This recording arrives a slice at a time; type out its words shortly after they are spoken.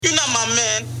You're not my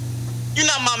man. You're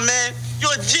not my man.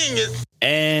 You're a genius.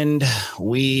 And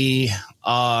we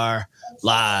are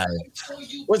live.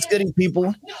 What's good,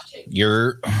 people?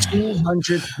 Your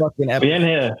 200 fucking episode. Being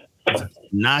here.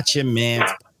 Not Your Man's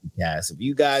podcast. If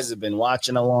you guys have been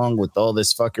watching along with all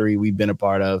this fuckery we've been a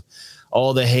part of,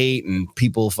 all the hate and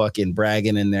people fucking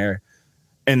bragging in their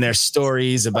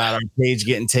stories about our page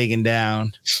getting taken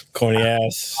down. Corny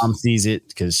ass. Mom sees it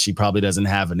because she probably doesn't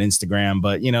have an Instagram,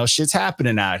 but you know, shit's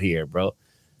happening out here, bro.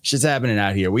 Shit's happening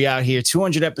out here. We out here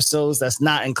 200 episodes. That's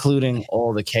not including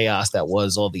all the chaos that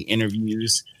was all the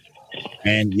interviews.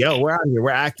 And yo, we're out here. We're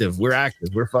active.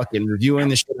 We're fucking reviewing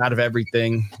the shit out of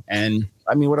everything. And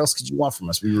I mean, what else could you want from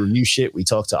us? We review shit. We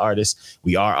talk to artists.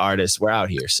 We are artists. We're out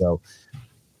here. So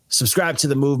subscribe to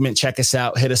the movement. Check us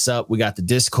out. Hit us up. We got the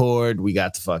Discord. We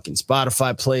got the fucking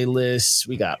Spotify playlists.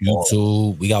 We got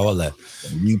YouTube. We got all that.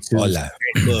 YouTube. All that.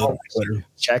 Twitter.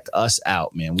 Check us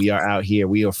out, man. We are out here.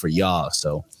 We are for y'all.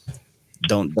 So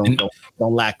don't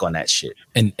lack on that shit.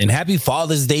 And happy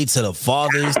Father's Day to the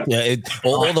fathers.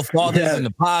 All the fathers in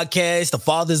the podcast, the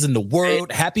fathers in the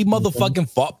world. Happy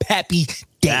motherfucking Pappy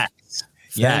Day.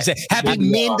 You know what I'm saying? Happy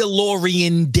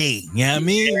Mandalorian Day. You know what I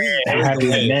mean? Happy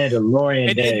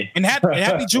Mandalorian Day. And happy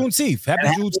Juneteenth. Happy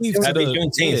Juneteenth. Happy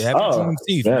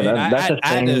Juneteenth. Yeah, that's a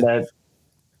thing that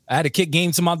I had to kick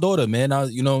game to my daughter, man. I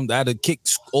had to kick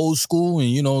old school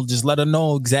and, just let her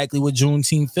know exactly what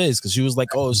Juneteenth is. Because she was like,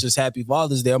 oh, it's just Happy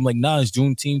Father's Day. I'm like, nah, it's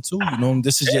Juneteenth too.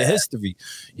 This is your history,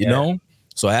 you know?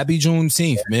 So happy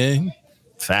Juneteenth, man.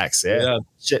 Facts, yeah.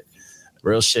 Shit.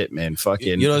 Real shit, man.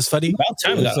 Fucking. You know what's funny?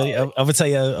 I'm gonna tell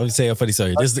you a funny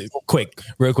story. Just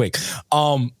real quick.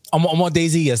 I'm on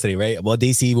Daisy yesterday, right? I'm on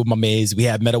Daisy with my mates. We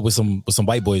had met up with some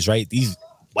white boys, right? These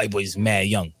white boys mad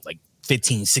young, like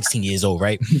 15, 16 years old,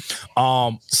 right?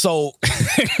 So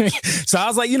I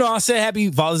was like, I said happy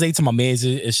Father's Day to my mates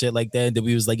and shit like that. Then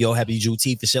we was like, yo, happy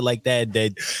Juneteenth and shit like that.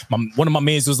 Then one of my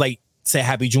mates was like, say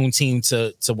happy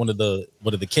Juneteenth to one of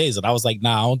the kids, and I was like,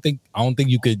 nah, I don't think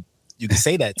you could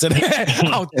say that to them.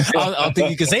 I don't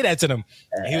think you can say that to them.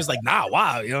 And he was like, nah,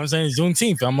 wow, you know what I'm saying? It's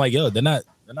Juneteenth. I'm like, yo, they're not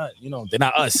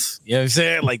us. You know what I'm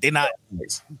saying? Like they're not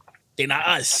us. You know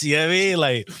what I mean?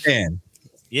 Like, man.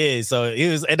 Yeah. So he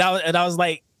was, and I was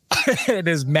like, it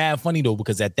is mad funny though,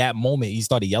 because at that moment he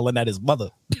started yelling at his mother.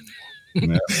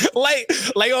 Yeah.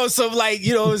 like on some like,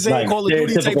 you know what I'm saying, like, Call of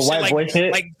Duty type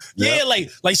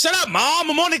shit. Like shut up, mom,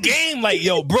 I'm on the game. Like,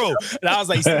 yo, bro. And I was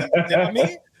like, see, you know what I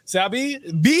mean? Sabi,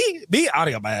 B, out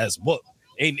of my ass. What?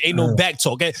 Ain't no back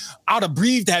talk. I would have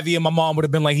breathed heavy, and my mom would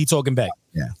have been like, "He talking back."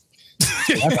 Yeah,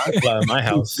 that's my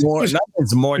house.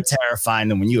 Nothing's more terrifying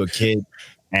than when you're a kid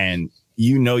and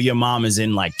your mom is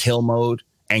in like kill mode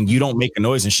and you don't make a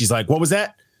noise, and she's like, "What was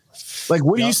that?" Like,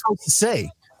 what are you supposed to say?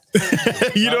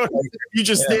 You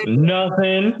just say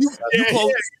nothing.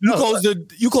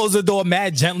 You close the door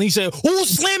mad gently. Say, who's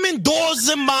slamming doors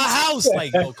in my house?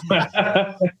 Like, yo,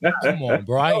 come on,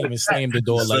 bro. I ain't even slammed the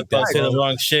door like that. Say the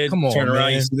wrong shit. Come on, turn around,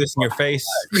 man. you see this in your face.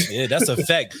 Yeah, that's a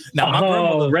fact. Now my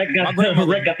grandmother,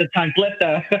 Rick got the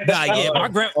chancleta.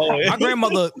 My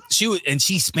grandmother,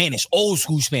 she's Spanish, old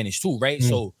school Spanish too, right?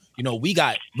 So. We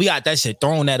got that shit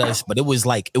thrown at us, but it was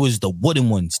the wooden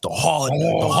ones, the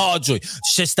hard joint,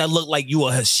 shits that look like you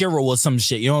a Hashiro or some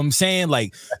shit. You know what I'm saying?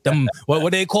 Like them,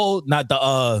 what they called? Not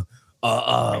the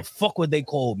fuck what they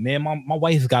called, man. My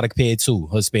wife got a pair too.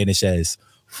 Her Spanish ass.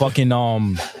 Fucking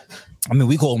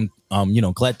we call them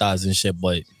cletas and shit,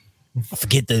 but I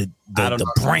forget the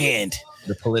brand.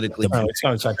 The politically.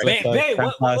 Babe,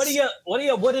 what are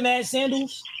your wooden ass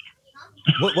sandals?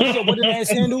 What are your wooden ass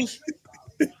sandals?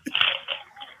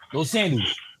 Those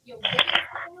sandals.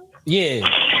 Yeah.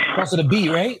 Across of the B,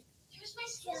 right?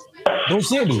 Those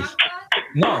sandals.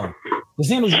 No. The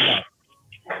sandals you got.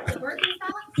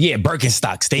 Yeah,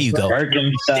 Birkenstocks. There you go.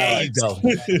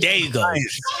 There you go.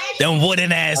 Them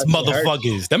wooden ass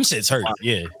motherfuckers. Them shits hurt.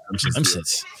 Yeah. Them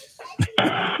shits.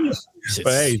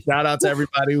 But hey, shout out to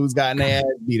everybody who's gotten their ass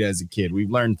beat as a kid. We've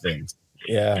learned things.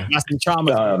 Yeah, that's the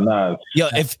trauma. Yo,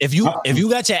 if you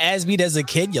got your ass beat as a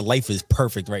kid, your life is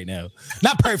perfect right now.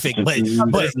 Not perfect, but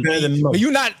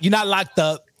you're not locked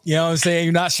up. You know what I'm saying?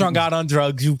 You're not strung out on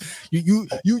drugs. You doing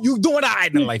all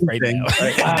right in life right now.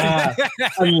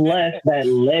 Unless that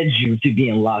led you to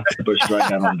being locked up or strung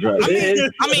out on drugs. It's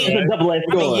a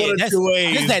double-edged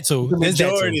sword. There's that too.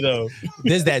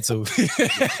 There's that too.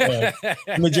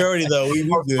 Majority though,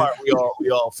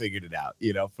 we all figured it out.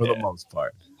 For the most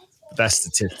part. That's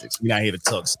statistics. We're not here to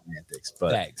talk semantics,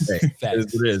 but facts. It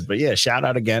is what it is. But yeah, shout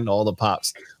out again to all the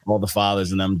pops, all the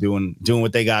fathers, and them doing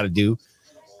what they got to do.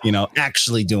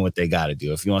 actually doing what they got to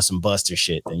do. If you want some Buster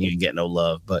shit, then you ain't get no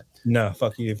love. But no,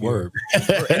 fuck you. Word.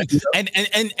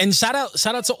 and shout out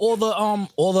to all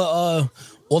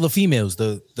the females,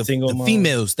 the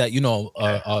females that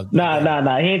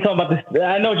Nah. He ain't talking about this.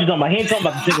 I know what you're talking about. He ain't talking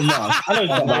about the single moms. I know what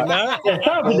you're talking about. Yeah,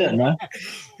 shout out to them, man.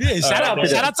 Yeah, shout out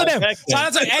to them. Shout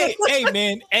out to hey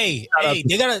man, hey,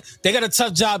 they got a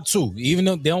tough job too. Even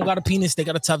though they don't got a penis, they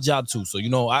got a tough job too. So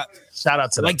I shout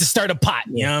out to like to stir the pot.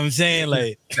 You know what I'm saying?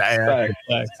 Like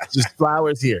just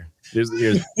flowers here.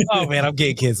 Here's. Oh man, I'm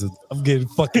getting canceled. I'm getting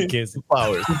fucking canceled.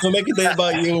 Flowers. Don't make it think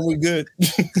about you when we good.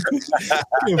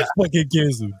 Getting fucking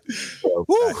canceled.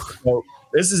 So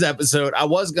this is episode. I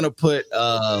was gonna put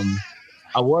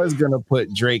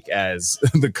Drake as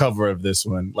the cover of this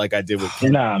one, like I did with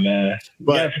Kevin. Nah, man.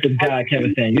 But that's the guy,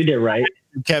 Kevin Samuels. You did right.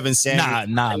 Kevin Samuels.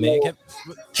 Nah, man.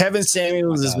 Kevin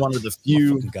Samuels is one of the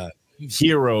few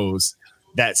heroes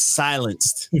that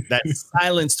silenced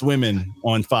women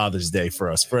on Father's Day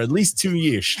for us for at least 2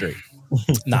 years straight.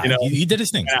 He did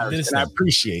his thing. And I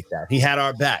appreciate that. He had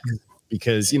our back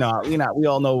because we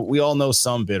all know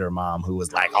some bitter mom who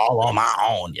was like all on my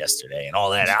own yesterday and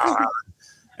all that.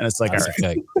 And it's like,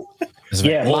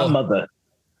 my mother.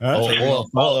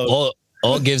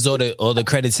 All gives all the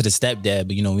credit to the stepdad,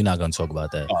 but we're not gonna talk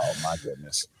about that. Oh my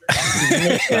goodness.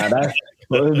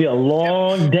 It would be a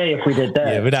long day if we did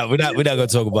that. Yeah, we're not gonna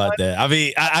talk about that. I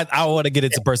mean, I want to get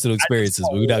into personal experiences,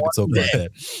 but we're not gonna talk about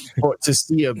that. To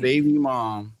see a baby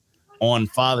mom on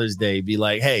Father's Day be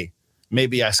like, hey,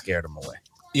 maybe I scared him away.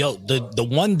 Yo, the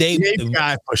one day maybe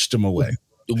I pushed him away.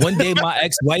 The one day my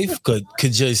ex-wife could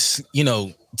just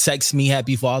text me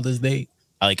Happy Father's Day.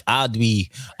 Like I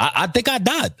think I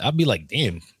died. I'd be like,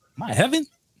 damn, am I heaven?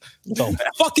 What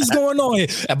the fuck is going on here?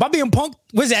 Am I being punked?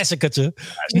 Where's Ashton Kutcher?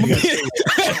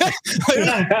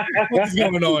 What's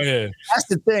going on here? That's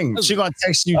the thing. She gonna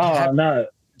text you. Oh no!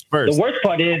 First. The worst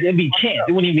part is it'd be Chance.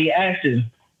 It wouldn't even be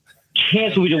Ashton.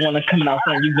 Chance would be the one that's coming out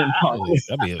saying you've been punked.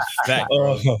 That'd be a fact.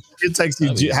 Bro. It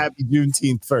texts you Happy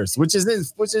Juneteenth first, which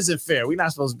isn't fair. We're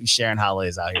not supposed to be sharing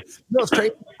holidays out here. It's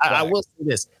crazy. I will say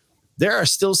this. There are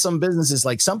still some businesses,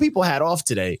 like some people had off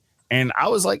today, and I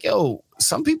was like, yo,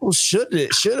 some people should have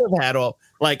had off.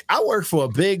 Like I work for a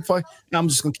big I'm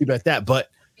just gonna keep it at that, but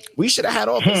we should have had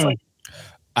off. Like,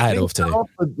 I had off today.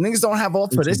 Niggas don't have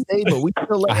off for this day, but we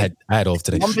still I had off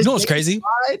today. You know what's crazy?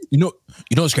 You know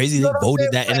what's crazy? They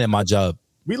voted that in at my job.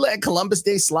 We let Columbus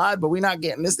Day slide, but we're not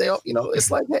getting this day off.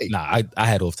 It's like, hey. Nah, I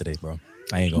had off today, bro.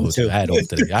 I ain't gonna hold you. I had off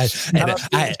today.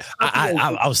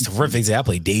 I was terrific. I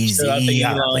played Daisy. I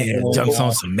jumped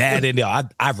on some Madden. I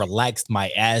relaxed my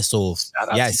ass off.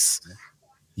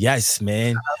 Yes,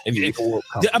 man. I mean,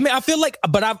 I feel like,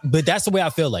 but that's the way I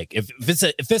feel like. If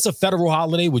it's a federal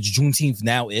holiday, which Juneteenth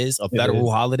now is a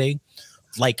federal holiday,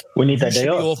 like we need that day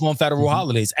off on federal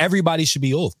holidays. Everybody should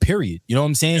be off. Period. You know what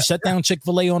I'm saying? Shut down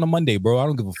Chick-fil-A on a Monday, bro. I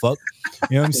don't give a fuck.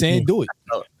 You know what I'm saying? Do it.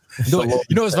 Do it.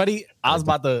 You know what's funny? I was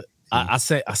about to. I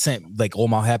sent like all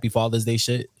my Happy Father's Day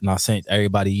shit, and I sent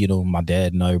everybody, my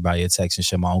dad and everybody a text and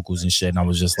shit, my uncles and shit, and I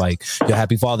was just like, "Yo,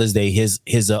 Happy Father's Day. Here's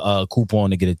a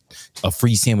coupon to get a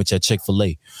free sandwich at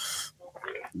Chick-fil-A."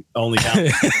 Only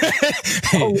salad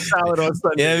on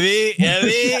Sunday. Yo,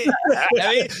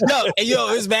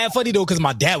 it was mad funny though, because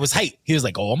my dad was hyped. He was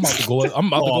like, "Oh, I'm about to go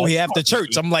here after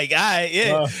church." I'm like, "All right,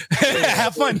 yeah,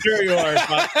 have fun." Sure you are.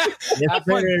 Have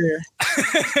fun.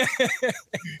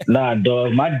 Nah,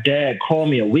 dog. My dad called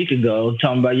me a week ago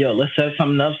talking about, yo, let's set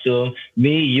something up so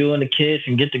me, you, and the kids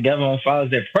can get together on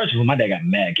Father's Day. First of all, my dad got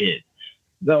mad kids.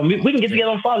 So we can get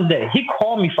together on Father's Day. He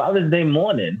called me Father's Day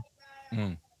morning.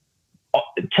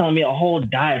 Telling me a whole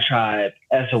diatribe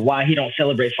as to why he don't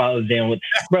celebrate Father's Day.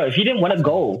 Bro, if you didn't want to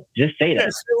go, just say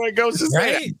that.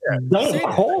 Don't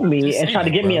call me and try to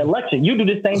get me an election. You do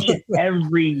the same shit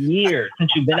every year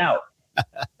since you've been out.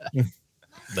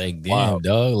 Like, damn,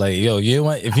 dog. Like, yo,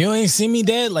 if you ain't see me,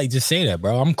 Dad, like, just say that,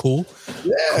 bro. I'm cool.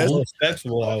 Yeah,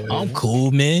 cool. I'm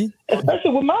cool, man.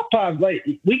 Especially with my pops. Like,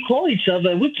 we call each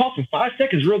other and we talk for 5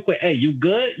 seconds real quick. Hey, you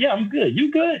good? Yeah, I'm good.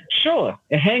 You good? Sure.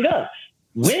 And hang up.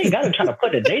 We ain't got to try to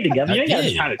put a day together. You ain't got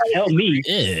to try to tell me.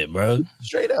 Yeah, bro.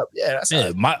 Straight up. Yeah, that's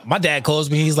it. My dad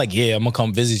calls me. He's like, yeah, I'm going to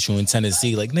come visit you in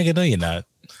Tennessee. Like, nigga, no, you're not.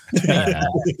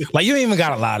 Like, you ain't even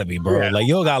got a lot of me, bro. Like,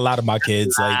 you don't got a lot of my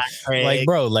kids. Like,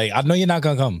 bro, like, I know you're not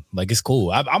gonna come. Like, it's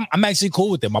cool. I'm actually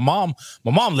cool with it. My mom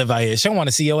live out here. She don't want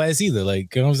to see your ass either.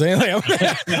 Like, you know what I'm saying? Like,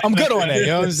 I'm good on that. You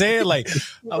know what I'm saying? Like,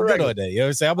 I'm good on that. You know what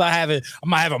I'm saying? I'm not having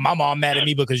my mom mad at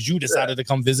me because you decided to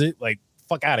come visit. Like,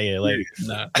 fuck out of here. Like,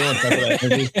 nah. Shout out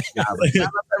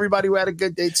to everybody who had a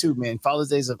good day too, man. Father's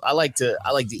Days. I like to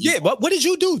eat. Yeah, what did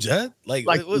you do, Jed? Like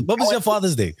what was your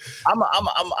Father's Day?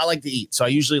 I like to eat, so I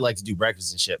usually like to do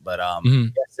breakfast and shit. But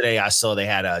yesterday I saw they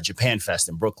had a Japan Fest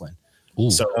in Brooklyn. Ooh,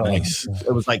 so nice.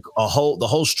 It was like the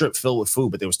whole strip filled with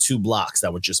food, but there was 2 blocks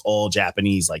that were just all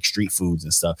Japanese, like street foods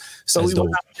and stuff. So That's we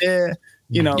went out there,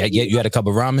 you know. Yeah, you had a cup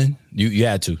of ramen. You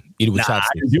had to eat it with chopsticks.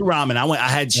 I didn't do ramen. I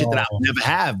had shit that I would never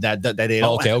have that they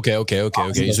don't.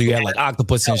 Okay. So you had like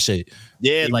octopus and shit.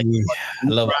 Yeah, like I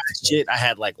love shit. I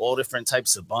had like all different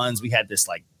types of buns. We had this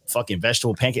like fucking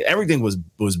vegetable pancake. Everything was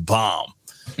bomb.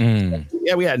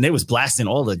 Yeah, and they was blasting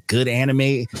all the good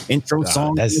anime intro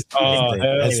songs.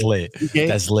 That's lit. Okay.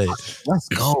 That's lit. Let's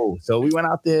go. So we went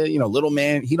out there. You know, little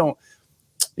man, he don't.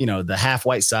 You know, the half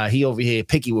white side, he over here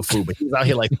picky with food, but he's out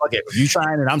here like, fuck it, you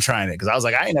trying it, I'm trying it. Because I was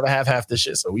like, I ain't never have half this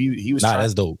shit. So he was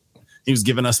that's dope. He was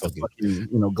giving us the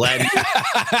fucking, glad.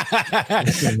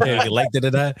 Yeah, you liked it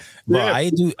or that, bro.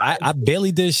 Yeah. I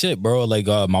barely did shit, bro. Like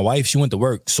my wife, she went to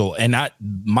work, so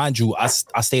mind you, I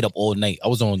stayed up all night. I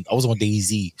was on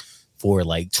DayZ for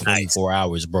like 24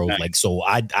 hours, bro. Nice. Like, so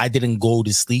I didn't go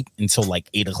to sleep until like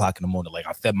 8 o'clock in the morning. Like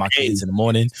I fed my kids in the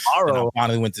morning. Tomorrow, I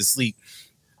finally went to sleep.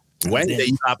 Wednesday,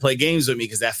 you gotta play games with me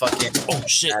because that fucking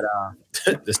shit.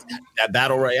 That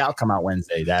battle royale come out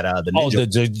Wednesday. That the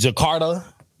Jakarta.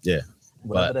 Yeah.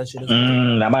 Whatever that shit is.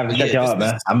 I might have to check y'all out,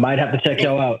 man. I might have to check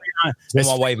y'all out.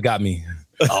 My wife got me.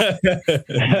 With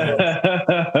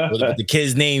the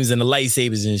kids' names and the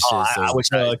lightsabers and shit. I wish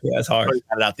that's hard. Got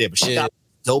it out there, but she got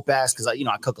dope ass because I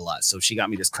cook a lot, so she got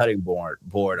me this cutting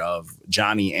board of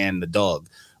Johnny and the dog,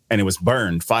 and it was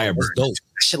fire burned. Dope.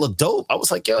 That shit looked dope. I was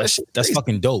like, yo, that's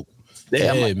fucking dope.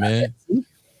 Yeah, like, man.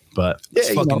 But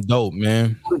it's fucking dope,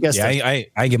 man. Yeah, I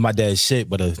ain't get my dad shit,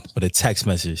 but a text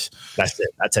message. That's it.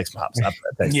 I text Pops. Fuck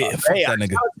that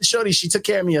nigga. Shorty, she took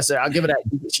care of me yesterday. I'll give her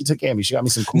that. She took care of me. She got me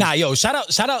some cool. Nah, yo, shout out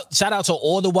to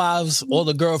all the wives, all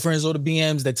the girlfriends, all the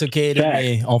BMs that took care of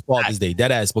me on Father's Day.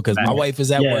 That ass, because my wife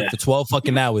is at work for 12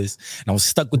 fucking hours, and I was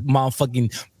stuck with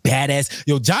motherfucking badass.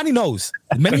 Yo, Johnny knows.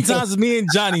 Many times me and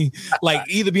Johnny like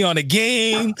either be on a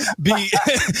game,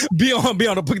 be on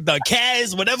the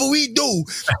cast, whatever we do,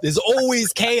 there's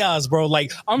always chaos, bro.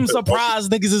 Like, I'm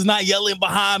surprised niggas is not yelling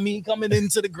behind me, coming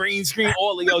into the green screen.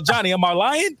 All of yo, Johnny, am I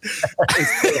lying?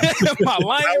 Am I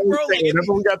lying, bro? Like,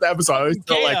 whenever we got the episode, I always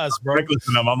chaos, bro.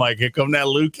 Listen, I'm like, here come that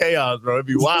Luke chaos, bro. It'd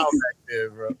be wild back there,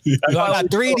 bro. Yo, I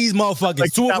got 3 of these motherfuckers,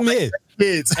 like, 2 of them here.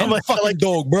 Kids. I'm like, fucking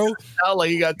dog, bro. Sound like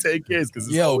you got 10 kids, because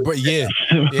yo, bro,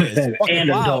 it's fucking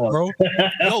wild, bro.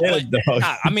 No, but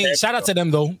I mean, shout out to them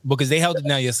though, because they held it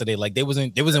down yesterday. Like they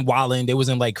wasn't wilding, they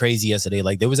wasn't like crazy yesterday.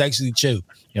 Like they was actually chill. You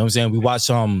know what I'm saying? We watched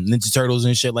Ninja Turtles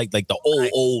and shit, like the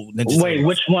old Ninja Turtles. Wait,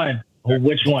 which one?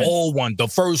 Which one? The old one, the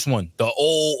first one, the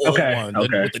old one,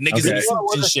 with the niggas in the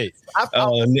suits and shit.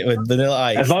 With Vanilla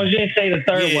Ice. As long as you didn't say the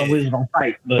third one, we was gonna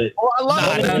fight. But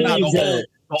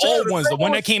the old ones, the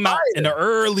one that came out in the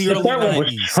early third one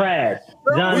was trash.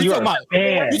 John, you talking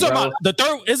about the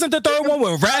third? Isn't the third one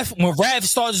when Raph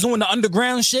starts doing the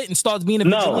underground shit and starts being a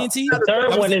vigilante? The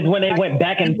third one is when they went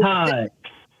back in time.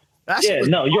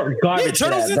 You're garbage. Yeah,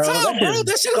 Turtles in Time, bro.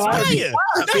 That shit was fire.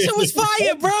 That shit was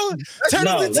fire, bro.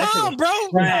 Turtles in Time, bro.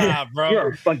 Nah,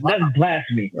 bro. That's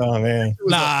blasphemy. Oh man.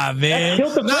 Nah, man.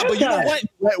 Nah, but you know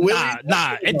what?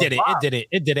 Nah. It did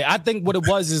it. I think what it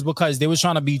was is because they was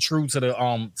trying to be true to the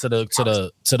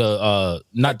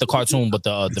not the cartoon, but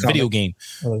the video game.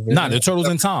 Nah, the Turtles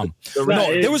in Time.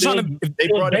 They were trying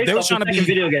to be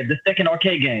video game, the second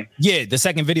arcade game. Yeah, the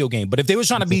second video game. But if they were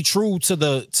trying to be true to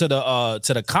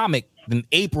the comic, then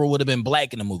April would have been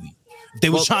black in the movie. They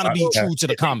were trying to be true to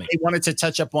the comic. They wanted to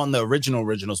touch up on the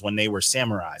originals when they were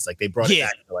samurais. Like they brought it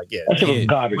back. Like that shit was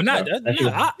garbage. I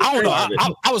don't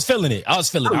know. I was feeling it. I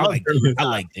liked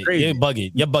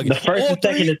it. You're bugging. The first and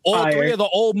second is all 3 of the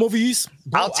old movies.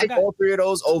 Bro, I'll take all 3 of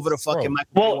those over the fucking.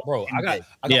 Bro,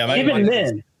 even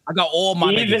then. I got all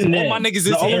my niggas. All my niggas is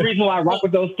here. The only reason why I rock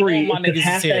with those 3 is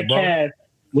half that cast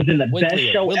was in the best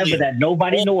show ever that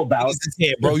nobody knew about.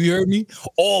 Here, bro, you heard me?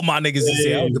 All my niggas is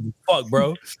here. I don't give a fuck,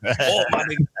 bro. All my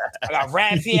niggas. I got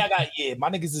Raph here. My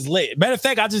niggas is lit. Matter of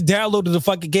fact, I just downloaded the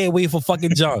fucking game waiting for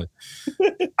fucking John.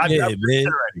 Man.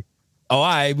 Oh, all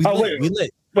right. We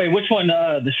lit. Wait, which one?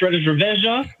 The Shredder's Revenge,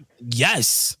 John?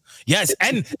 Yes,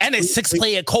 and a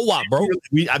 6-player co-op, bro.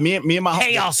 Me and my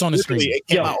chaos on the screen.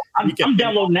 Yo, I'm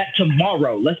downloading that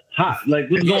tomorrow. Let's hop. Like,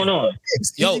 what's going on?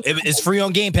 Yo, it's free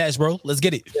on Game Pass, bro. Let's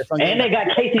get it. And they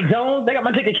got Casey Jones. They got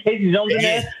my ticket, Casey Jones in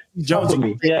there. Jones with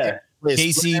me. Yeah.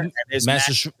 Casey, there's mad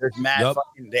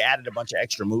fucking, they added a bunch of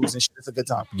extra moves and shit. It's a good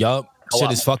time. Yup.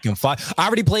 Shit is fucking fire. I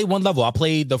already played one level. I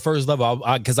played the first level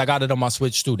because I got it on my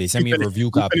Switch too. They sent me a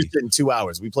review copy. We finished it in 2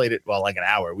 hours. We played it like an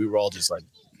hour. We were all just like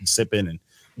sipping and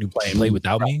you play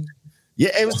without me. Yeah,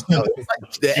 it was like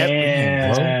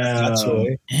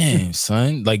damn,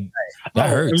 son, like that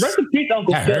hurts. Rest in peace,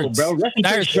 Uncle Phil, bro. Rest in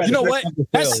peace. You know what?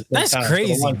 That's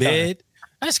crazy, man.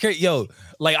 That's crazy, yo.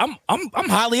 Like I'm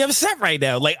highly upset right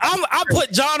now. Like I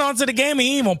put John onto the game and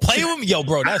he ain't even play with me, yo,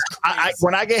 bro. That's crazy.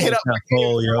 When I get hit up,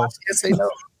 yo.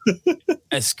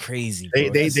 That's crazy.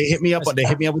 They hit me up, but they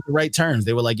hit me up with the right terms.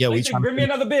 They were like, "Yo, we trying to bring me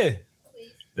another beer."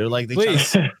 They're like,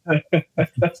 please.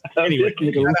 Anyway,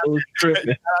 shout out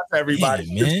to everybody.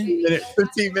 Yeah,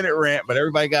 15-minute rant, but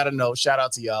everybody got to know. Shout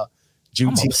out to y'all.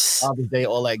 Juneteenth, Father's Day,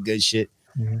 all that good shit.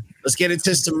 Mm-hmm. Let's get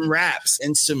into some raps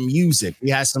and some music. We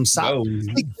had some songs.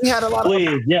 We had a lot of.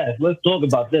 Yes, let's talk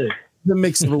about this. The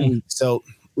mix of a week. So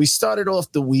we started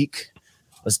off the week.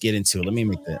 Let's get into it. Let me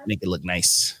make it look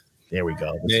nice. There we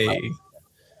go. Hey.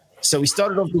 So we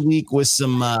started off the week with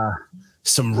some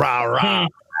rah-rah.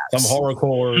 Some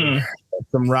horrorcore.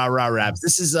 Some rah-rah raps.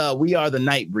 This is We Are the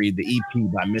Nightbreed, the EP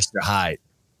by Mr. Hyde.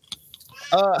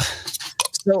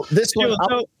 So this one,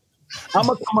 I'm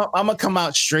gonna come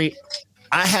out straight.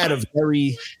 I had a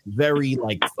very, very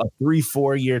like a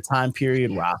 3-4 year time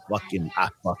period where I fucked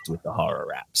with the horror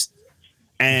raps.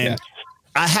 And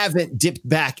I haven't dipped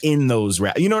back in those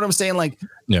raps. You know what I'm saying? Like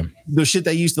the shit that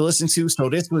I used to listen to. So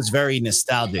this was very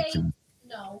nostalgic to me.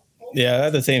 Yeah, I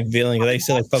had the same feeling. They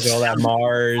still like fucking all that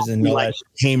Mars and all that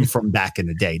came from back in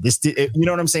the day. You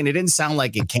know what I'm saying? It didn't sound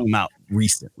like it came out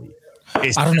recently. I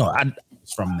don't know. I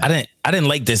didn't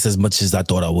like this as much as I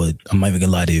thought I would. I'm not even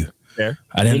gonna lie to you. Fair.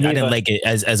 I didn't like it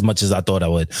as much as I thought I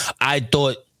would. I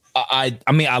thought I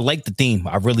liked the theme.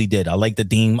 I really did. I liked the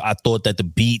theme. I thought that the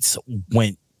beats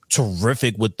went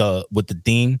terrific with the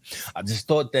theme. I just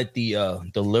thought that the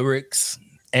lyrics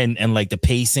and like the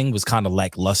pacing was kind of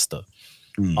lackluster.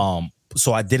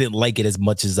 So I didn't like it as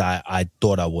much as I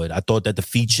thought I would. I thought that the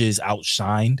features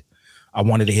outshined. I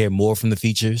wanted to hear more from the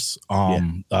features.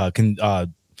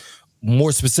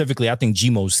 More specifically, I think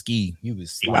G-Mo Ski. He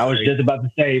was. I was just about to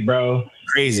say, bro,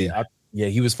 crazy. Yeah,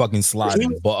 he was fucking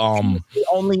sliding. But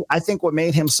I think what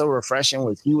made him so refreshing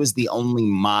was he was the only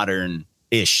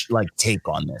modern-ish like take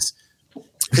on this.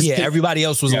 Yeah, everybody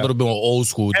else was a little bit more old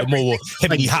school, the more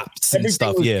hippity hops and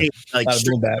stuff. Yeah, like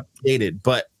dated,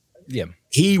 but yeah,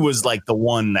 he was like the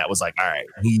one that was like, all right,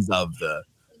 he's of the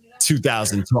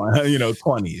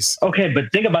 2020s. Okay,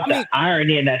 but think about the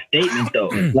irony in that statement, though.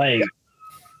 Like,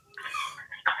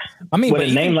 with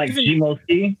a name like G-Mo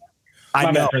Ski,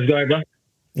 I know. Go ahead, bro.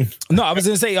 No, I was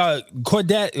gonna say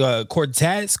Cortaz,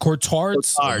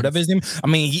 whatever his name. I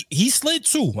mean, he slid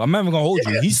too. I'm never gonna hold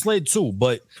you. He slid too,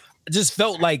 but I just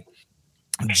felt like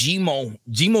G-Mo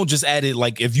just added,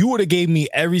 like, if you would have gave me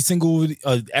every single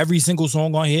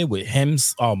song on here with him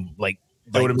like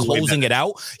closing it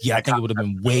out, I think it would have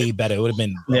been way better. It would have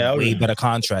been way better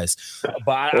contrast.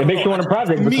 But it makes you want a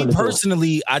project. Me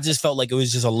personally, I just felt like it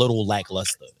was just a little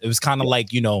lackluster. It was kind of like,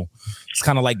 it's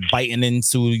kind of like biting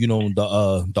into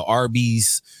the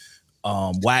Arby's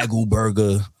Wagyu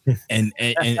burger and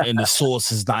the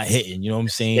sauce is not hitting. You know what I'm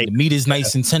saying? The meat is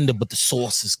nice and tender, but the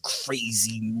sauce is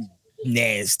crazy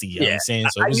nasty. You know what I'm saying?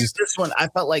 So this one. I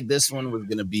felt like this one was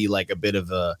gonna be like a bit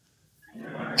of a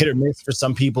hit or miss for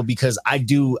some people, because I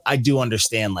do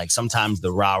understand, like, sometimes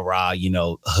the rah-rah,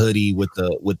 hoodie with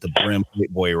the brim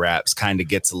boy raps kind of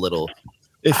gets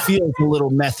it feels a little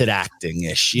method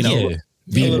acting-ish, a little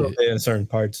bit in certain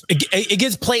parts. It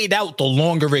gets played out the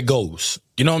longer it goes.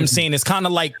 You know what I'm saying? It's kind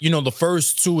of like, the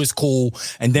first two is cool,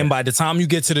 and then by the time you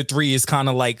get to the 3, it's kind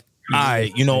of like, all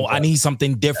right, I need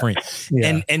something different.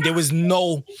 Yeah. And there was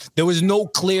no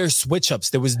clear switch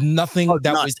ups. There was nothing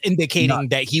that was indicating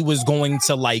that he was going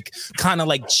to kind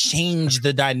of change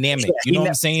the dynamic. Yeah, you know what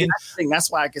I'm saying?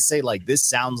 That's why I could say, like, this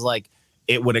sounds like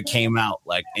it would have came out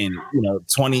like in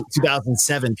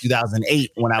 2007,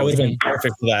 2008 when I was been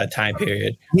perfect for that time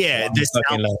period. Yeah,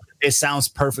 it sounds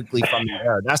perfectly from the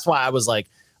era. That's why I was like,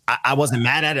 I wasn't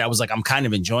mad at it. I was like, I'm kind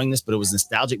of enjoying this, but it was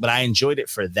nostalgic. But I enjoyed it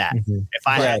for that. Mm-hmm. If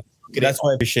I had, that's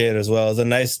why I appreciate it as well. It's a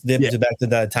nice dip back to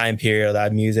that time period,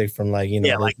 that music from like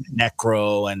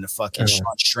Necro and the fucking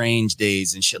Sean Strange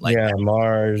days and shit like that. Yeah,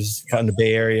 Mars from the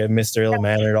Bay Area, Mr. Ill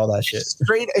Mannered, all that shit.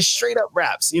 Straight up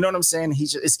raps. You know what I'm saying?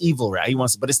 It's evil rap. He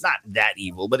wants, but it's not that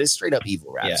evil. But it's straight up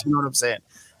evil raps. Yeah. You know what I'm saying?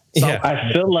 So, yeah.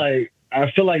 I feel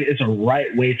like it's a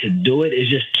right way to do it. It's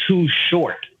just too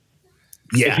short.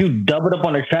 Yeah. If you doubled up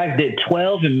on the track, did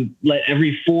 12 and let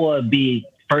every 4 be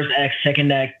first act, second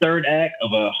act, third act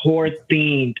of a horror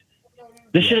themed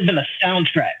This should have been a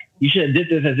soundtrack. You should have did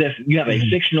this as if you have a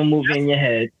fictional movie in your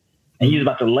head and you're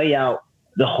about to lay out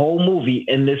the whole movie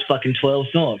in this fucking 12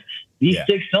 songs. These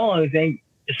 6 songs,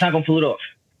 it's not gonna pull it off.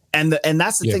 And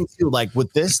that's the thing too. Like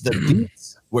with this, the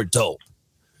beats were dope.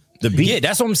 The beat, yeah,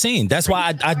 that's what I'm saying. That's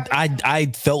why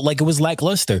I felt like it was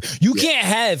lackluster. You can't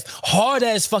have hard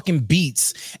ass fucking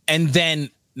beats and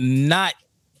then not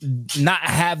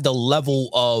have the level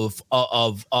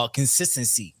of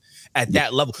consistency at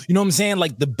that level. You know what I'm saying?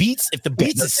 Like the beats, if the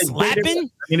beats is slapping,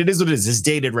 I mean, it is what it is. It's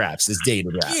dated raps. It's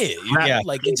dated rap. Yeah.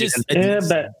 Like it just. But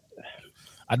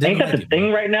ain't that the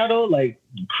thing right now though? Like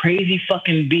crazy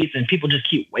fucking beats, and people just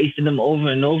keep wasting them over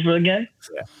and over again.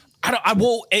 Yeah.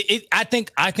 I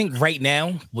think right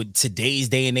now with today's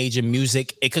day and age of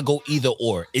music, it could go either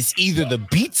or. It's either the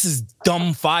beats is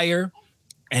dumb fire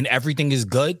and everything is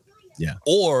good,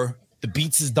 or the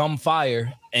beats is dumb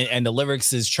fire and the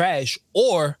lyrics is trash,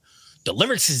 or the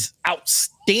lyrics is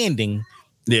outstanding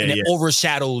and it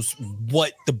overshadows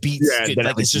what the beats could.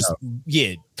 Like it's just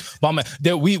But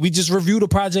we just reviewed a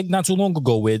project not too long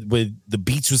ago with the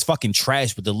beats was fucking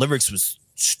trash, but the lyrics was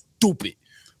stupid.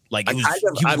 Like it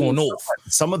was going off.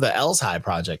 Some of the L's High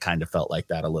project kind of felt like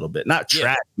that a little bit. Not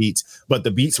trash beats, but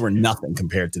the beats were nothing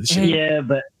compared to the shit. Yeah,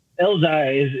 but L's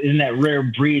High is in that rare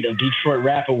breed of Detroit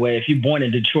rapper where if you're born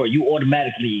in Detroit, you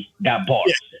automatically got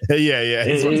bars. Yeah.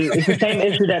 It's the same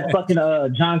issue that fucking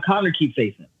John Connor keeps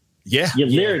facing. Yeah. Your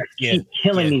lyrics keep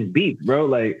killing these beats, bro.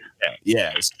 Like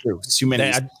it's true. It's too many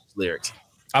lyrics.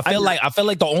 I feel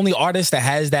like the only artist that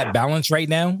has that balance right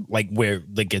now, like where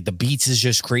like the beats is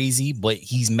just crazy, but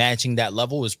he's matching that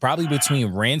level, is probably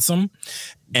between Ransom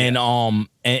and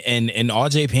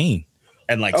RJ Payne.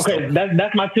 And like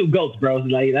that's my 2 goats, bro.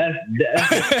 Like that's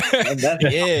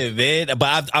yeah, man.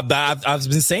 But I've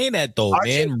been saying that though,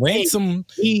 RJ man. Ransom,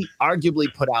 he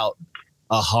arguably put out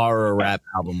a horror rap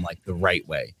album like the right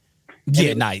way.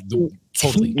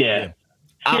 Totally. Yeah.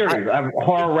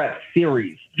 Horror rap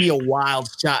series. Be a wild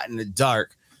shot in the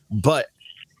dark, but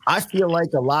I feel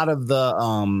like a lot of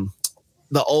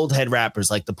the old head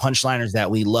rappers, like the punchliners that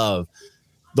we love,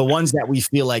 the ones that we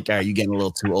feel like are you getting a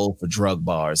little too old for drug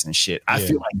bars and shit. I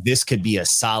feel like this could be a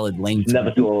solid lane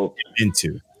never too old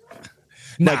into.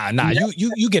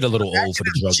 You get a little old for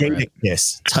the drug rap.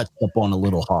 Jadakiss touched up on a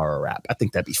little horror rap. I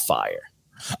think that'd be fire.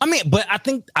 I mean, but I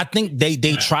think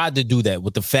they tried to do that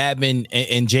with the Fab and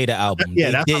Jada album.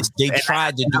 Yeah, they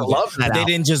tried to do that. But they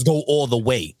didn't just go all the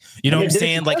way. You know what I'm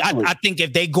saying? Like I think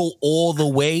if they go all the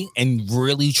way and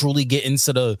really truly get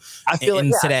into the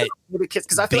that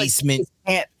because I feel basement,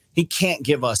 like he can't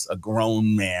give us a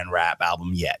grown man rap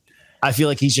album yet. I feel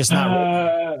like he's just not.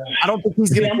 I don't think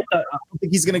he's gonna.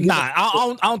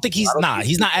 I don't think he's not.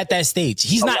 He's not at that stage.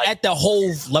 He's not at the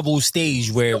whole level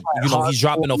stage where he's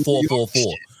dropping a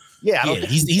 444. Yeah,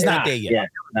 he's not there yet.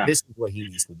 Yeah, this is what he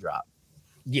needs to drop.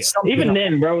 Yeah, even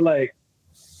then, bro. Like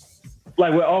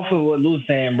we're off of what Lou's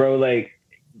saying, bro. Like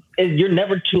you're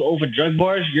never too old for drug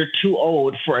bars. You're too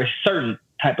old for a certain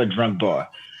type of drug bar.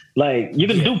 Like you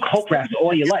can do coke raps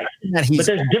all your life, but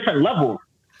there's different levels.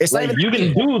 It's like you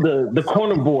can do the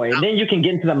corner boy, and then you can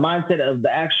get into the mindset of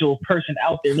the actual person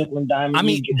out there, nickel and dime. I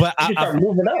mean, but I start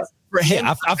moving up. For him,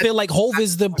 I feel like Hov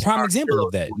is the prime example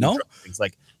of that. No, it's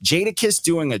like Jadakiss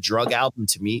doing a drug album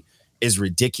to me is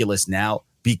ridiculous now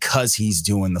because he's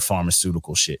doing the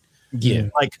pharmaceutical shit. Yeah,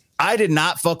 like I did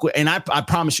not fuck with, and I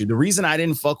promise you, the reason I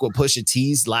didn't fuck with Pusha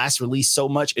T's last release so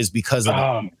much is because of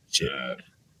the shit.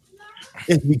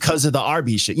 It's because of the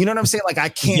RB shit. You know what I'm saying? Like I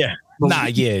can't. Yeah.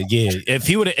 If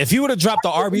he would have dropped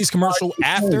the Arby's commercial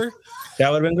after,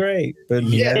 that would have been great. But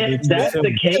if that's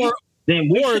the case, then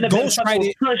we should have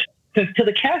been pushed to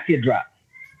the Cassia drop.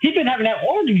 He's been having that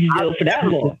orange deal for that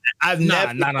long.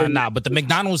 But the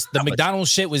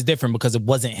McDonald's shit was different because it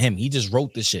wasn't him. He just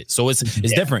wrote the shit, so it's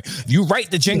different. You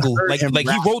write the jingle like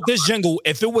he wrote this jingle.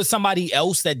 If it was somebody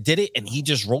else that did it and he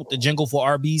just wrote the jingle for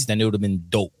Arby's, then it would have been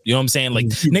dope. You know what I'm saying? Like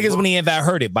niggas wouldn't even have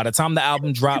heard it. By the time the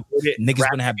album dropped, niggas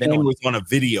wouldn't have been on a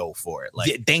video for it.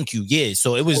 Like, thank you. Yeah,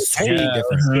 so it was totally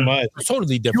different.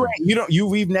 Totally different.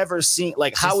 We've never seen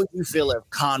like. How would you feel if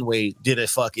Conway did a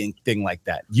fucking thing like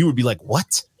that? You would be like,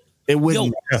 what? It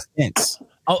wouldn't make sense.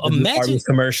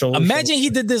 Imagine he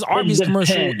did this Arby's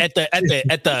commercial at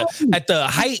the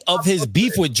height of his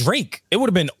beef with Drake. It would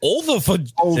have been over.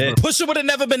 Pusha would have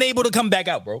never been able to come back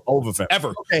out, bro. Over for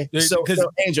ever. Okay, because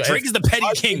Angel, Drake is the petty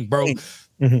king, bro.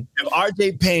 If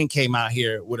RJ Payne came out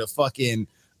here with a fucking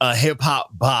hip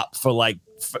hop bop for like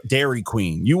Dairy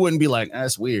Queen, you wouldn't be like,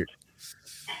 that's weird.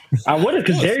 I wouldn't,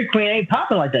 because Dairy Queen ain't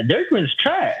popping like that. Dairy Queen is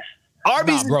trash.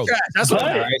 Arby's is trash. That's what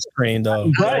ice cream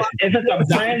though. But if it's a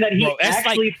brand that he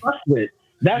actually fucks with,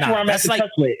 That's where I'm at the touch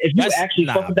with. If you actually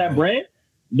fuck with that brand,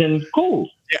 then cool.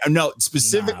 Yeah, no,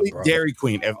 specifically Dairy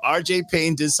Queen. If RJ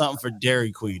Payne did something for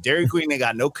Dairy Queen ain't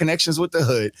got no connections with the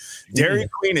hood. Dairy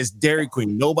Queen is Dairy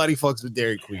Queen. Nobody fucks with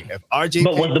Dairy Queen. If RJ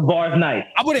but was the bars nice?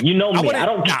 I wouldn't. You know me. I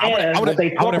don't care what they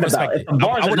talking about. If the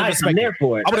bars are nice, I'm there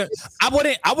for it. I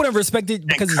wouldn't respect it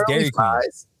because it's Dairy Queen.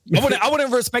 I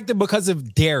wouldn't respect it because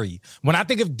of dairy. When I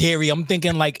think of dairy, I'm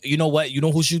thinking like, you know what? You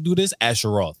know who should do this? Asher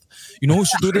Roth. You know who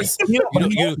should do this? you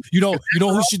know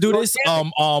who should do this?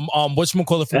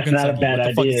 Whatchamacallit from Kentucky. Not a bad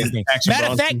idea.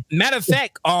 Matter of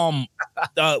fact,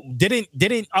 didn't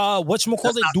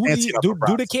whatchamacallit do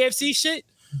the KFC shit?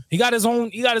 He got his own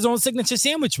signature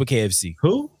sandwich with KFC.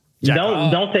 Who?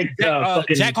 Don't take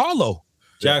Jack Harlow.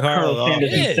 Jack Harlow.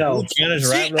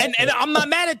 See, and I'm not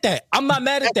mad at that.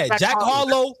 Jack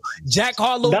Harlow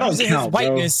using his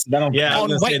whiteness on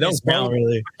whiteness, bro.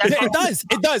 Really.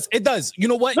 It does. You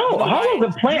know what? No,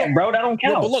 Harlow's a plant, bro. That don't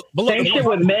count. But look, same shit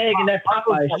with Meg and that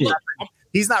Popeye shit.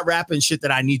 He's not rapping shit that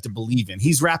I need to believe in.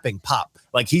 He's rapping pop.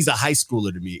 Like he's a high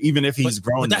schooler to me, even if he's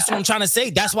grown. But that's what I'm trying to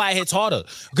say. That's why it hits harder.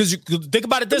 Because you think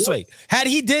about it this way: had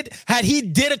he did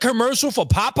a commercial for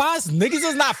Popeyes, niggas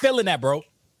is not feeling that, bro.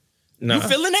 No. You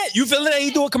feeling that? He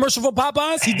do a commercial for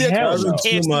Popeyes? He did a commercial for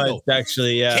KFC, much,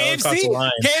 actually, yeah. KFC,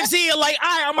 you're like,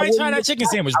 I might try that chicken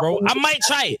sandwich, bro. I might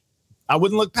try it. I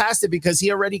wouldn't look past it because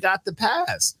he already got the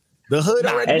pass. The hood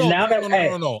already. And now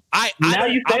no. I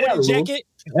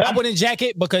wouldn't jack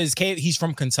it because he's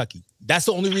from Kentucky. That's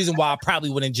the only reason why I probably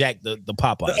wouldn't jack the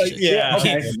Popeye shit. You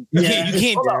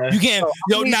can't.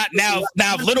 Yo, not now.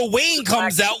 Now, if Lil Wayne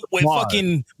comes out with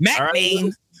fucking Mac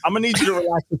name, I'm gonna need you to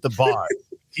relax with the bar.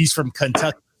 He's from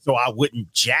Kentucky, so I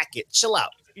wouldn't jack it. Chill out.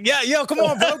 Yeah, yo, come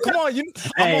on, bro. Come on.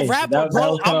 I'm a rapper,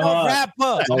 bro. I'm a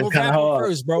rapper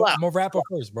first, bro.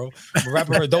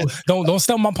 Don't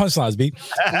steal my punchlines, B.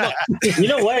 You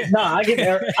know what? No, I give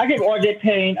RJ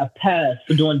Payne a pass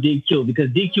for doing DQ because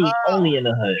DQ is only in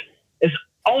the hood. It's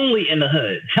only in the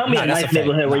hood. Tell me a nice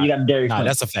neighborhood where you got Dairy Queen.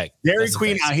 That's a fact. Dairy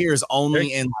Queen out here is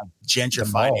only in like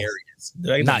gentrified areas.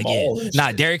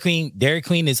 Dairy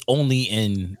Queen is only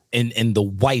in the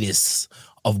whitest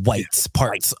of whites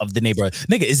parts of the neighborhood.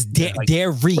 Nigga, it's dairy.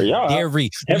 Every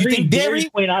You think Dairy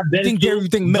Queen I've been to, you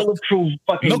think milk? Bulletproof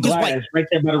fucking Milk is glass white. right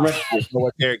there by the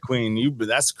restaurant. Dairy Queen,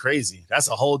 that's crazy. That's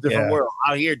a whole different world.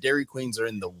 Out here, Dairy Queens are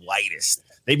in the whitest.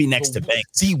 They be next to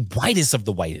banks. The whitest of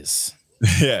the whitest.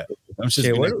 Yeah. We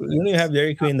don't even have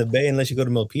Dairy Queen in the Bay unless you go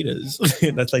to Milpitas.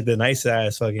 That's like the nice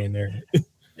ass fucking there.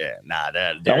 Yeah,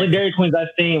 the only Dairy Queens I've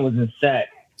seen was in Sac.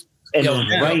 And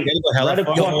right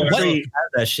across the street.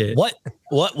 That shit. What?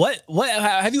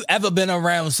 Have you ever been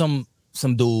around some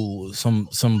dude, some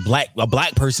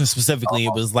black person specifically?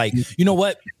 It was like, you know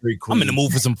what? I'm in the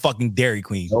mood for some fucking Dairy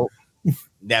Queen. Nope.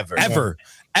 Never. Ever.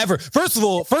 First of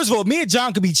all, me and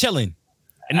John could be chilling.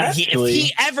 And if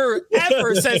he ever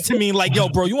says to me like, yo,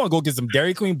 bro, you want to go get some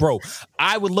Dairy Queen, bro?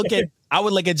 I would look at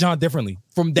John differently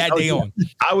from that day on.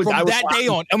 Day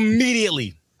on,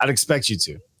 immediately. I'd expect you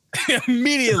to.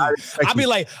 Immediately. I'd be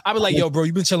like, yo, bro,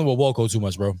 you've been chilling with Walco too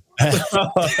much, bro.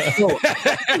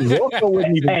 Walco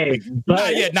wouldn't even.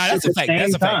 That's a fact.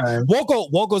 That's a fact.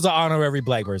 Walco's an honorary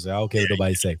black person. I don't care what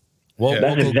nobody say.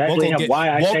 That's exactly why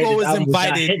I say Walco was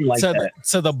invited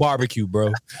to the barbecue,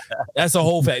 bro. That's a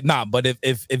whole fact. Nah, but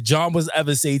if John was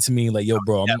ever say to me like, yo,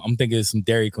 bro, I'm thinking of some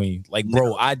Dairy Queen, like,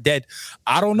 bro, I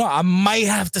don't know, I might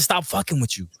have to stop fucking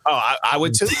with you. Oh, I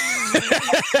would too.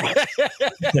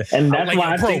 And that's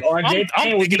why I think RJ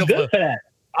Payne would be good for that.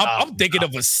 I'm thinking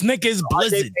of a Snickers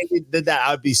Blizzard. Did that,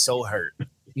 I'd be so hurt.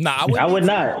 Nah, I would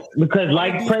not, because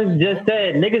like Prince just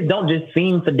said, niggas don't just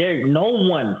fiend for Dairy. No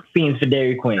one fiends for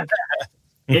Dairy Queen.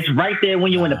 It's right there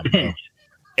when you're in a pinch.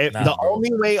 Only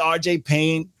way RJ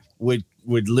Payne would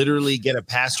literally get a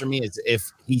pass from me is if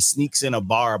he sneaks in a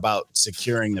bar about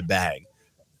securing the bag.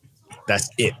 That's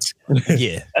it.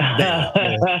 Yeah.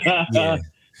 Yeah.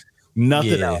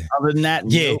 Nothing else. Other than that,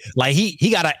 like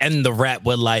he gotta end the rap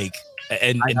with like.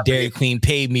 And Dairy Queen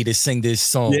paid me to sing this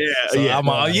song. You know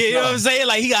what I'm saying?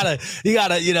 Like he gotta, you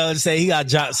know what I'm saying? He got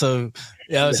dropped some,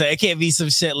 you know what I'm saying? It can't be some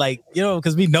shit like, you know,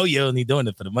 because we know you're only doing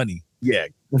it for the money. Yeah.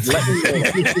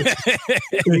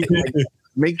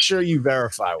 Make sure you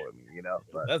verify with me, you know.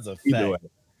 But that's a fact.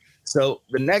 So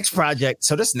the next project,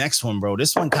 this next one, bro,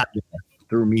 this one kind of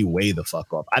threw me way the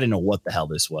fuck off. I didn't know what the hell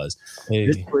this was. Hey.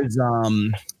 This was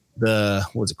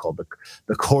what's it called?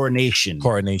 The Coronation.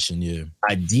 Yeah.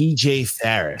 By DJ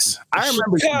Farris. I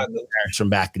remember DJ Farris from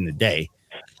back in the day.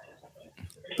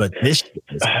 But this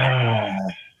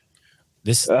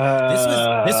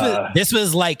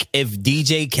was like if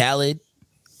DJ Khaled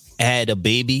had a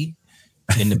baby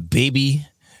and the baby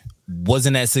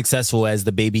wasn't as successful as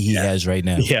the baby he has right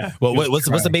now. Yeah. Well, what's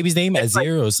the baby's name?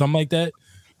 Azir or something like that?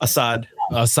 Assad.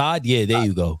 Yeah, there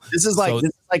you go. This is like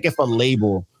if a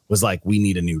label was like, we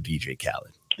need a new DJ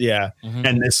Khaled. Yeah.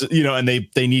 And this, and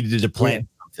they needed to plant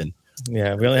something.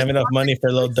 Yeah, we only have enough money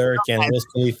for Lil Durk and Wiz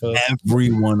Khalifa.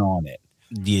 Everyone on it.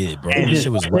 Yeah, bro. It This just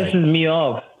shit was right. pisses me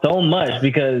off so much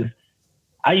because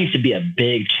I used to be a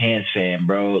big Chance fan,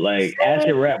 bro. Like,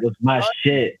 acid rap was my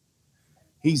shit.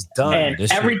 He's done.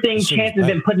 And everything Chance has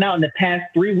been putting out in the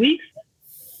past 3 weeks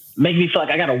make me feel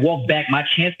like I got to walk back my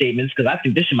Chance statements because I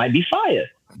think this shit might be fire.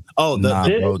 Oh,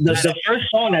 the first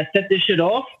song that set this shit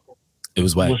off, it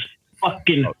was whack. Was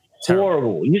fucking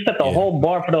horrible. You set the whole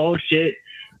bar for the whole shit.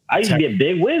 I used to be a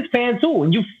big Wiz fan too.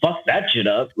 When you fucked that shit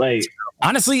up, like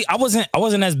honestly, I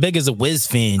wasn't as big as a Wiz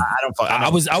fan. I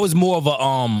was more of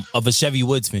a Chevy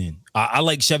Woods fan. I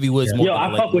like Chevy Woods more. Yo,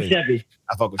 I fuck with Chevy.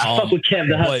 I fuck with Kev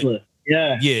the Hustler.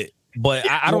 Yeah. But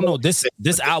I don't know.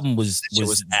 This album was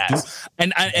ass.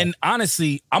 And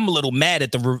honestly, I'm a little mad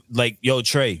at yo,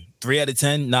 Trey, 3 out of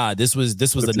 10. Nah, this was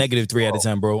a negative 3 out of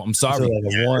 10, bro. I'm sorry.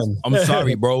 I'm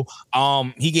sorry, bro.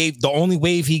 The only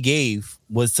wave he gave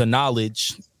was to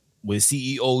Knowledge with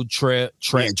CEO Trale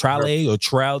or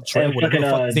Trell, whatever the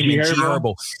fuck his name is, G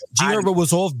Herbo. G Herbo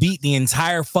was off beat the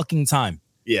entire fucking time.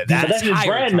 Yeah, that's his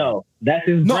brand though. That's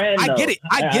his brand.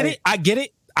 I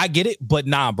get it, but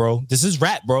nah, bro. This is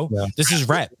rap, bro. Yeah. This is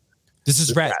rap.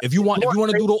 If you want to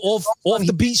do the off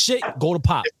the beat shit, go to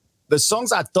Pop. The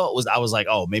songs I was like,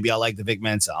 oh, maybe I like the Vic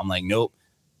Mensa. I'm like, nope.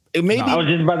 I was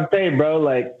just about to say, bro,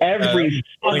 like every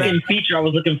fucking feature I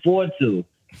was looking forward to.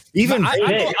 Even I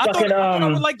thought I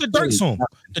would like the Durk song,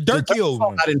 the Durk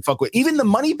song. I didn't fuck with. Even the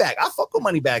Moneybagg. I fuck with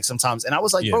Moneybagg sometimes, and I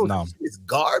was like, bro, it's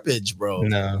garbage, bro.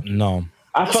 No.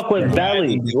 I fuck with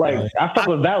Valley. Like I fuck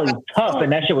with Valley tough,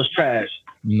 and that shit was trash.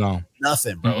 No,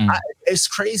 nothing, bro. It's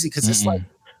crazy because it's like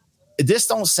this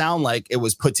don't sound like it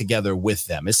was put together with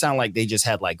them. It sounded like they just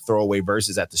had like throwaway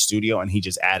verses at the studio, and he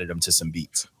just added them to some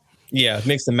beats. Yeah,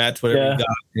 mix and match whatever you got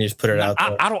and just put it out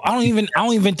there. I don't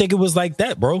even think it was like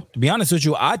that, bro. To be honest with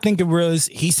you, I think it was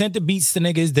he sent the beats to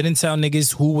niggas, didn't tell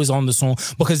niggas who was on the song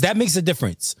because that makes a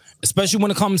difference, especially when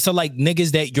it comes to like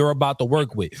niggas that you're about to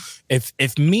work with.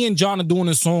 If me and John are doing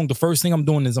a song, the first thing I'm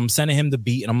doing is I'm sending him the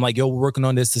beat and I'm like, yo, we're working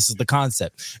on this. This is the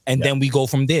concept, and then we go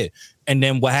from there. And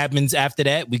then what happens after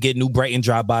that? We get New Brighton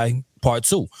Drive-By Part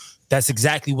 2. That's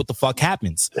exactly what the fuck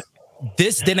happens.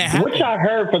 This didn't happen. Which I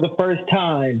heard for the first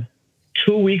time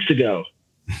 2 weeks ago.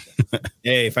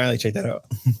 Hey, finally check that out.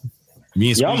 Me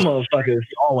and y'all motherfuckers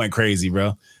all went crazy,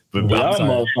 bro. But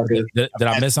y'all motherfuckers. Did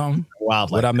I miss something?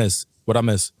 Wild. What I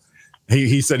miss?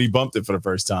 He said he bumped it for the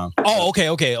first time. Oh,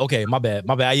 okay. My bad.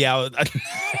 Yeah,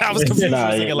 I was confused.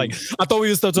 Like I thought we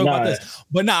were still talking about this,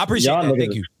 but I appreciate that.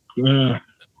 Thank you.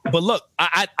 But look,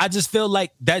 I just feel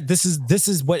like that this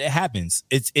is what happens.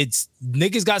 It's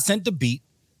niggas got sent the beat.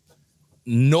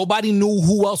 Nobody knew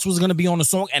who else was going to be on the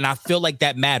song, and I feel like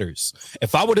that matters.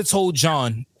 If I would have told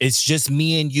John it's just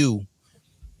me and you,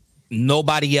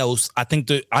 nobody else, I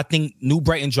think New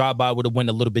Brighton Drive-By would have went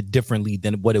a little bit differently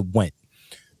than what it went.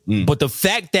 But the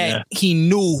fact that he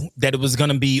knew that it was going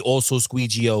to be also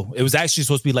Squeegee-O, it was actually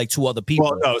supposed to be like 2 other people.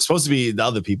 Well, no, it was supposed to be the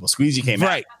other people. Squeegee came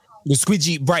out. The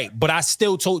Squeegee, right? But I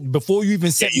still told before you even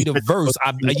sent me the verse.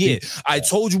 I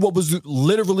told you what was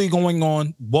literally going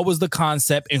on, what was the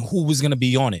concept, and who was going to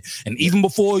be on it. And even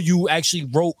before you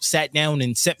actually sat down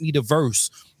and sent me the verse,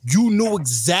 you knew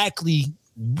exactly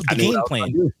the game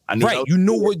plan. Right? You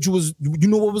knew what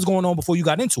was going on before you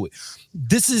got into it.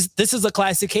 This is a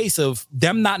classic case of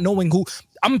them not knowing who.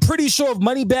 I'm pretty sure if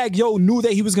Moneybagg Yo knew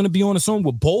that he was going to be on a song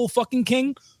with Bowl fucking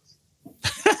King,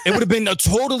 it would have been a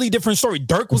totally different story.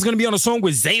 Durk was gonna be on a song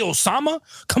with Zay Osama.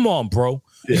 Come on, bro.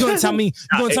 You gonna tell me?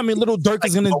 Little Durk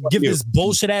is gonna give this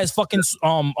bullshit ass fucking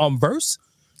verse?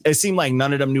 It seemed like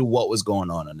none of them knew what was going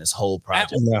on in this whole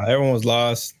project. Yeah, everyone was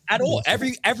lost at all.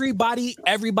 Everybody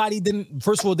didn't.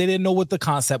 First of all, they didn't know what the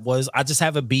concept was. I just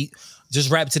have a beat. Just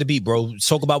rap to the beat, bro.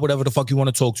 Talk about whatever the fuck you want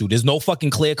to talk to. There's no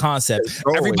fucking clear concept.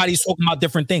 Everybody's talking about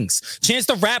different things. Chance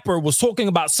the Rapper was talking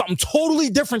about something totally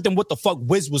different than what the fuck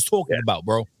Wiz was talking about,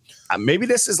 bro. Maybe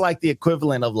this is like the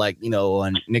equivalent of like, when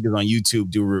niggas on YouTube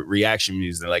do reaction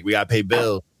music. Like, we got to pay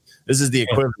bills. This is the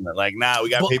equivalent. Like, we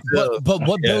got to pay bills. But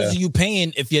what bills are you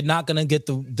paying if you're not gonna get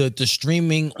the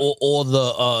streaming or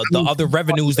the other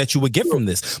revenues that you would get from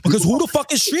this? Because who the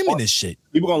fuck is streaming this shit?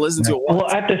 People gonna listen to it. Well,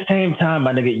 at the same time,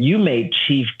 my nigga, you made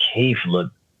Chief Keef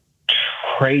look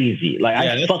crazy. Like,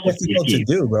 I fuck with Chief Keef,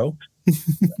 do, bro.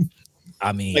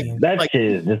 I mean, that's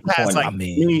his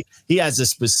disappointing. He has a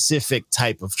specific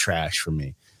type of trash for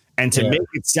me. And to make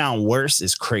it sound worse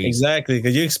is crazy. Exactly,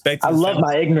 because you expect. I love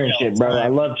my ignorant shit, bro. I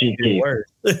love Chief Keef.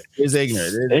 It's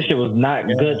ignorant. This shit was not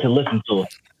good to listen to.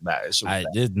 This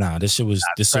shit was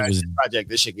project.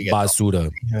 This shit get basura.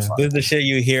 This is the shit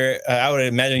you hear. I would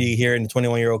imagine you hear in the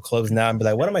 21-year-old clubs now and be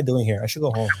like, "What am I doing here? I should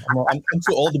go home. I'm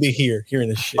too old to be hearing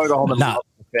this shit."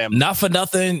 Not for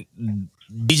nothing.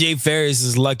 DJ Ferris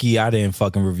is lucky I didn't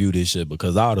fucking review this shit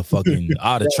because I would have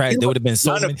tracked. There would have been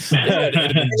so many. There would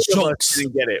have been jokes.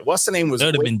 Didn't get it. What's the name? There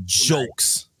would have been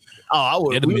jokes. Oh,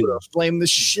 we would have flamed the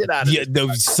shit out of it.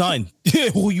 The son.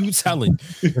 Who you telling?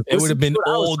 It would have been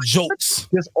all jokes.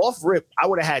 Just off rip, I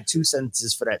would have had 2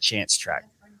 sentences for that Chance track.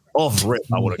 Off rip,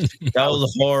 I would have. That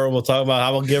was horrible. Talking about how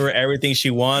I'm gonna give her everything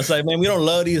she wants. Like, man, we don't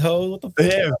love these hoes. What the fuck?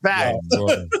 Yeah, fact.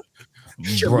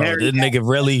 Bro, this nigga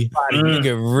really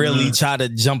try to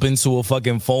jump into a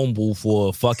fucking phone booth for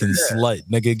a fucking slut.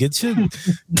 Nigga, get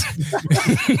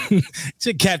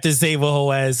your Captain Save a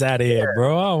whole ass out of here,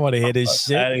 bro. I don't want to hear this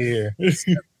shit. Out of here.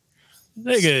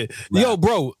 Nigga, yo,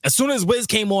 bro, as soon as Wiz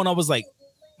came on, I was like,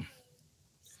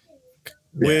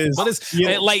 Wiz,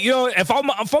 like, you know, if I'm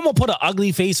gonna put an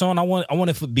ugly face on, I want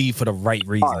it to be for the right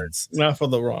reasons, not for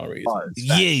the wrong reasons.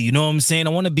 Yeah, you know what I'm saying. I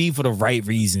want to be for the right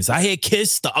reasons. I hear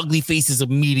Kiss, the ugly face is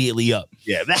immediately up.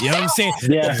 Yeah, you know what I'm saying.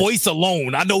 The voice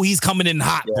alone, I know he's coming in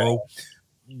hot, bro.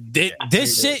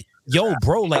 This shit, yo,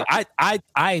 bro. Like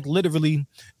I literally,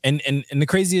 and the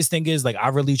craziest thing is, like, I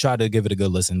really tried to give it a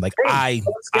good listen. Like I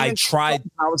tried.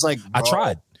 I was like, I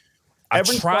tried. I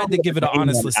tried to give it an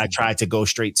honest listen. I tried to go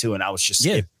straight to, and I was just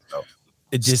skipping, bro.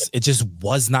 It just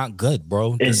was not good,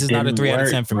 bro. This is not a 3 out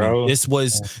of 10 for me. This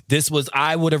was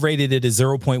I would have rated it a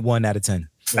 0.1 out of 10.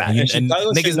 And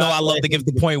niggas know I love to give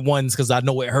the 0.1s because I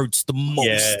know it hurts the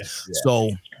most. So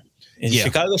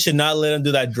Chicago should not let him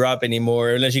do that drop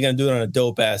anymore unless you're gonna do it on a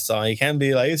dope ass song. You can't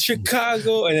be like, it's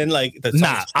Chicago, and then like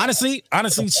honestly,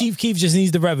 Chief Keef just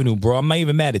needs the revenue, bro. I'm not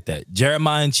even mad at that.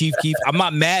 Jeremiah and Chief Keef, I'm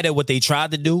not mad at what they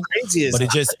tried to do, but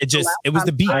it was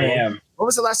the beat. I am. When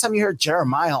was the last time you heard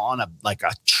Jeremiah on a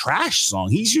trash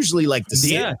song? He's usually like the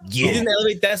he didn't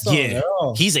elevate that song at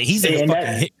all. He's a fucking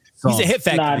hit. He's a hit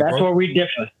factory. Nah, that's where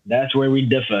we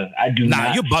differ. I do not.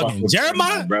 Nah, you're bugging.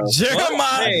 Jeremiah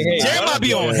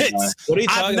be on hits. What are you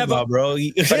talking about, bro? For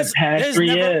the past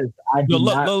 3 years, I do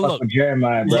not fuck with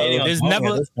Jeremiah, bro.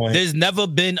 There's never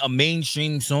been a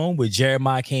mainstream song where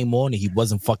Jeremiah came on and he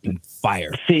wasn't fucking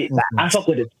fire. See, I fuck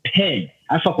with his pen.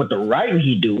 I fuck with the writing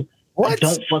he do. I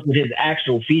don't fuck with his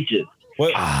actual features.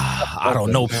 I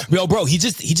don't know. Yo, bro, he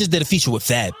just did a feature with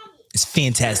Fab. It's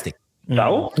fantastic.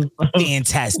 So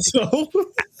fantastic.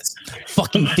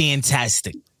 Fucking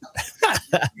fantastic.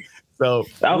 So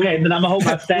okay, then I'm gonna hold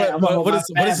my stat. What does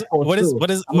Future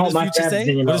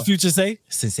say? What does Future say?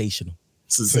 Sensational.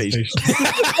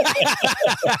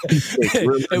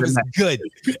 It was good.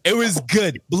 It was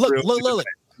good. Look.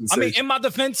 I mean, in my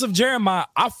defense of Jeremiah,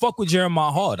 I fuck with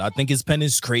Jeremiah hard. I think his pen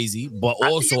is crazy, but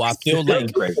also I feel like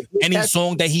any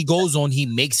song that he goes on, he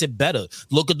makes it better.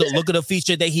 Look at the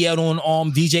feature that he had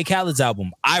on DJ Khaled's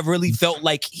album. I really felt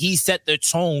like he set the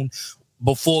tone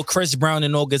before Chris Brown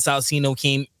and August Alsina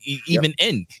came even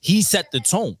in. He set the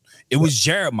tone. It was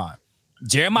Jeremiah.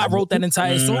 Jeremiah wrote that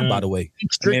entire song, by the way.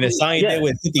 I mean, the song he did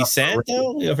with 50 Cent,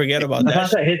 though? You'll forget about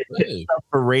that.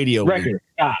 For radio. Reckless.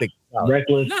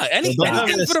 No, anything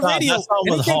for the radio.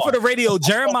 Anything for the radio.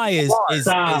 Jeremiah is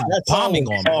bombing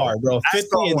on hard, bro.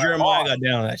 50 and Jeremiah got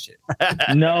down on that shit.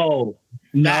 No.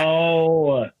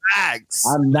 I'm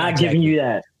not giving you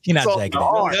that. You're not jacking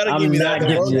it. I'm not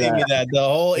giving you that. The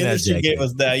whole industry gave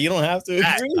us that. You don't have to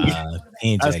agree.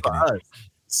 He ain't jacking it.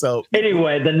 So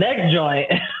anyway, the next joint.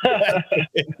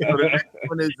 The next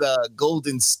one is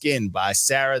Golden Skin by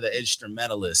Sarah the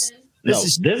Instrumentalist.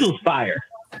 This was fire.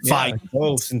 Fire.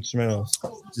 Both instrumentals.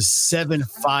 Just 7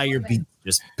 fire beats.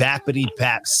 Just bappity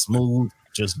bap smooth.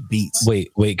 Just beats. Wait.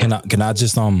 Can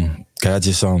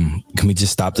we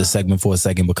just stop this segment for a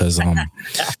second because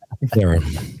Sarah,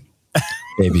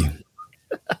 baby,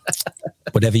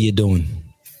 whatever you're doing,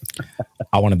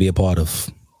 I want to be a part of.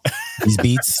 These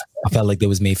beats, I felt like they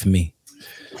was made for me.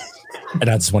 And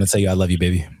I just want to tell you I love you,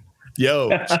 baby. Yo.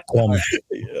 Call me.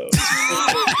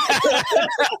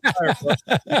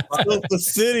 The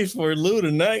city for Lou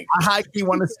tonight. I highly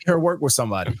want to see her work with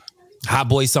somebody. Hot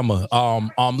Boy Summer.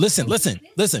 Listen.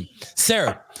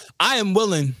 Sarah, I am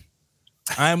willing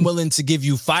to give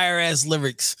you fire ass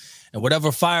lyrics and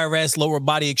whatever fire ass lower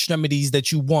body extremities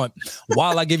that you want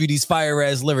while I give you these fire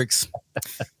ass lyrics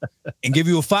and give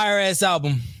you a fire ass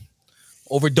album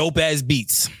over dope ass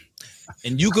beats.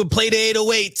 And you could play the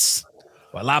 808s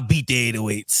while I beat the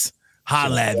 808s.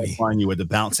 Holla at me. On you with the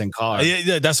bouncing car.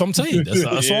 Yeah, that's what I'm saying. That's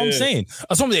what I'm saying.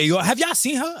 That's what I'm saying. Yo, have y'all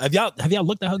seen her? Have y'all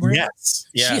looked at her? Gram? Yes.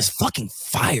 She is fucking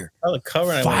fire. Oh, the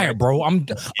cover, Fire, bro. I'm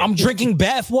drinking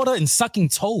bath water and sucking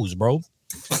toes, bro.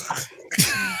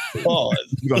 Oh,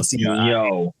 you gonna see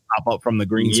yo pop up from the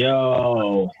green.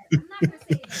 Yo,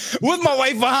 with my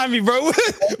wife behind me, bro.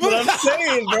 What I'm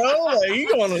saying, bro. Like, you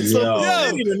going on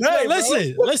something tonight,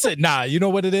 listen. Nah, you know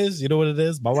what it is.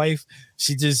 My wife,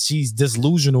 she's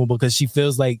delusional because she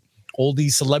feels like all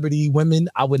these celebrity women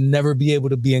I would never be able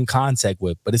to be in contact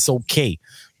with, but it's okay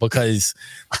because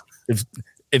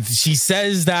if she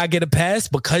says that I get a pass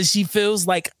because she feels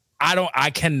like I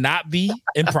cannot be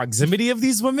in proximity of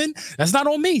these women. That's not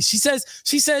on me. She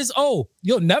says, oh,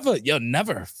 you'll never be around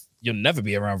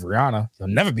Rihanna. You'll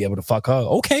never be able to fuck her.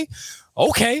 Okay.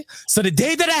 So the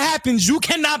day that it happens, you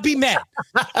cannot be mad.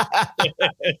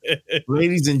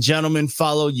 Ladies and gentlemen,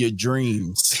 follow your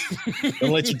dreams. Don't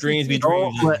let your dreams be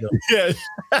dreams.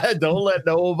 Don't let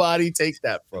nobody take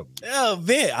that from you. Oh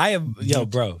man,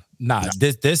 bro. Nah,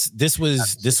 this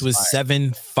was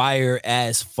 7 fire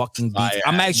ass fucking beats.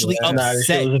 I'm actually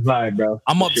upset. It was a vibe, bro.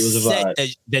 I'm upset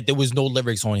that there was no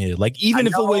lyrics on here. Like even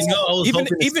if it was,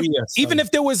 even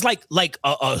if there was like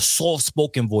a soft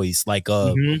spoken voice, like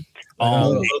like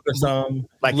a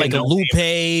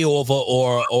Lupe or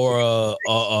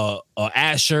a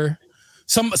Asher,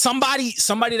 somebody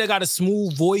that got a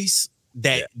smooth voice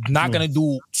that not gonna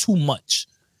do too much.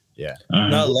 Yeah,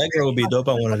 no, Allegra would be dope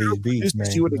on one of these beats, man.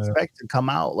 You would expect to come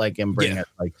out like and bring it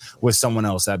like with someone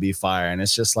else that'd be fire, and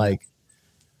it's just like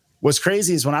what's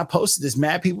crazy is when I posted this,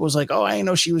 mad people was like, "Oh, I didn't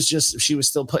know she was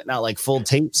still putting out like full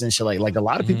tapes and shit." Like a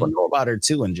lot of people know about her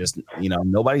too, and just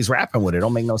nobody's rapping with it.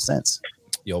 Don't make no sense.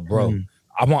 Yo, bro,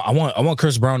 I want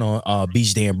Chris Brown on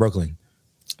Beach Day in Brooklyn.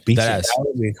 That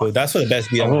would be cool. That's what the best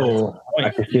beat. I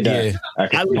can see that. Yeah.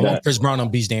 I want Chris Brown on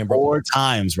Beach Day in Brooklyn 4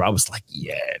 times, bro. I was like,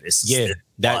 this is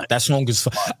that song is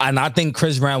fun. And I think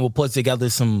Chris Brown will put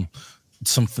together some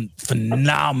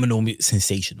phenomenal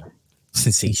sensational.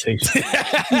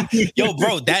 Yo,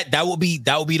 bro, that would be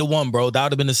the one, bro. That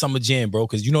would have been the summer jam, bro.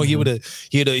 Because he would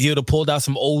have pulled out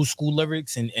some old school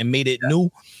lyrics and made it new.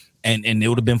 And it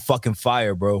would have been fucking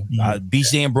fire, bro.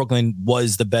 Beach Day in Brooklyn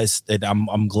was the best. And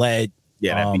I'm glad.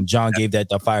 Yeah, John gave that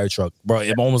the fire truck, bro.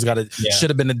 It almost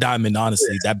should have been a diamond.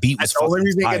 Honestly, that beat was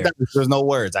fucking fire. There's no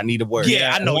words. I need a word.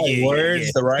 Yeah, I know.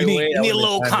 Words the right way. You need a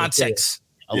little context.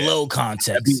 A little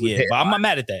context. Yeah, but I'm not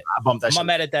mad at that. I'm not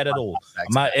mad at that at all.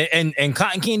 And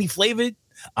Cotton Candy flavored.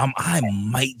 I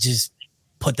might just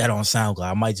put that on SoundCloud.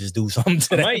 I might just do something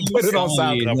to that. Put it on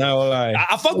SoundCloud. No lie.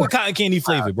 I fuck with Cotton Candy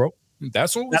flavored, bro.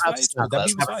 That's what was nice.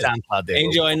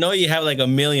 Angel, I know you have like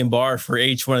 1 million bars for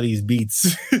each one of these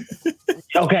beats.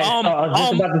 Okay, I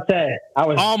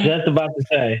was just about to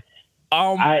say.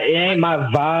 It ain't my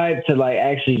vibe to like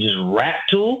actually just rap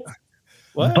to,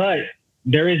 but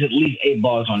there is at least 8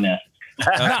 bars on that.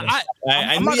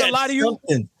 I'm not gonna lie to you.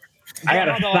 I got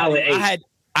a solid 8.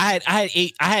 I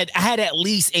had at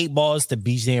least 8 bars to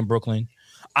Beach Day in Brooklyn.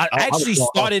 I actually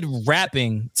started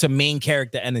rapping to Main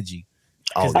Character Energy.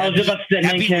 I was just about to say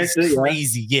main character.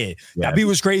 Crazy, yeah. That beat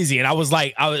was crazy, and I was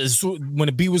like, when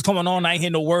the beat was coming on, I ain't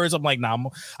hear no words. I'm like, nah,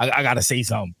 I gotta say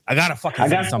something. I gotta fucking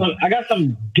say something. I got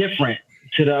something different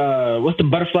to the what's the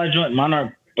butterfly joint?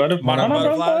 Monarch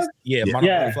Butterflies. Yeah,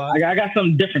 Monarch Butterflies. I got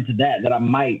something different to that I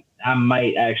might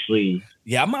actually.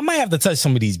 Yeah, I might have to touch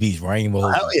some of these beats, bro. I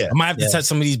might have to touch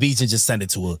some of these beats and just send it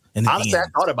to her. Honestly, I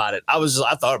thought about it. I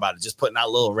thought about it, just putting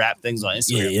out little rap things on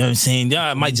Instagram. Yeah, you know what I'm saying?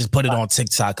 Yeah, I might just put it on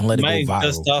TikTok and let it go viral.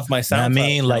 Just off my SoundCloud. I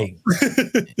mean, like,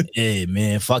 yeah,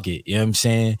 man, fuck it. You know what I'm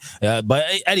saying? But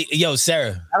Eddie, yo,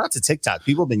 Sarah. Shout out to TikTok.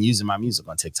 People have been using my music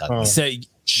on TikTok.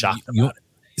 Shocked about it.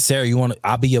 Sarah,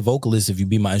 I'll be your vocalist if you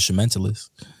be my instrumentalist.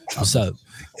 What's up?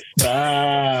 So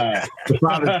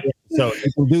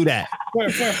you can do that.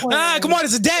 Come on,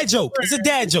 it's a dad joke. It's a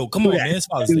dad joke. Come on, man. It's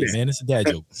Father's Day, man. It's a dad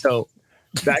joke. So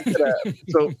back to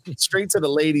straight to the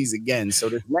ladies again. So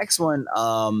this next one,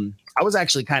 I was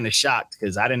actually kind of shocked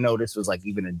because I didn't know this was like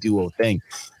even a duo thing.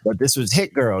 But this was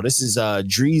Hit Girl. This is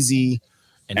Dreezy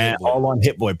and all on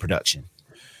Hit Boy production.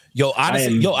 Yo,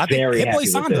 honestly, I think Hit Boy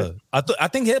signed her. I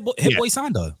think Hit Boy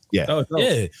signed her. Yeah.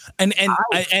 Yeah. And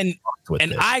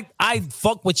I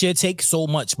fuck with your take so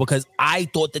much because I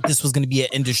thought that this was gonna be an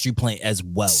industry plant as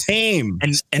well. Same.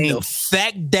 And the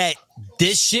fact that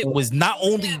this shit was not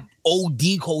only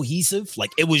OD cohesive,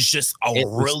 like it was just a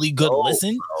really good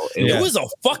listen. It was a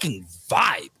fucking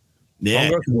vibe.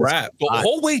 Yeah, rap the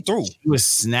whole way through. He was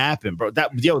snapping, bro.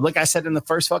 Like I said in the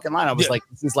first fucking line, I was like,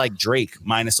 this is like Drake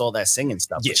minus all that singing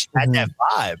stuff. Yeah. She had that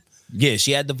vibe. Yeah,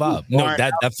 she had the vibe. No,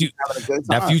 that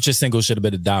Future single should have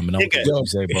been a diamond.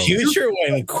 Future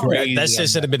went crazy. That shit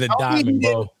should have been a diamond,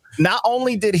 bro. Not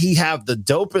only did he have the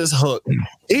dopest hook,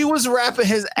 he was rapping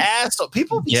his ass off.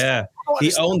 People,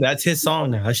 he owned that's his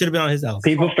song now. I should have been on his album.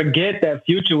 People forget that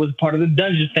Future was part of the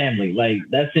Dungeon family. Like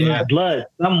that's in his blood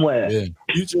somewhere. Yeah.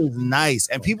 Future is nice,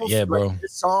 and people, bro.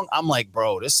 This song, I'm like,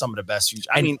 bro, this is some of the best Future.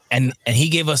 And he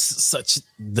gave us such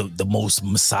the most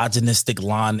misogynistic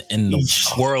line in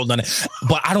the world on it.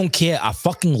 But I don't care. I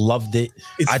fucking loved it.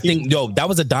 I think that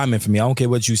was a diamond for me. I don't care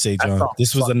what you say, John.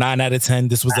 This was a 9 out of 10.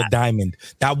 This was a diamond.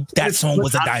 That song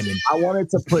was a diamond. I wanted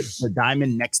to put the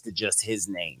diamond next to just his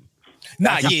name.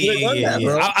 Nah,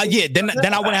 yeah. Then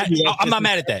I went. I'm not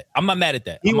mad at that. I'm not mad at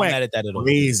that. I'm not mad at that at all.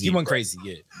 Crazy, he went crazy,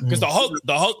 yeah. Because the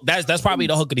hook, that's probably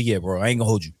the hook of the year, bro. I ain't gonna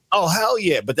hold you. Oh hell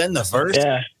yeah! But then the verse,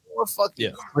 were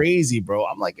fucking crazy, bro.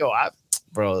 I'm like,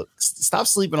 bro, stop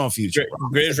sleeping on Future.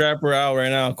 Greatest rapper out right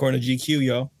now, according to GQ,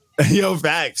 yo. Yo,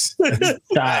 facts. We're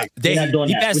not doing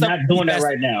that. We're not doing that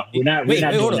right now. We're not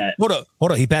doing that.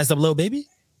 Hold up. He passed up Lil Baby?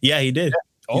 Yeah, he did.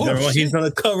 He's on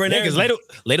the cover now. Because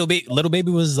Little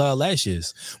Baby was last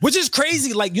year's, which is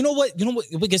crazy. Like, you know what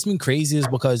gets me crazy is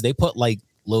because they put like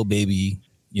Lil Baby,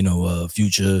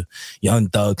 Future, Young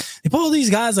Thug. They put all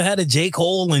these guys ahead of J.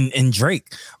 Cole and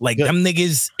Drake. Like them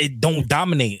niggas, it don't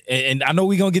dominate. And I know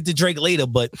we're gonna get to Drake later,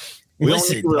 but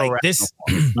listen, like this,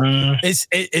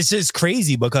 it's just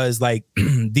crazy because like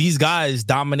these guys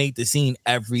dominate the scene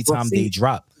every time they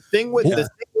drop. The thing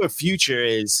with Future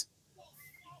is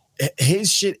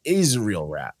his shit is real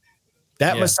rap.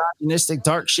 That misogynistic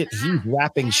dark shit, he's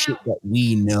rapping shit that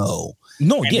we know.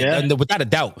 No, and without a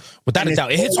doubt,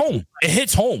 it hits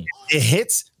home. It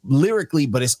hits lyrically,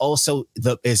 but it's also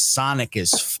it's sonic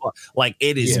as fuck. Like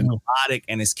it is melodic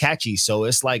and it's catchy. So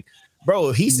it's like, bro,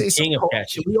 if he says something cold,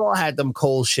 we all had them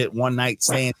cold shit one night,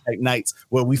 staying like nights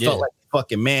where we felt like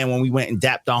fucking man when we went and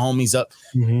dapped our homies up.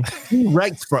 He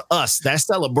writes for us. That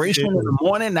celebration in the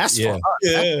morning, that's for us.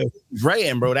 Yeah.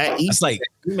 Writing, bro. It's like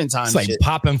demon time. It's like shit.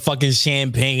 Popping fucking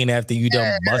champagne after you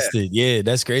done busted. Yeah,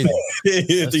 that's crazy.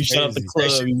 That's shut the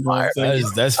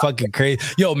club. That's fucking crazy.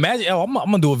 Yo, imagine. I'm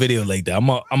gonna do a video like that. I'm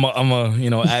a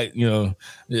act.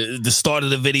 The start of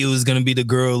the video is gonna be the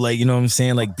girl. Like, you know what I'm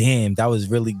saying? Like, damn, that was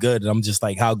really good. And I'm just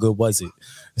like, how good was it?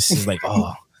 She's like,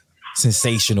 oh.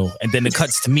 Sensational, and then it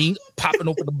cuts to me popping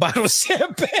open the bottle of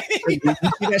champagne. You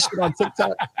see that shit on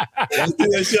TikTok?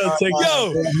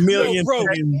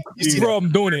 Bro,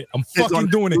 I'm doing it. I'm fucking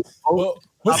doing it.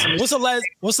 What's the last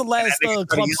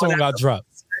club song I dropped?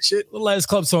 The last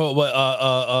club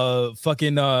song,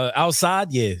 fucking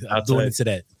outside. Yeah, I'm doing it to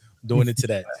that.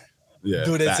 Yeah,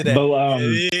 doing it to that.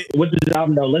 But with this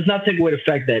album though, let's not take away the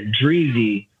fact that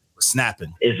Dreezy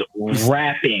snapping is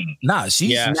rapping. Nah,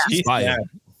 she's fire.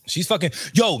 She's fucking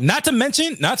not to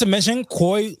mention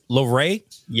Coi Leray.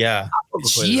 Yeah,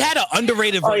 she had an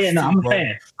underrated verse. Oh yeah, no, I'm a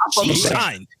fan. She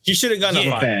shined. She should have gotten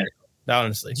a fan.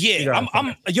 Honestly,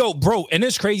 I'm bro, and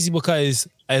it's crazy because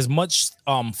as much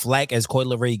flack as Coi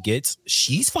Leray gets,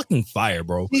 she's fucking fire,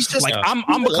 bro. She's just like I'm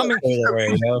becoming.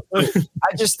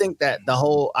 I just think that the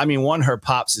whole, her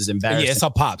pops is embarrassing. Yeah, it's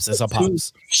her pops.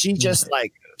 She just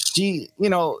like she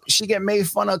get made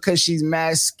fun of because she's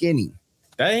mad skinny.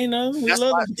 I'm not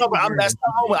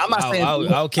saying.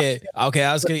 Okay. I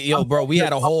was kidding. Yo, bro, we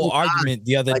had a whole argument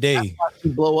the other day. She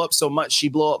blow up so much. She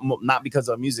blow up not because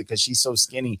of music, because she's so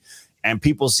skinny, and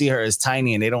people see her as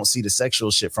tiny, and they don't see the sexual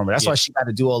shit from her. That's why she got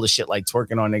to do all the shit like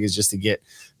twerking on niggas just to get,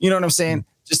 you know what I'm saying,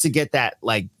 just to get that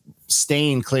like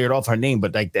stain cleared off her name.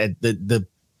 But like that,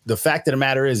 the fact of the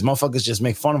matter is, motherfuckers just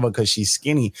make fun of her because she's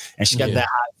skinny and she got that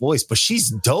high voice. But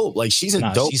she's dope. Like she's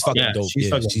dope. She's fucking dope.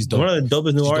 She's dope. One of the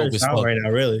dopest new artists out right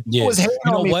now. Really. Yeah. Was hating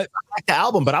on me. I like the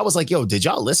album, but I was like, yo, did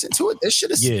y'all listen to it? This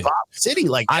shit is Bop City.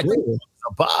 Like I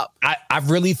Bop. I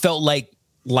really felt like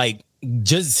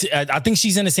just I think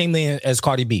she's in the same lane as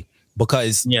Cardi B,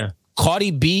 because Cardi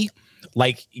B,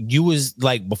 like you was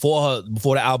like before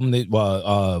the album that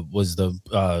was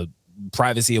the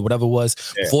Privacy or whatever it was,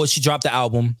 before she dropped the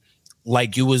album,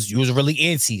 like you was really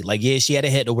antsy. Like, yeah, she had a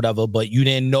hit or whatever, but you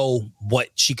didn't know what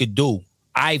she could do.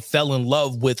 I fell in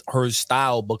love with her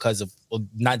style because of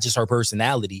not just her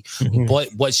personality, but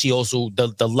what she also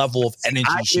the level of energy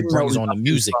she brings on the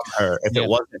music. If it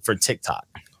wasn't for TikTok.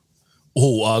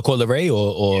 Who, Coi Leray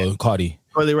or Cardi?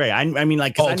 Coi Leray. I mean,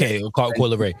 like, Coi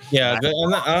Leray. Yeah, I'm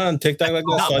not on TikTok like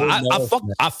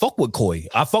that. I fuck with Coi.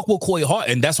 I fuck with Coi hard,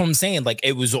 and that's what I'm saying. Like,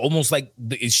 it was almost like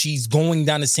she's going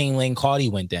down the same lane Cardi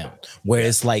went down, where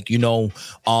it's like, you don't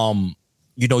know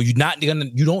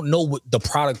what the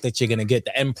product that you're gonna get,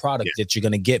 the end product that you're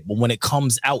gonna get, but when it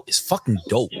comes out, it's fucking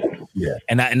dope. Yeah.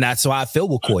 And that's why I feel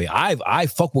with Koi. I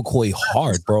fuck with Koi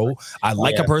hard, bro. I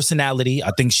like her personality.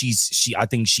 I think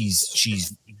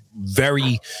she's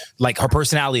very, like, her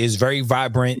personality is very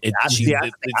vibrant. It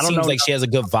seems like she has a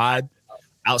good vibe.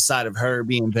 Outside of her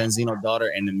being Benzino's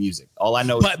daughter and the music, all I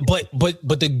know. But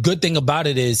the good thing about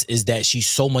it is that she's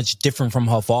so much different from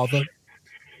her father.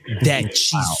 That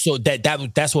she's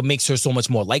that's what makes her so much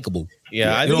more likable.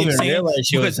 Yeah, I didn't even realize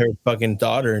she was her fucking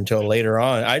daughter until later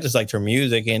on. I just liked her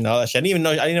music and all that shit. I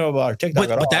didn't know about her TikTok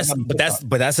at all.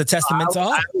 But that's a testament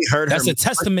to her. That's a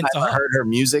testament to her. I heard her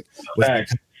music.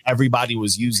 Everybody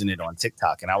was using it on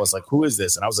TikTok, and I was like, "Who is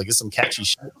this?" And I was like, "It's some catchy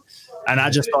shit." And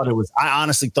I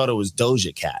honestly thought it was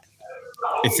Doja Cat.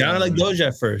 It sounded like Doja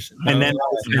at first. And then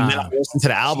I listened to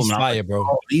the album. She's fire, bro.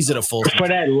 Oh, these are the full. For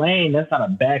that lane, that's not a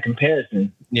bad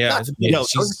comparison. Yeah,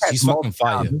 she's fucking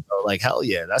fire. Like, hell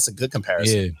yeah, that's a good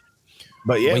comparison. Yeah.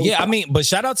 But I mean, but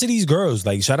shout out to these girls.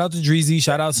 Like, shout out to Dreezy.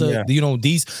 Shout out to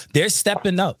these. They're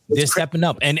stepping up. They're stepping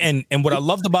up. And what I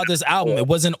loved about this album, it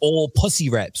wasn't all pussy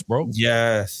raps, bro.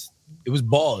 Yes, it was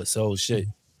bars. So shit.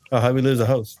 Oh, how we lose a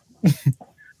host?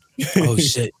 Oh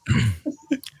shit.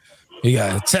 We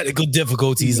got technical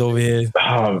difficulties over here.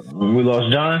 We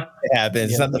lost John. It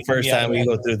happens. It's not the first time we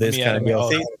go through this kind of deal.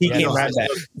 He came right back.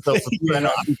 So for you,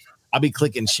 I'll be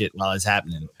clicking shit while it's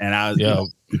happening, and I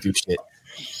was do shit.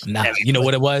 Nah, you know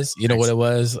what it was? We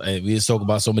just talk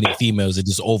about so many females that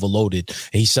just overloaded,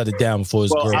 and he shut it down before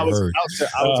his girl heard.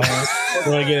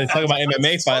 We're gonna talk about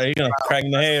MMA fighter. You're gonna crack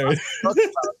in the hair.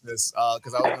 This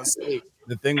because I was gonna say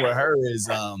the thing with her is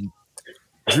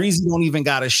Dreezy don't even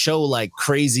got to show like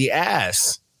crazy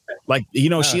ass. Like,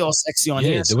 she all sexy on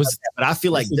here. But I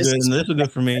feel like this was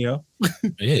good for me, yo.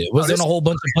 Yeah, it wasn't a whole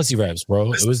bunch of pussy raps,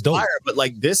 bro. It was dope. Fire, but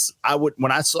like this,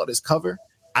 when I saw this cover,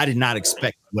 I did not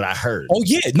expect what I heard. Oh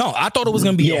yeah, no, I thought it was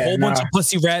gonna be a whole bunch of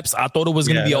pussy raps. I thought it was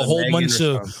gonna be a whole bunch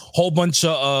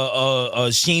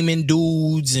of shaming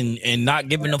dudes and not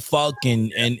giving a fuck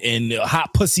and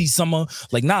hot pussy summer.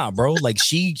 Like, nah, bro. Like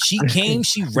she came,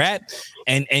 she rapped,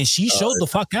 and she showed the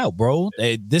fuck out, bro.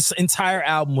 This entire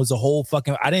album was a whole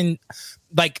fucking. I didn't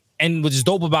like, and what's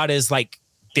dope about it is like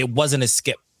there wasn't a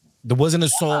skip. There wasn't a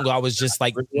song I was just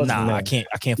like, nah, I can't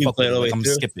fuck with it. Like, I'm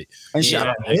gonna skip it. And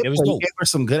it was dope. Gave her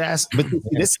some good ass. But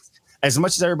this, as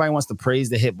much as everybody wants to praise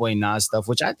the Hit Boy Nas stuff,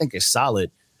 which I think is solid,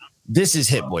 this is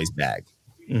Hit Boy's bag.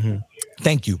 Mm-hmm.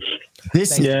 Thank you.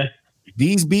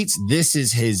 These beats, this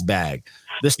is his bag.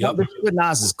 The stuff with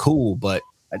Nas is cool, but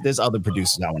there's other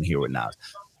producers I want to hear with Nas.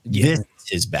 This is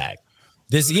his bag.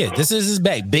 This is his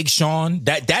bag. Big Sean.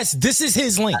 This is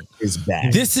his lane. His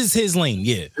bag. This is his lane.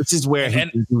 Yeah. This is where he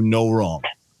can do no wrong.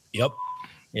 Yep.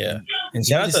 Yeah. And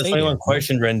shout out to 21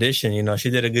 Question rendition.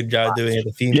 She did a good job doing it.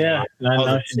 The female. Yeah. I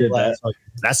know she did that.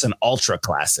 That's an ultra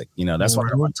classic. That's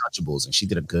one of the Untouchables, and she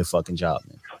did a good fucking job,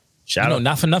 man. Shout out.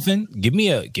 Not for nothing. Give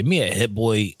me a Hit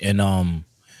Boy and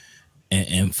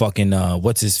fucking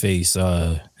what's his face?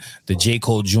 The J.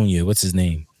 Cole Jr. What's his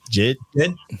name? Jid?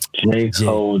 J.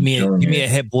 Cole Jr. Give me a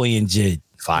Hit Boy and Jid.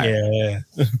 Fire. Yeah.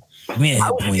 Give me a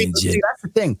Hit Boy and Jid. That's the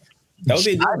thing. I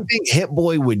think Hit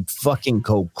Boy would fucking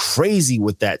go crazy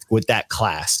with that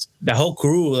class. The whole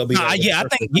crew will be. I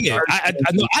think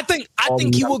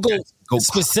he would go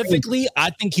specifically. I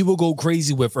think he would go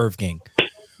crazy with Earth Gang.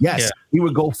 Yes, he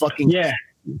would go fucking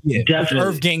definitely.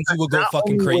 Earth Gang, he would go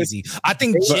fucking crazy. I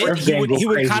think Jid, he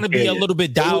would kind of be a little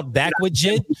bit dialed back with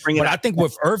Jid, but I think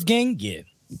with Earth Gang,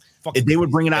 they would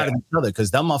bring it out of each other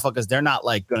because them motherfuckers, they're not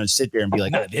like gonna sit there and be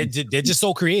like, they're just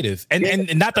so creative,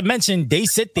 and not to mention they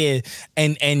sit there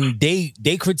and they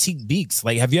critique beats.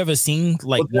 Like, have you ever seen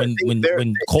like when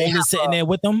Cole is sitting there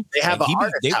with them? They have an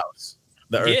artist house.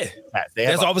 That's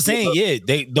what I was saying. Yeah,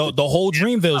 the whole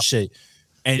Dreamville shit.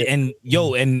 And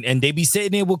they be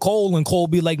sitting there with Cole, and Cole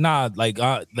be like, nah, like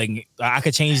I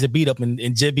could change the beat up, and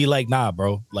Jid be like, nah,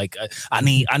 bro, like I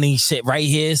need shit right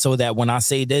here so that when I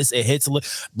say this, it hits a little.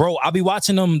 Bro, I'll be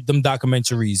watching them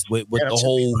documentaries with the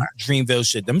whole Dreamville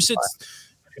shit. Them shits,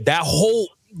 that whole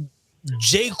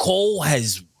J. Cole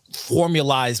has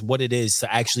formalized what it is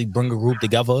to actually bring a group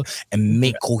together and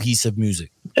make cohesive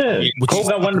music. Yeah, Cole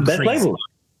got one of the best labels.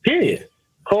 Period.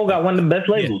 Cole got one of the best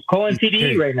labels. Cole and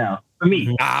TDE right now. For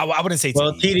me, I wouldn't say TDE.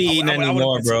 Well, TDE not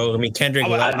anymore, bro. I mean, Kendrick.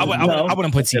 I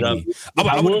wouldn't put TDE.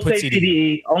 I will say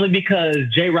TDE only because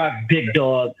J-Rock, big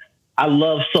dog. I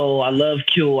love Soul. I love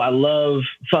Q. I love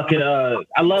fucking.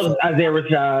 I love Isaiah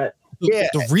Rashad. Yeah.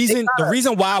 The reason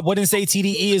why I wouldn't say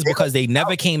TDE is because they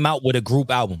never came out with a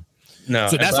group album. No.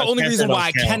 So that's the only reason why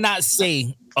I cannot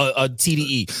say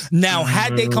TDE. Now,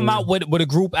 had they come out with a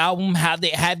group album, had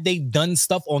they done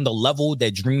stuff on the level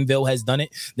that Dreamville has done it,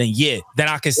 then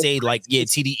I could say like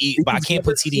TDE, but I can't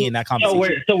put TDE in that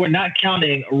conversation. So we're not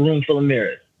counting A Room Full of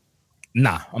Mirrors.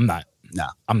 Nah, I'm not.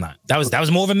 I'm not. That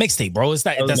was more of a mixtape, bro.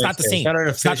 That's not the same.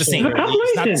 It's not the same.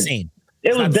 It's not the same.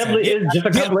 It was definitely just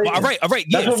a compilation. All right.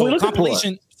 Yeah. So a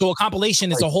compilation. So a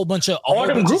compilation is a whole bunch of all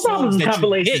the group albums is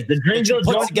compilations. The Dreamville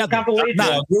put together. Compilation.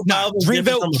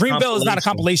 Dreamville is not a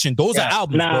compilation. Those are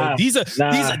albums, bro. These are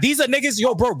niggas.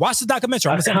 Yo, bro, watch the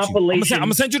documentary. I'm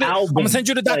gonna send you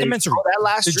the documentary.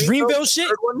 The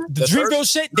Dreamville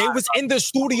shit. They was in the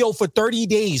studio for 30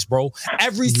 days, bro.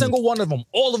 Every single one of them.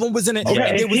 All of them was in it.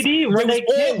 Okay, you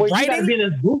gotta be in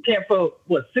this boot camp for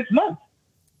what, 6 months?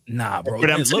 Nah, bro.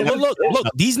 Look.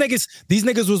 These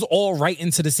niggas was all right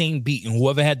into the same beat, and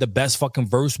whoever had the best fucking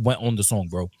verse went on the song,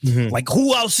 bro. Like,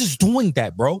 who else is doing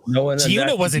that, bro? No one.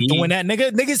 G-Unit wasn't doing that,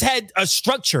 nigga. Niggas had a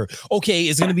structure. Okay,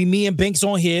 it's gonna be me and Banks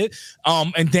on here,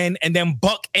 and then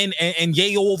Buck and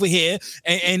Yayo over here,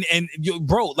 and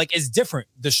bro, like, it's different.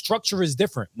 The structure is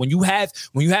different. When you have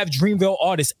Dreamville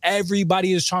artists,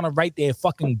 everybody is trying to write their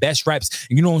fucking best raps.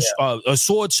 A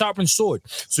sword sharpens sword.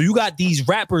 So you got these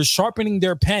rappers sharpening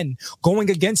their pen, going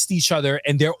against each other,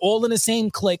 and they're all in the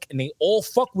same clique, and they all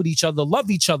fuck with each other,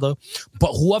 love each other,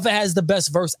 but whoever has the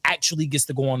best verse actually gets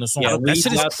to go on the song. Yeah, that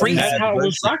shit is crazy. That's how it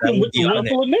was rocking with the Room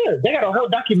Full of Mirrors. They got a whole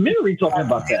documentary talking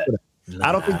about that.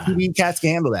 I don't think TV cats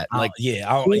can handle that. Like, he's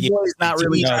not really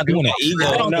doing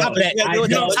that. On top of that,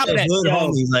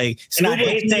 like, I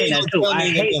hate saying that too. I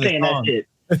hate saying that shit.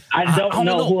 I don't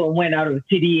know who went out of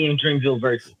TDE and Dreamville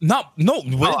versus. No,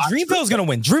 Dreamville's gonna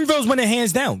win. Dreamville's winning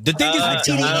hands down. The thing is with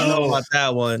TDE, I don't know about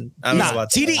that one. I don't know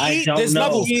about TDE. There's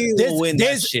levels.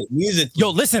 There's shit. Music.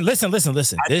 Yo, listen. There's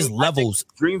levels.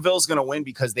 Dreamville's gonna win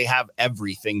because they have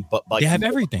everything. But they have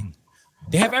everything.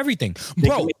 They have everything,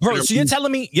 bro. So you're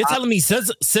telling me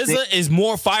SZA is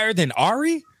more fire than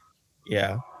Ari?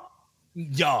 Yeah.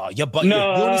 Yo, you're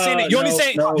only saying that. You're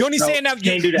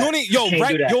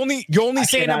only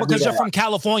saying that because you're from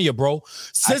California, bro.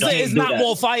 SZA is not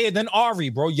more fire than Ari,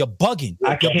 bro. You're bugging.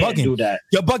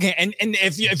 You're bugging. And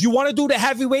if you want to do the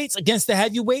heavyweights against the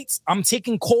heavyweights, I'm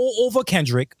taking Cole over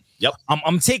Kendrick. Yep.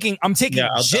 I'm taking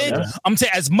Jid.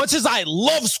 As much as I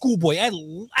love Schoolboy, I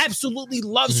absolutely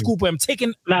love Schoolboy. I'm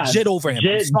taking Jid over him.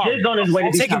 Jid's on his way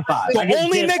to be top 5. The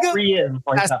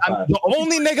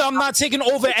only nigga I'm not taking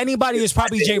over anybody is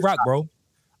probably J Rock, bro.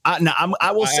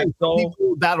 I will say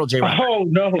people battle J Rock. Oh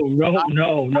no, we're not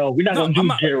gonna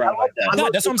do J Rock like that. No,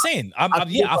 that's what I'm saying. I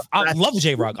love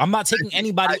J Rock. I'm not taking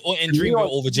anybody in Dreamville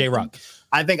over J Rock.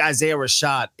 I think Isaiah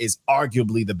Rashad is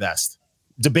arguably the best,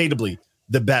 debatably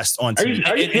the best on TV.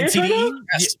 Are you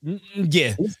serious?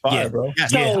 Yeah. Bro.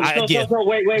 Yes.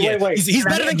 Wait. He's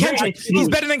better than Kendrick. He's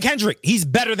better than Kendrick. He's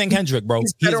better than Kendrick, bro.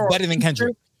 He's better than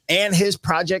Kendrick. And his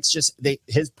projects are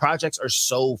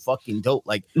so fucking dope.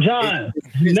 Like, John,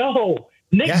 Nick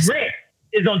Rick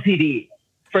is on TDE.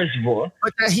 First of all,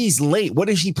 but that he's late. What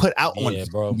did he put out on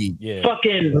TDE? Yeah,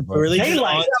 fucking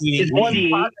Daylight is on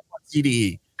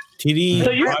TDE. So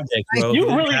you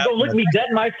really gonna look me dead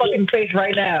in my fucking face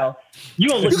right now?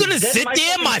 You're gonna sit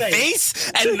there in my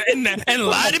face and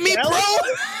lie to me, bro?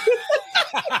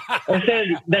 I said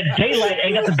that Daylight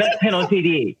ain't got the best pen on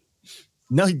TDE.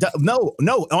 No.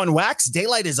 On Wax,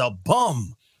 Daylight is a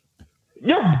bum.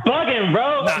 You're bugging,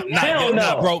 bro.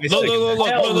 Nah, bro.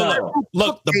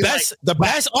 Look. The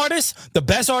best artist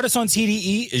on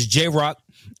TDE is J Rock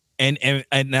and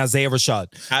Isaiah Rashad.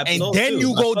 Absolutely. And then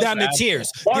you go down the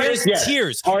tiers. There's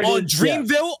tiers on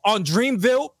Dreamville. On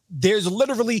Dreamville, there's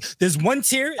one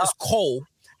tier is Cole.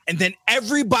 And then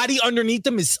everybody underneath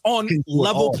them is on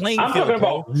level playing field. I'm talking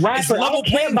about rappers. I don't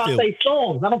care about their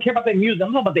songs. I don't care about their music.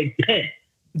 I'm talking about their pen.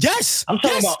 Yes, I'm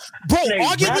talking about, bro.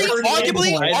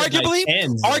 Arguably,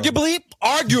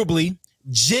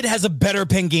 Jid has a better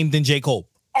pen game than J. Cole.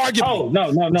 Arguably. Oh,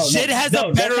 no. Jid has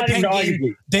a better pen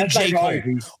game than J. Cole.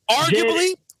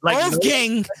 Arguably, Earth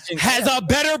Gang has a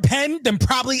better pen than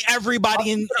probably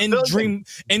everybody in Dreamville.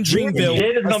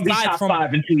 Jid is gonna be top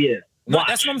 5 in 2 years. No,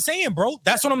 that's what I'm saying, bro.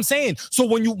 That's what I'm saying. So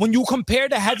when you compare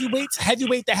the heavyweight to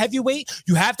heavyweight,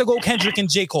 you have to go Kendrick and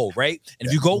J. Cole, right? And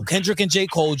if you go Kendrick and J.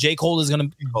 Cole is taking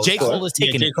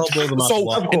it.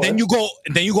 So and then you go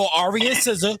Ari and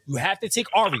SZA. You have to take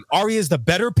Ari. Ari is the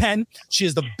better pen. She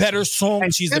is the better song.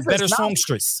 She's the better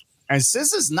songstress. And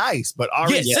SZA's nice, but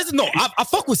Ari. Yeah, SZA. No, I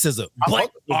fuck with SZA, but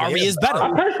Ari is better. I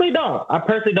personally don't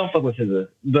fuck with SZA.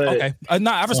 But okay,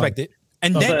 I respect it.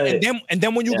 And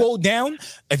then when you go down,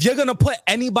 if you're gonna put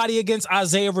anybody against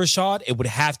Isaiah Rashad, it would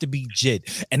have to be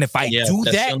Jid. And if I do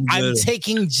that, I'm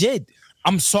taking Jid.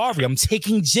 I'm sorry, I'm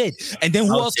taking JID. And then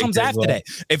who else comes after that?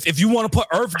 If you want to put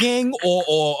Earth Gang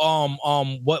or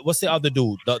what's the other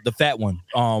dude, the fat one?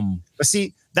 But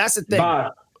see, that's the thing.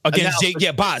 Boss. Against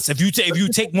Boss. If you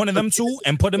take one of them two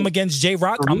and put him against J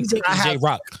Rock, I'm taking J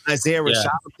Rock. Isaiah Rashad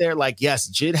up there, like, yes,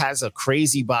 JID has a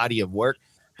crazy body of work,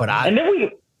 but hear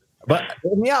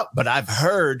me out. But I've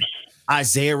heard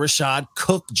Isaiah Rashad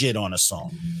cook JID on a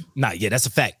song. Nah, yeah, that's a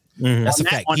fact. That's a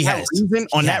fact. He has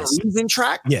on that Reason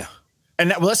track. Yeah. And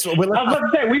that, let's I was about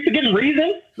to say, we forgetting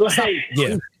Reason? Like,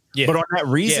 yeah. But on that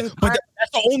Reason, but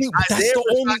that's the only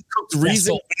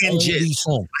Reason and JID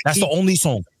song. That's the only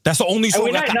song. That's the only song.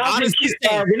 We're not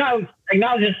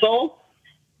acknowledging Soul.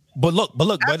 But look,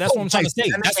 but that's what I'm trying to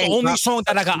say. That's the only song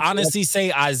that I can honestly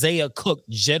say Isaiah cooked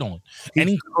JID on.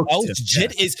 Anything else,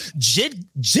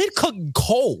 JID cooked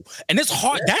Cole, and it's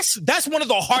hard. That's one of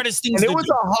the hardest things. And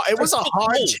it was a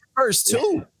hard JID verse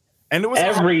too. And it was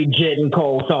every JID and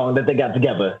Cole song that they got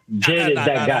together. JID is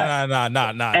that guy.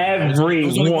 Nah. Every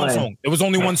one. It was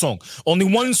only one song. Only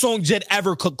one song JID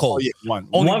ever cooked Cole. Oh, yeah, one.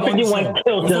 Only 151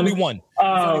 killed him. Only one.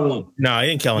 No, he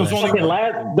didn't kill him.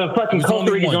 The fucking Cole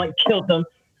 3 joint killed him.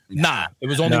 Nah, it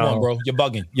was only one, bro. You're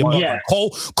bugging. Yeah.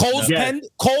 Cole's pen.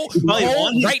 Cole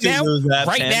right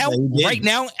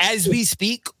now, as we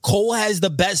speak, Cole has the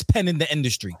best pen in the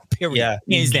industry. Period.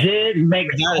 Yeah. JID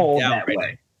makes Cole that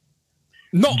way.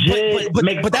 No,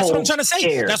 but that's what I'm trying to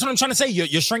say. That's what I'm trying to say.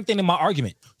 You're strengthening my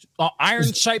argument.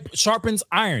 Iron sharpens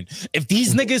iron. If J.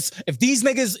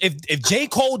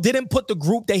 Cole didn't put the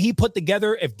group that he put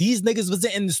together, if these niggas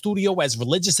wasn't in the studio as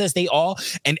religious as they are,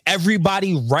 and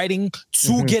everybody writing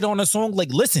to get on a song,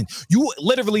 like, listen, you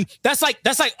literally, that's like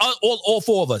all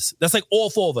four of us. That's like all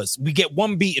four of us. We get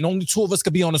one beat and only two of us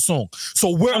could be on a song.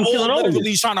 So we're all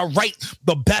literally trying to write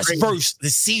the best verse to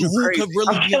see who could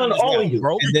really be on the song,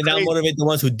 bro. And then I'll motivate the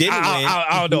ones who didn't win.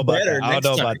 I don't know about that. I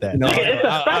don't know about that. It's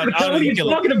a fact. What are you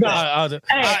talking about? I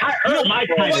earned my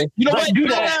title. You know what? Do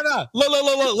that. Look.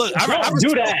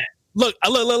 Do that. Look.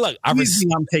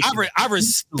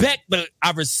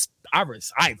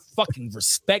 I fucking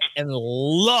respect and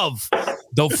love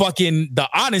the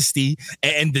honesty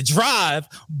and the drive,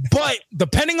 but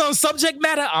depending on subject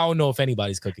matter, I don't know if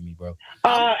anybody's cooking me, bro.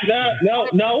 No.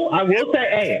 I will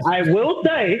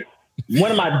say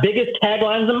one of my biggest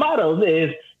taglines and mottos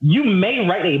is, you may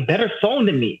write a better song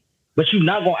than me, but you're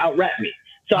not gonna out-rap me.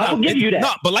 So I will give you that. No,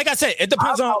 but like I said, it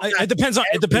depends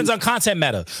on content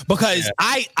matter, because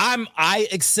I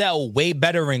excel way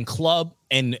better in club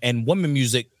and women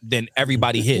music than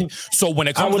everybody here. So when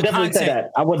it comes to content,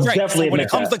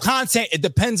 to content, it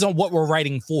depends on what we're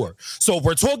writing for. So if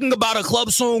we're talking about a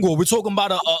club song or we're talking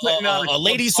about a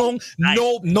lady song,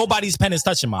 nobody's pen is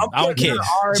touching mine. I don't care.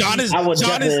 John is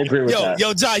agree with that.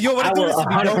 Yo, John, you want to do this?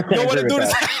 You want to do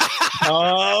this?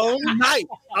 Night.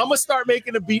 I'm gonna start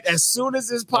making a beat as soon as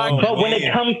this podcast. But when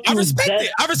it comes to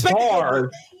I respect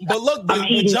bars, but look,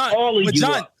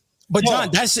 John,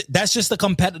 that's just the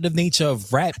competitive nature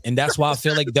of rap, and that's why I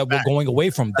feel like that we're going away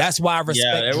from. That's why I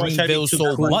respect Dreamville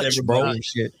so much, bro.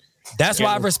 That's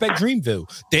why I respect Dreamville.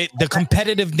 The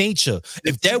competitive nature.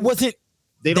 If there wasn't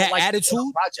that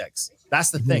attitude, projects. That's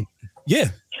the thing. Yeah.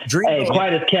 Hey,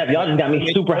 quiet as kept. Y'all just got me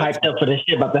super hyped up for this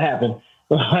shit about to happen.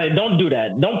 Don't do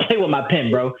that. Don't play with my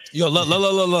pen, bro. Yo, look.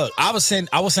 I will send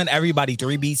everybody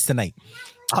 3 beats tonight.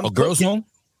 A girl song,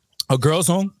 a club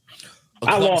song.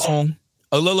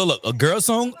 Look, a girl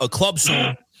song, a club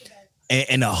song,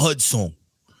 and a hood song.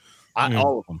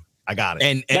 All of them. I got it.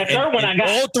 And third one I got.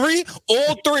 All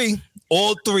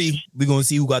three. We're gonna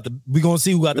see who got the.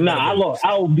 Nah,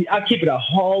 I'll keep it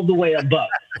all the way above.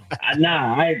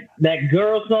 That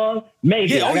girl song,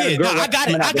 maybe. Yeah, I got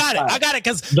it.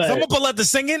 Because someone pull up the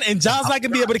singing, and John's not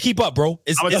gonna be able to keep up, bro.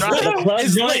 It's lit.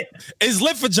 It's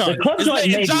lit for John.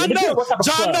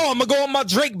 John know I'm gonna go on my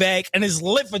Drake bag, and it's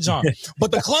lit for John.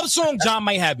 But the club song, John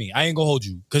might have me. I ain't gonna hold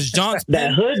you, because John's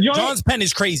pen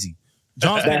is crazy.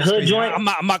 John's pen is joint. I'm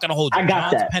not gonna hold you.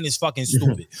 John's pen is fucking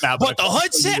stupid. But the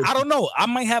hood shit, I don't know. I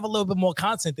might have a little bit more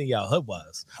content than y'all hood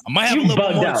wise. I might have a little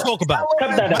bit more to talk about.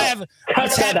 I'm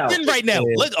tapped in right now.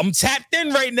 Look, I'm tapped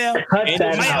in right now.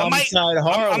 I might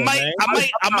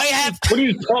have. What are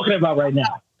you talking about right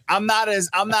now? I'm not as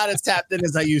tapped in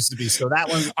as I used to be. So that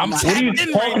one, what are you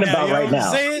talking about right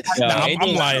now?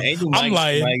 I'm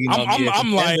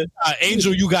lying.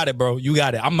 Angel, you got it, bro. You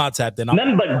got it. I'm not tapped in.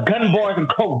 Nothing but gun bars and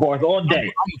coke bars all day.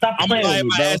 Stop playing with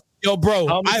me, bro. Yo,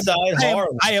 bro, I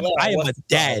am a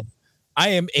dad. I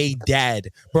am a dad,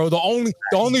 bro. The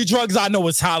only drugs I know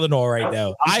is Tylenol right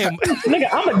now. Nigga,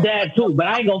 I'm a dad too, but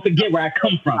I ain't gonna forget where I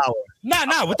come from.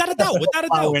 Nah, without a doubt.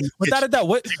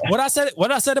 What I said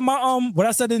in my what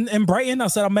I said in Brighton, I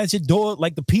said I mentioned door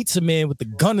like the pizza man with the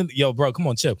gun in, yo, bro, come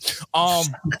on, chill.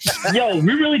 Yo,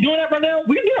 we really doing that right now?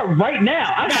 We can do that right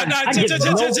now.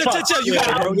 Chill. You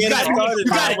got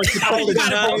it.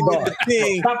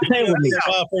 Stop playing with me.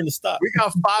 We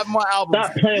got 5 more albums.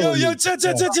 Stop playing with me. Yo, chill.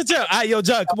 All right, yo,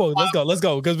 John, come on, let's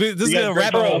go. Because this is a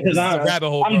rabbit hole. This is a rabbit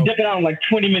hole, bro. I'm dipping out in like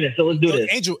 20 minutes, so let's do this.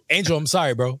 Angel, I'm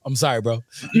sorry, bro.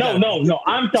 No,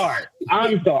 I'm sorry.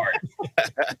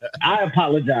 I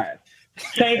apologize.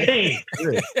 Same thing.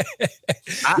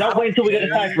 Y'all wait until we get a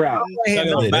cipher out.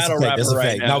 That's a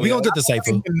fact. Now we gonna get the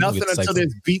cipher. Nothing until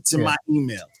there's beats in my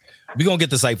email. We gonna get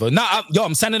the cipher.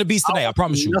 I'm sending the beats tonight. I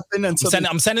promise you.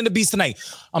 I'm sending the beats tonight.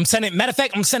 Matter of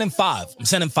fact, I'm sending 5.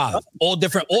 All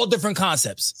different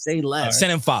concepts. Say less. I'm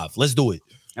sending 5. Let's do it.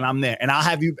 And I'm there. And I'll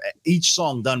have you each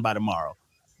song done by tomorrow.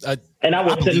 And I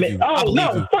will submit. Oh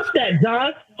no, fuck that,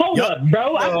 John. Hold up,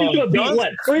 bro. I sent you a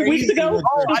beat 3 weeks ago?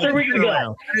 3 weeks ago.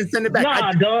 I didn't send it back.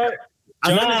 Nah, dog.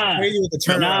 John is crazy with the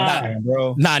turnaround,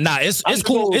 bro. Nah. It's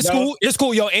cool. It's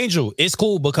cool, yo, Angel. It's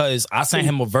cool because I sent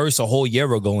him a verse a whole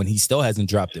year ago and he still hasn't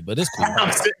dropped it. But it's cool.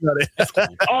 I'm sitting on it.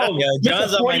 Oh yeah,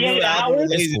 John's on my new album.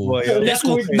 It's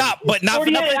cool. Not for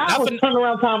nothing.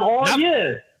 Turnaround time all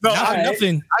year. No,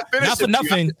 nothing. Not for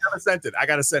nothing. I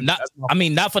gotta send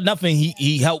it. Not for nothing.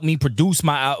 He helped me produce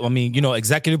my album. I mean,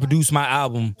 executive produce my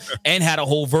album and had a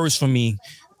whole verse for me.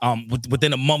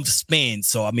 Within a month span.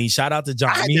 So I mean, shout out to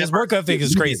John. I mean, his work ethic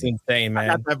is crazy. Insane,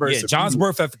 man. Yeah, John's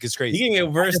work ethic is crazy. You can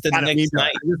get verse the next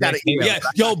night. Yeah,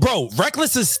 yo, bro,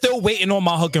 Reckless is still waiting on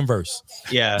my hooking verse.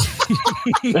 Yeah.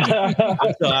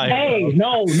 Hey,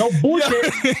 no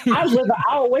bullshit. I live an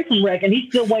hour away from Rec, and he's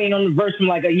still waiting on the verse from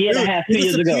like a year and a half, 2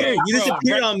 years ago. You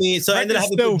disappeared on me, so I ended up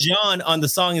having to put John on the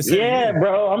song instead. Yeah,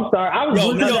 bro. I'm sorry. I was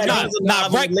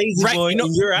Rec,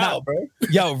 you're out, bro.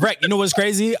 Yo, Rec, you know what's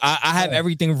crazy? I have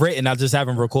everything written. I just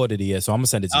haven't recorded it yet, so I'm gonna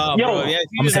send it to you.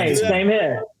 Yo, same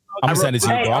here. I'm gonna send it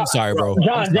to you, bro. I'm sorry, bro.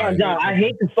 John. I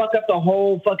hate to fuck up the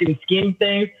whole fucking skin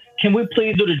thing. Can we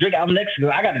please do the Drake album next?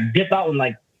 Because I gotta dip out in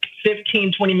like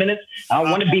 15, 20 minutes. I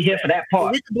want to be here for that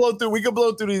part. We can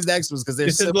blow through these next ones because they're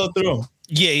just blow through them.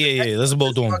 Yeah. Let's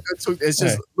blow through them. It's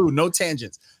just no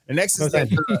tangents. The next is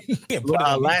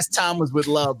Last Time Was With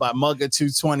Love by Mugga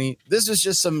 220. This was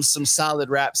just some solid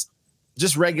raps,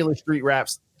 just regular street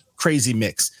raps, crazy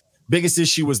mix. Biggest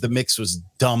issue was the mix was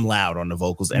dumb loud on the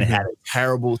vocals and it had a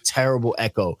terrible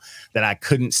echo that I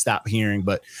couldn't stop hearing.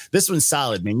 But this one's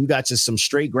solid, man. You got just some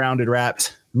straight grounded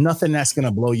raps, nothing that's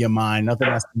gonna blow your mind, nothing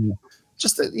that's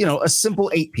just a simple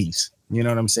 8-piece. You know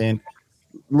what I'm saying?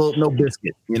 No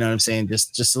biscuit. You know what I'm saying?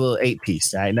 Just a little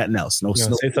 8-piece. All right, nothing else. No.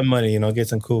 Save some money. Get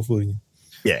some cool food.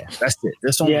 Yeah, that's it.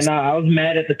 This one. I was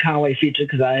mad at the Conway feature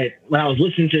because when I was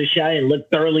listening to the shit, I didn't look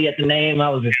thoroughly at the name. I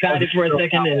was excited for a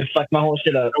second and it fucked my whole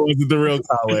shit up. That wasn't the real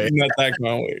Conway. Not that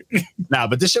Conway. Nah,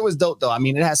 but this shit was dope though. I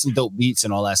mean, it has some dope beats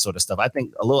and all that sort of stuff. I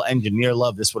think a little engineer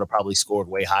love, this would have probably scored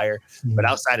way higher. But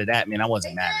outside of that, man, I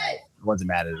wasn't mad at it. I wasn't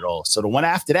mad at it at all. So the one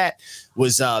after that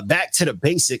was Back to the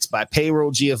Basics by Payroll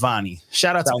Giovanni.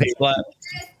 Shout out to Payroll.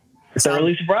 It's a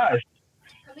really surprise.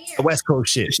 The West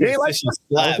Coast shit. They like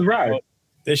surprise.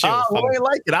 This shit I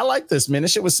like it. I like this, man.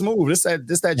 This shit was smooth. This that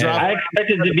drop. I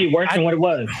expected it to be worse than what it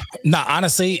was. Nah,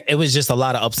 honestly, it was just a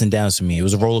lot of ups and downs for me. It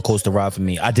was a roller coaster ride for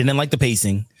me. I didn't like the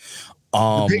pacing.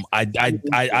 I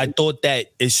thought that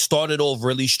it started off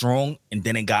really strong and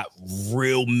then it got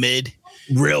real mid.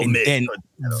 And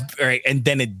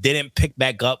then it didn't pick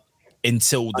back up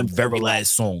until the very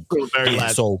last song.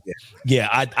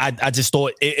 I just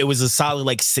thought it was a solid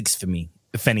like 6 for me.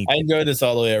 If anything, I enjoyed this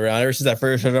all the way around. Ever since I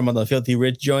first heard them on the Filthy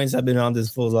Rich joints, I've been on this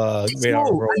full radar.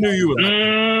 I knew you would.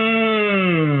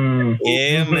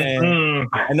 Yeah, man.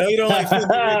 I know you don't like Filthy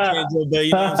Rich, Angel, but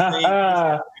you know what I'm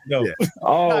saying. No. Yeah.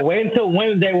 Oh, wait until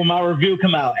Wednesday when my review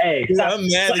come out. Hey, I'm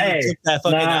mad that you took that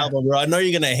fucking album, bro. I know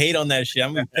you're gonna hate on that shit.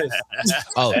 I'm gonna be pissed.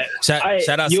 Oh,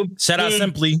 shout out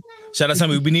Simply. Shout out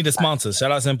Simply. We need a sponsor.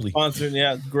 Shout out Simply. Sponsor,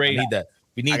 yeah, great. We need that.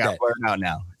 We need that. Burn out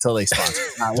now until they sponsor.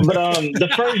 But the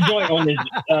first joint on this,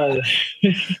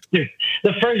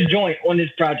 the first joint on this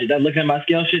project, that looking at my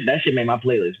scale shit, that shit made my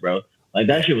playlist, bro. Like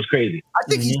that shit was crazy. I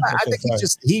think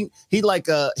he like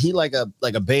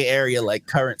a Bay Area like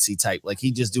Currency type. Like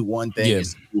he just do one thing.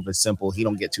 It's super simple. He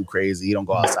don't get too crazy. He don't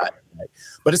go outside.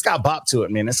 But it's got bop to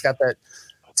it, man. It's got that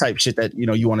type shit that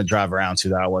you want to drive around to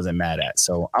that I wasn't mad at.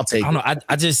 So I'll take. I don't know.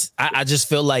 I just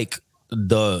feel like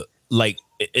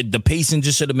the pacing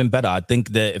just should have been better. I think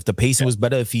that if the pacing was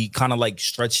better, if he kind of like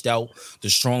stretched out the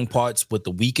strong parts with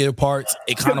the weaker parts,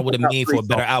 it kind of would have made for a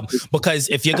better album. Because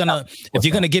if you're gonna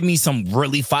give me some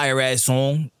really fire ass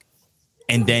song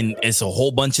and then it's a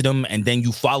whole bunch of them, and then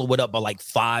you follow it up by like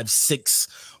 5-6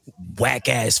 whack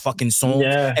ass fucking songs.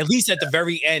 Yeah. At least at the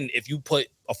very end, if you put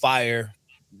a fire,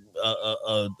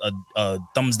 a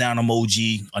thumbs down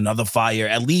emoji, another fire,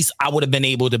 at least I would have been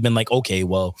able to been like, okay,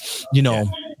 well, you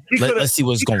know, let's see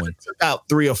what's going. Took out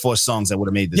 3 or 4 songs that would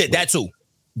have made this. Yeah,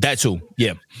 that too.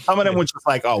 Yeah. Some of them were just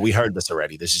like, oh, we heard this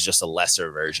already. This is just a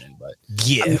lesser version. But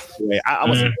yeah, I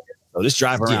was so just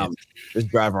drive around. Just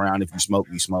drive around. If you smoke,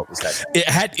 you smoke. What's that? It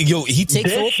had he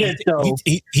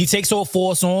takes all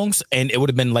 4 songs, and it would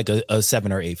have been like a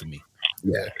 7 or 8 for me.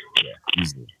 Yeah,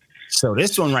 easily. So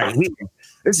this one right here,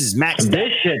 this is Max.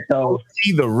 This shit though,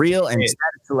 see the real and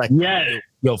Static Selector. Yeah.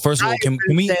 Yo, first of all, can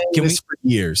we for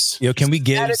years? Yo, can we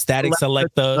give Static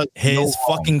Selector his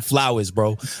fucking flowers,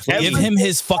 bro? Give him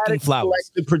his fucking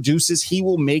flowers. The producers, he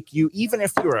will make you, even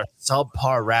if you're a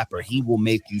subpar rapper, he will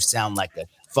make you sound like a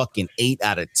fucking 8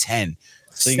 out of 10.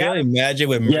 So you gotta imagine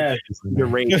with your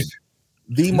rating.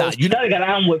 You gotta get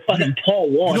on with fucking Paul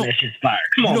Wall. That shit's fire.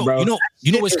 Come on, bro.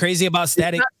 You know what's crazy about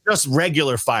Static? It's not just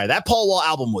regular fire. That Paul Wall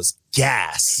album was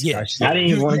gas. Yeah, I didn't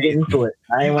even want to get into it.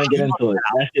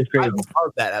 That shit's crazy. I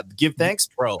love that. Give thanks,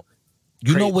 bro.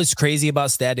 You know what's crazy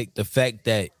about Static? The fact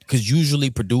that because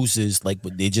usually producers like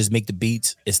they just make the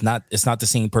beats. It's not the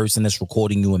same person that's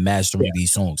recording you and mastering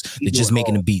these songs. They're just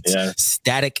making the beats. Yeah.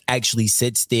 Static actually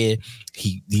sits there.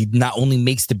 He not only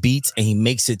makes the beats and he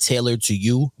makes it tailored to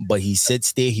you, but he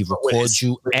sits there, he records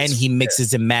you, and he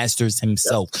mixes and masters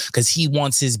himself because he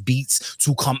wants his beats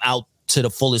to come out to the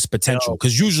fullest potential.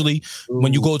 Because usually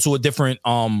when you go to a different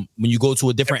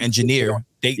engineer,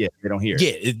 they don't hear.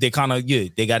 Yeah, they kind of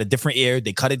they got a different ear.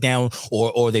 They cut it down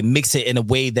or they mix it in a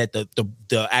way that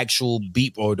the actual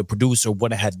beat or the producer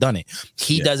wouldn't have done it.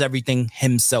 He does everything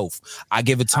himself. I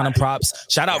give a ton of props.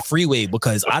 Shout out Freeway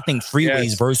because I think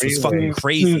Freeway's verse was fucking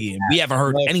crazy, and we haven't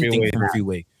heard anything from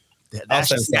Freeway. That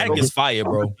Static is fire,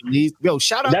 bro. Yo,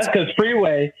 shout out. That's because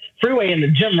Freeway in the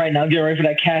gym right now, getting ready for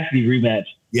that Cassidy rematch.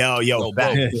 Yo,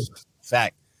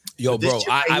 fact. Yo, bro,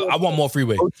 I want more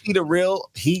Freeway. OT the real,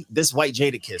 this white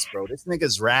Jadakiss, bro. This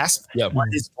nigga's rasp. Yeah,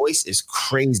 his voice is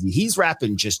crazy. He's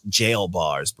rapping just jail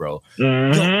bars, bro.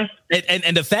 Mm-hmm. Yo,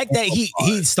 and the fact that he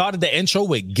started the intro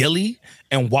with Gilly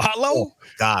and Wallow. Oh,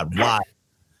 God, why?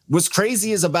 What's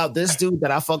crazy is about this dude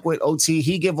that I fuck with, OT.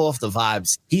 He give off the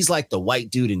vibes. He's like the white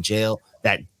dude in jail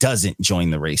that doesn't join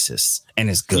the racists and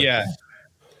is good. Yeah.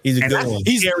 He's a good one.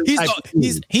 He's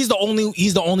the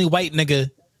only white nigga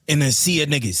in a sea of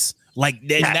niggas. Like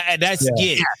that's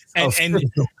and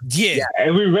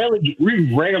we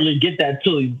rarely get that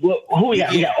too. Who we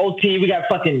got? We got OT. We got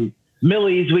fucking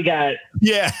Millies. We got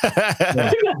you got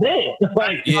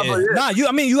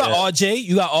RJ.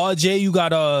 You got RJ. You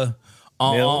got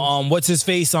what's his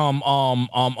face? What's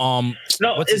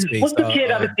the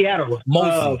kid out of Seattle?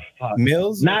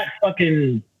 Mills? Not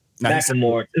fucking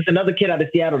Macklemore. It's another kid out of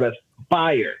Seattle that's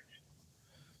fire.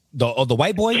 The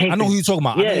white boy? I know who you're talking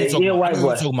about. Yeah, white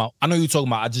boy. I know who you're talking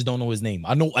about. I just don't know his name.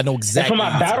 I know exactly. From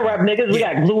my battle rap niggas, we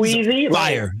got Louisy.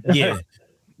 Fire. Yeah.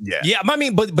 I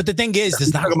mean, but the thing is,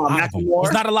 there's not a lot of them.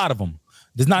 There's not a lot of them.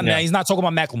 There's not. Yeah. He's not talking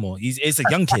about Macklemore. It's a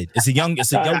young kid. It's a young white.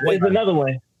 There's another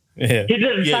one. Yeah. He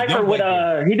did the cipher with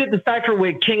He did the cipher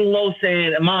with King Los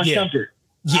and Amon Shumpert.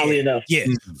 Yeah,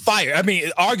 fire. I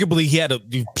mean, arguably he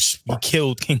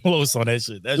killed King Los on that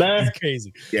shit. That's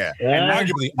crazy. Yeah. And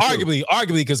arguably,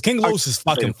 because King Los is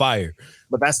fucking fire.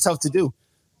 But that's tough to do.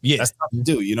 Yeah, that's tough to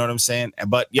do. You know what I'm saying?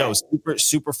 But yo,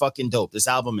 super fucking dope. This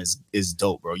album is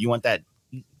dope, bro. You want that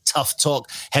tough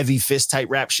talk, heavy fist type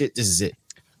rap shit? This is it.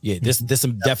 Yeah, this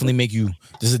will definitely make you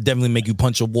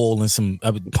punch a wall and some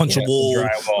punch a wall.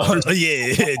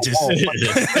 Just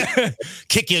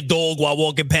kick your dog while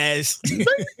walking past.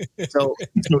 So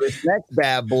this next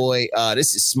bad boy,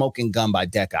 this is Smoking Gun by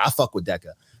Decca. I fuck with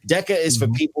Decca. Decca is for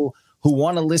people who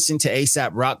want to listen to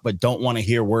A$AP Rock but don't want to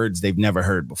hear words they've never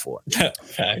heard before. It's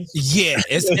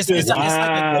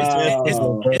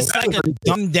like a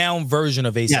dumbed down version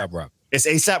of A$AP Rock. It's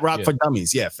A$AP Rock for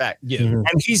dummies. Yeah, fact. Yeah. And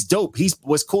he's dope.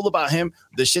 What's cool about him,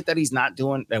 the shit that he's not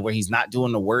doing, where he's not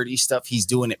doing the wordy stuff, he's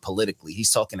doing it politically. He's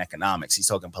talking economics. He's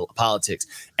talking politics.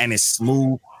 And it's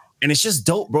smooth. And it's just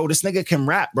dope, bro. This nigga can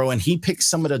rap, bro. And he picks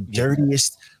some of the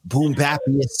dirtiest, boom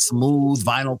bappiest, smooth,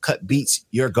 vinyl cut beats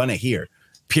you're gonna hear.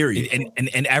 Period.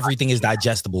 And everything is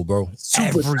digestible, bro.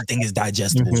 Everything is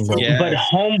digestible, bro. Yeah. But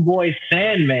Homeboy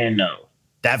Sandman, though.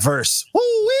 That verse.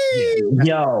 Woo-wee.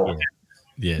 Yo.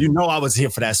 Yeah. You know I was here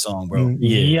for that song, bro.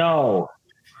 Yo.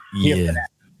 Yeah.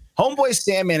 Homeboy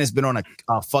Sandman has been on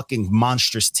a fucking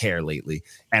monstrous tear lately.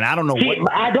 And I don't know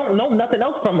I don't know nothing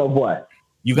else from him, what?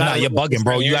 You're bugging,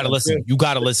 bro. You gotta listen. You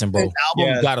gotta listen, bro.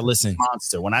 Album, you gotta listen.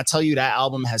 Monster. When I tell you that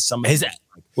album has some of the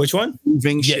Which one?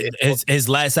 Moving Yeah, shit. his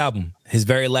last album, his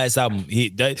very last album.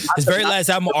 His very last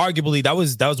album, arguably, that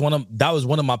was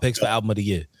one of my picks for album of the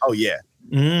year. Oh yeah.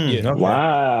 Okay.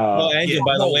 Wow. Oh, Angel,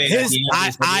 by the way,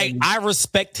 I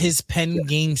respect his pen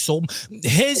game so.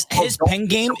 His pen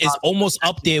game is almost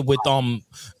up there with I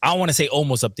don't want to say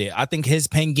almost up there. I think his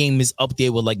pen game is up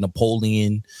there with like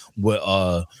Napoleon, with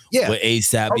with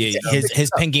ASAP. Yeah,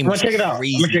 his pen game. I'm gonna check it out. I'm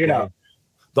gonna check it out.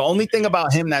 The only thing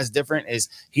about him that's different is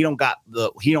he don't got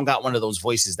one of those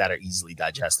voices that are easily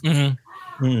digestible.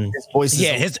 Mm-hmm. His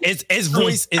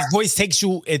voice, his voice takes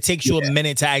you a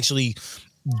minute to actually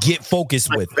get focused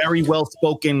like with. Very well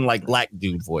spoken, like black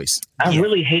dude voice. I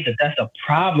really hate that. That's a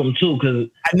problem too, because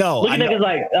I know. Look at niggas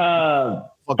like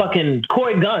fucking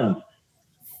Corey Guns.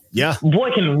 Yeah, boy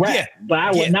can rap, but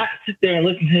I would not sit there and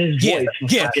listen to his voice. For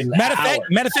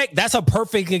Matter of fact, that's a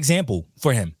perfect example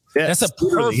for him. Yeah, that's a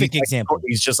perfect example.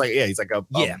 He's just like, he's like a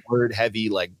word heavy,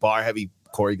 like bar heavy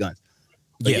Corey Guns.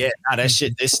 But that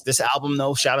shit, this album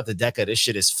though, shout out to Decca. This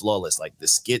shit is flawless. Like the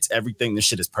skits, everything, this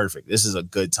shit is perfect. This is a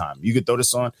good time. You could throw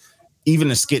this on. Even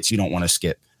the skits you don't want to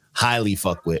skip. Highly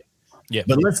fuck with. Yeah.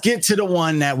 But let's get to the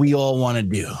one that we all want to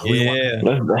do.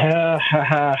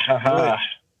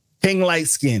 King Light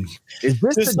Skin. Is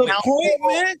this the downfall,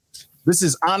 man? This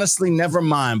is honestly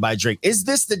Nevermind by Drake. Is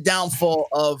this the downfall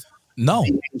of No,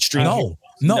 I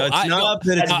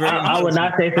would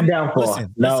not say it's a downfall.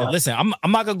 Listen.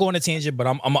 I'm not gonna go on a tangent, but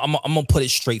I'm gonna put it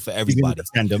straight for everybody.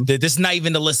 This is not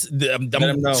even the list. I'm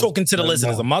talking to the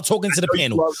listeners. I'm not talking to the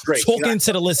panel. Talking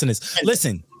to the listeners.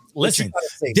 Listen.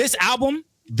 This album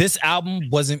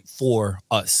wasn't for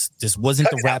us. This wasn't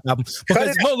the rap album.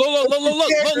 Because look.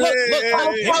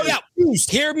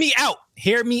 Hear me out.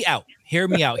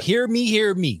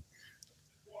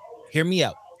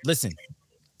 Listen.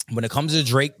 When it comes to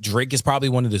Drake is probably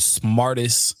one of the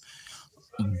smartest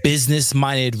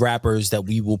business-minded rappers that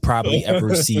we will probably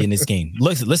ever see in this game.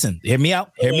 Listen, hear me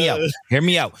out.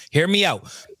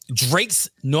 Drake's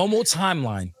normal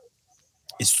timeline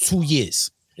is 2 years.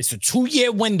 It's a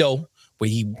 2-year window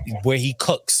where he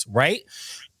cooks, right?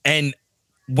 And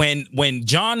when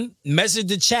John messaged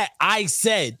the chat, I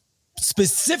said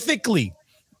specifically,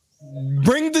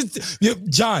 bring the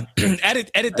John edit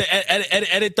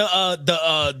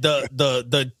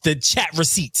the chat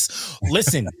receipts.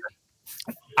 Listen,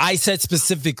 I said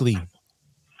specifically,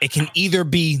 it can either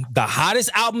be the hottest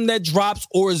album that drops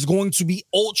or it's going to be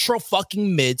ultra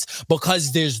fucking mids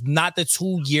because there's not the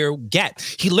 2-year gap.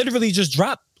 He literally just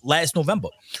dropped last November.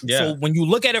 Yeah. So when you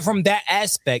look at it from that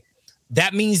aspect,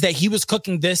 that means that he was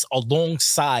cooking this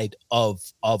alongside of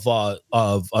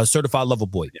Certified Lover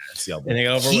Boy.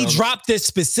 He dropped this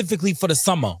specifically for the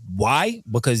summer. Why?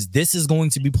 Because this is going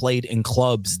to be played in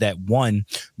clubs that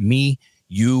me,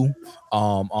 you,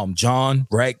 John,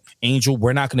 Rec, Angel,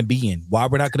 we're not going to be in. Why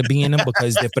we're not going to be in them?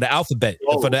 Because they're for the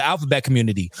alphabet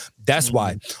community. That's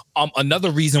why. Another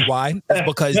reason why is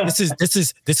because this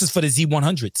is for the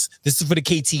Z100s. This is for the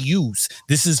KTUs.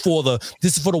 This is for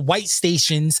the white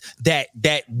stations that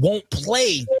won't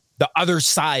play the other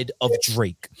side of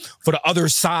Drake, for the other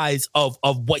sides of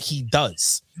what he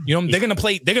does. You know, they're gonna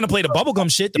play the bubblegum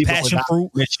shit, the passion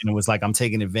fruit. It was like, I'm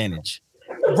taking advantage.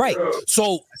 Right.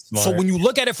 So when you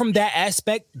look at it from that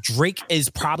aspect, Drake is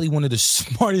probably one of the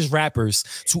smartest rappers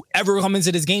to ever come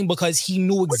into this game because he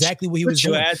knew exactly what he was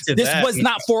doing. This was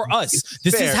not for us.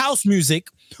 This is house music,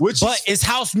 but it's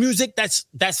house music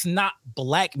that's not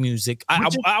black music. I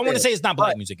want to say it's not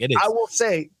black music. It is. I will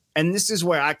say, and this is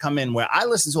where I come in, where I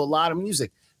listen to a lot of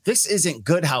music. This isn't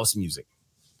good house music.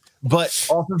 But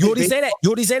you already say that. You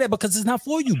already say that because it's not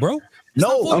for you, bro.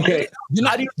 Okay. You're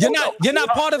not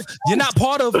part of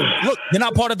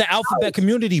the alphabet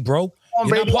community, bro.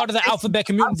 You're not part of the alphabet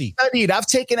community. I've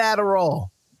taken Adderall.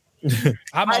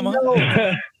 Hi, mama.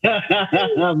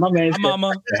 My man. Hi,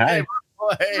 mama. Hi.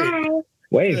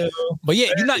 Wait. But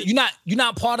yeah, you're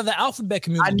not part of the alphabet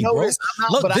community, I know bro.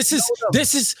 Look, this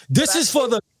is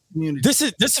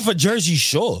for Jersey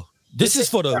Shore. This is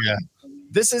for the.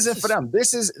 This isn't for them.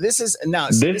 This is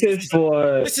for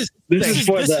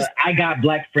the I got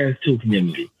black friends too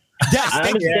community. Yes, I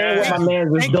understand what my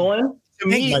man was doing.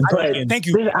 Thank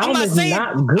you. I'm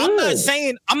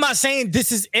not saying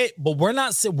this is it, but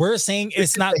we're saying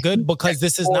it's not good because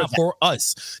this is not for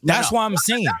us. That's why I'm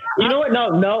saying. You know what?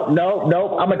 No.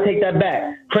 I'm gonna take that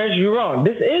back. Prince, you're wrong.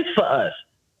 This is for us.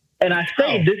 And I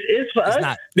say this is for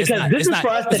us because this is for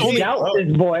us to doubt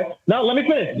this boy. No, let me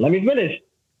finish.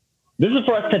 This is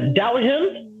for us to doubt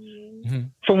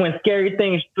him from when Scary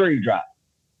Things 3 dropped.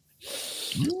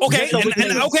 Okay,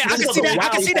 and okay, I can see that. I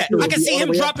can see that. I can see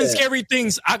him dropping scary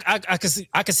things.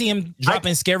 I can see him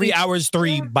dropping Scary Hours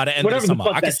 3 by the end of the summer.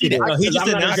 I can see that. He just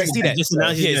announced. I can see that.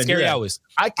 Yeah, Scary Hours.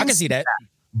 I can see that.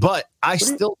 But I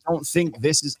still don't think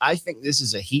this is. I think this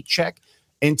is a heat check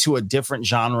into a different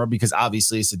genre because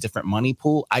obviously it's a different money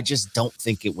pool. I just don't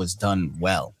think it was done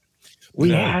well.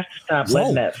 We have to stop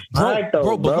letting that slide,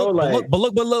 though, bro. But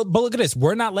look at this.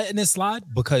 We're not letting this slide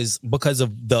because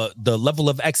of the level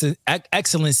of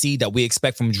excellency that we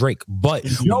expect from Drake. But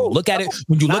when you look at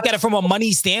it from a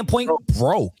money standpoint,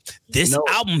 bro, this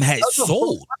album has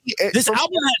sold. This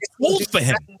album has sold for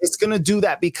him. It's gonna do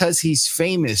that because he's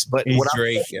famous, but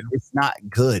Drake, it's not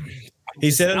good. He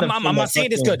said, I'm not saying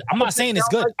it's good. I'm not saying it's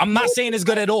good. I'm not saying it's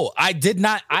good at all. I did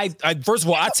not. I first of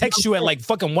all, I text you at like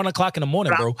fucking 1:00 in the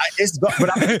morning, bro.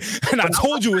 And I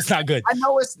told you it's not good. I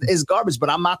know it's garbage, but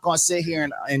I'm not gonna sit here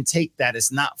and take that.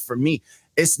 It's not for me.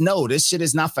 This shit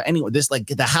is not for anyone. This like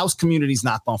the house community's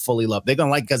not gonna fully love. They're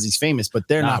gonna like because he's famous, but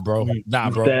they're not, bro.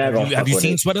 Nah, bro. Have you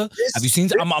seen Twitter? Have you seen?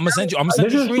 I'm gonna send you. I'm gonna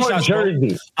send you screenshots. Jersey.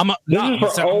 This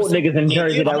is for old niggas in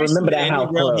Jersey that remember that house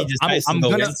club.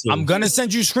 I'm gonna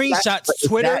send you screenshots.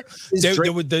 Twitter.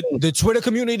 The Twitter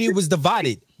community was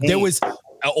divided. There was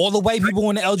all the white people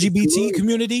in the LGBT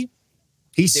community.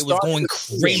 They was going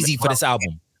crazy for this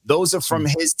album. Those are from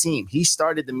his team. He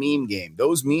started the meme game.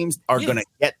 Those memes are gonna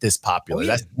get this popular.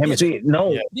 That's him.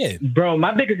 Bro.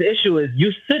 My biggest issue is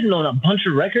you sitting on a bunch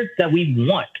of records that we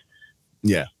want.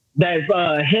 Yeah, that's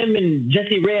him and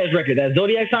Jesse Reyes record. That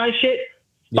Zodiac Sign shit.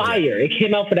 Fire! It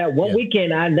came out for that one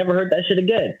weekend. I never heard that shit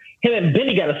again. Him and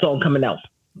Benny got a song coming out.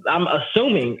 I'm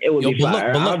assuming it would be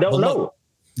fire. I don't know.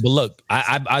 But look,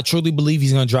 I truly believe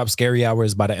he's gonna drop Scary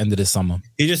Hours by the end of the summer.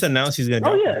 He just announced he's gonna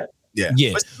drop it. Yeah.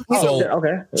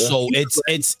 So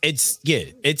it's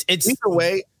either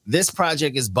way, this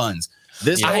project is buns.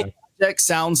 This project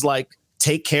sounds like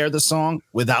Take Care the song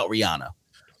without Rihanna.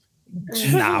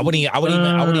 Nah, I wouldn't even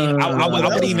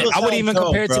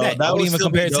compare it to that. I wouldn't even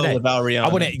compare it to that. Without Rihanna.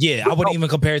 I wouldn't even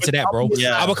compare it to that, bro.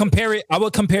 Yeah. I would compare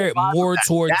it more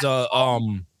towards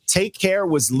Take Care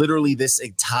was literally this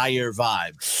entire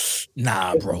vibe.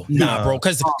 Nah, bro.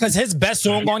 Because his best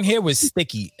song on here was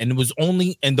Sticky, and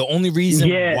the only reason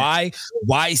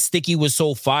why Sticky was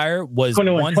so fire was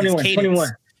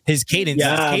his cadence.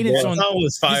 Yeah, his cadence on song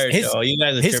was fire.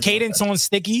 His cadence on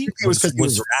Sticky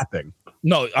was rapping.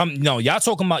 No, y'all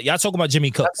talking about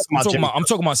Jimmy Cooks. I'm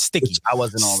talking about Sticky. I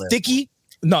wasn't all there. Sticky.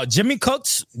 No, Jimmy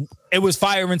Cooks, it was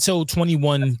fire until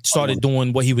 21 started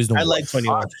doing what he was doing. I like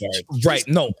 21. Right.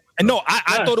 No,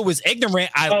 I thought it was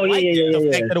ignorant. I liked the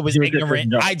fact that it was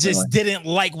ignorant. I just didn't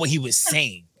like what he was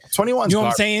saying. 21. You know what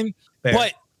I'm saying?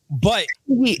 Fair. But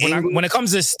when it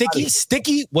comes to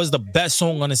Sticky was the best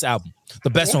song on this album. The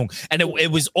best song. And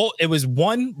it was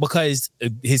one because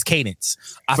his cadence.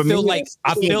 I feel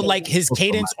like his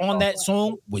cadence on that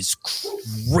song was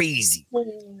crazy.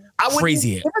 I wouldn't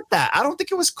give it that. I don't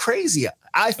think it was crazy.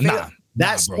 I feel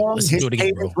that song, his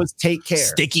cadence was Take Care.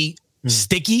 Sticky,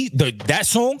 that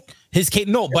song, his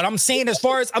cadence. No, but I'm saying as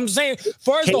far as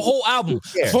the whole album,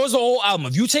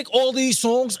 if you take all these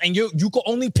songs and you can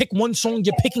only pick one song,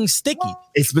 you're picking Sticky.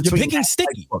 You're picking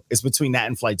Sticky. It's between that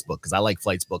and Flight's Book because I like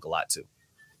Flight's Book a lot too.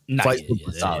 Flight's Book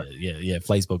was solid. Yeah.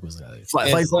 Flight's Book was solid.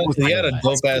 He had a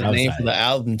dope ass name for the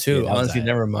album too. Honestly,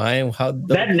 never mind.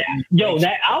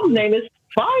 That album name is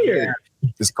fire.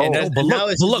 It's cold. But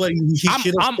look, he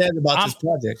should have said about this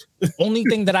project. Only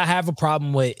thing that I have a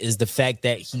problem with is the fact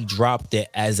that he dropped it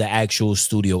as an actual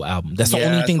studio album. That's the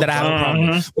only thing that I have a problem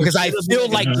with. Because I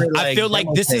feel like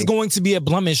this is going to be a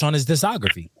blemish on his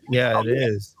discography. Yeah, it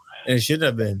is. And it should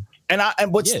have been.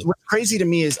 And what's crazy to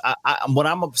me is what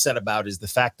I'm upset about is the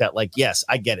fact that, like, yes,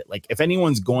 I get it. Like, if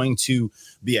anyone's going to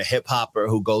be a hip hopper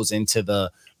who goes into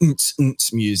the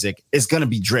music, it's going to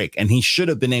be Drake, and he should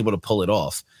have been able to pull it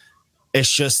off. It's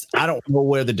just, I don't know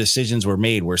where the decisions were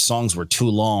made, where songs were too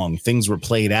long, things were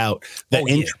played out. The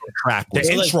intro track was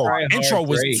intro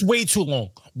was way too long.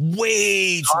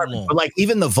 Way too long. But like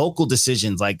even the vocal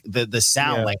decisions, like the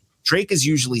sound, like Drake is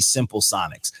usually simple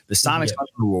sonics. The sonics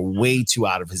were way too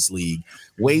out of his league,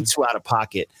 way too out of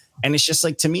pocket. And it's just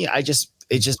like, to me, it just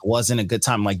wasn't a good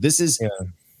time. Like this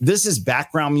is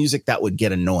background music that would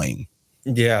get annoying.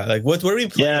 Yeah. Like what are we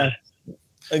playing? Yeah.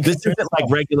 This isn't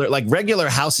like regular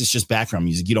house is just background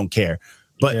music. You don't care.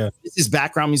 But this is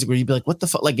background music where you'd be like, what the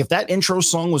fuck? Like if that intro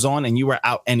song was on and you were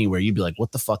out anywhere, you'd be like,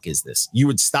 what the fuck is this? You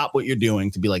would stop what you're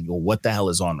doing to be like, well, what the hell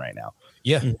is on right now?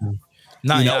 Yeah. Mm-hmm.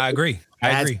 I agree.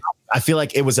 I feel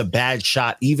like it was a bad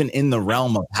shot, even in the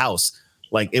realm of house.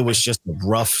 Like it was just a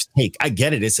rough take. I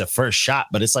get it. It's a first shot,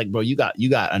 but it's like, bro, you got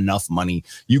enough money.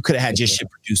 You could have had your shit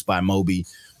produced by Moby.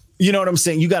 You know what I'm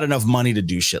saying? You got enough money to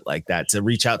do shit like that, to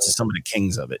reach out to some of the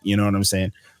kings of it. You know what I'm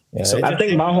saying? Yeah, so I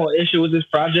think my whole issue with this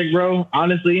project, bro,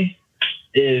 honestly,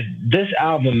 is this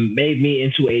album made me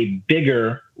into a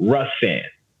bigger Russ fan.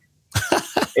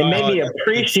 It made me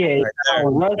appreciate how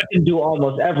Russ can do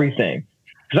almost everything.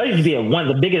 Because I used to be one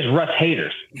of the biggest Russ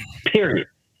haters, period.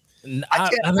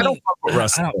 I don't fuck with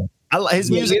Russ.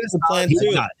 His music is a plan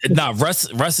too. Russ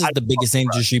is the biggest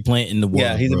industry plant in the world.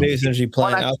 Yeah, he's the biggest industry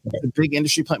plant out there. The big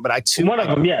industry plant, but one of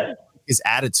them, yes. His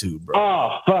attitude, bro.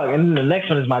 Oh fuck! And then the next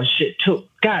one is my shit too.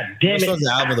 God damn it! The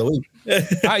album of the week. Yeah.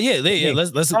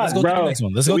 Let's go to the next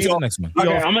one. Let's go to the next one.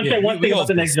 Okay, I'm gonna say one thing about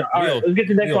the next one. All right, let's get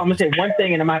to the next one. I'm gonna say one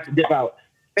thing, and I'm gonna have to dip out.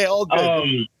 Hey, all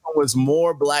good. Was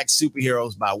More Black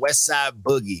Superheroes by Westside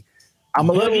Boogie.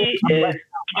 Boogie is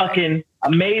fucking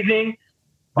amazing.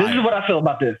 This is what I feel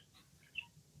about this.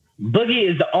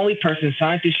 Boogie is the only person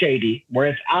signed to Shady where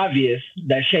it's obvious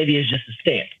that Shady is just a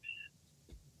stamp.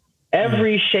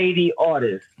 Every Shady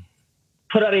artist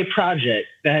put out a project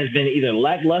that has been either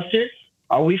lackluster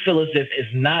or we feel as if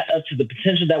it's not up to the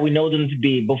potential that we know them to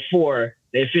be before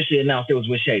they officially announced it was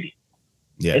with Shady.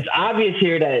 Yeah. It's obvious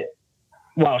here that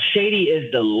while Shady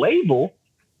is the label,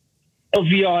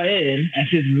 LVRN as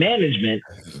his management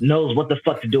knows what the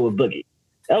fuck to do with Boogie.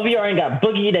 LVR ain't got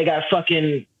Boogie, they got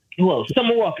fucking, who else?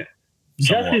 Summer Walker.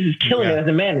 Justice is killing it as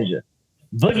a manager.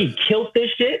 Boogie killed this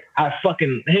shit. His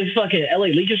fucking LA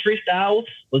Leakers freestyle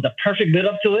was the perfect build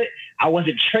up to it. I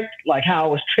wasn't tricked like how I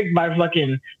was tricked by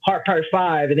fucking Heart Part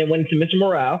 5 and then went into Mr.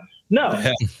 Morale. No.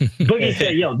 Boogie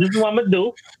said, yo, this is what I'm gonna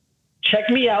do. Check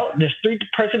me out. There's 3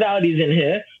 personalities in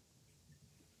here.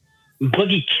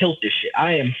 Boogie killed this shit.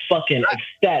 I am fucking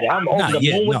ecstatic. I'm over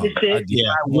the moon with this shit.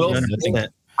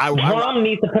 Drum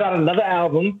needs to put out another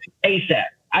album ASAP.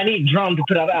 I need Drum to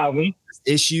put out an album.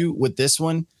 Issue with this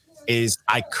one is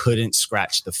I couldn't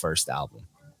scratch the first album.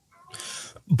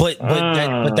 But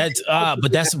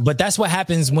that's what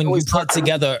happens when you put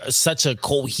together such a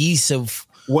cohesive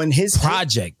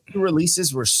project. His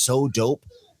releases were so dope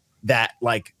that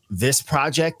like this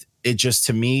project, it just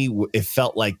to me it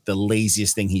felt like the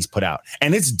laziest thing he's put out.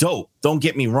 And it's dope, don't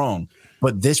get me wrong,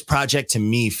 but this project to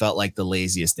me felt like the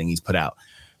laziest thing he's put out.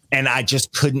 And I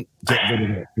just couldn't get rid of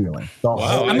that feeling.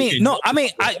 Wow. You know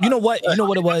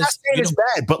what it was? I'm not saying it's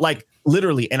bad, but like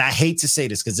literally, and I hate to say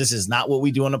this because this is not what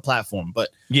we do on the platform, but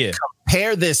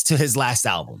compare this to his last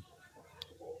album.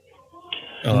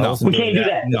 No, we can't do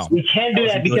that. No. We can't do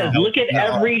that because look at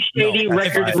every Shady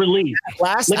Records release.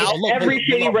 Look at every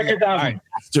Shady Records album.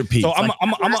 So I'm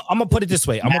gonna put it this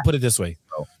way.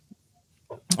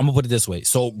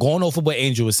 So going off of what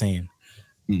Angel was saying.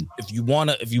 If you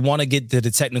wanna get to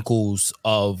the technicals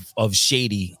of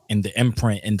Shady and the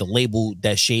imprint and the label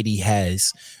that Shady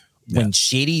has, when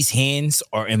Shady's hands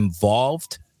are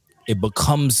involved, it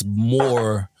becomes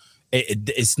more.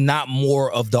 It's not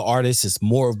more of the artist; it's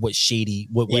more of what Shady,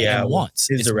 what M wants.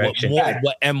 His direction,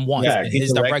 what M wants.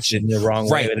 His direction, the wrong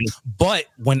way. Right, but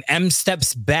when M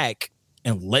steps back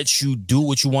and lets you do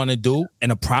what you want to do,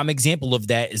 and a prime example of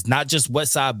that is not just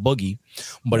Westside Boogie,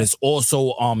 but it's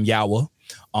also Yawa.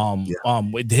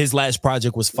 His last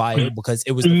project was fire because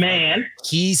it was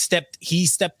he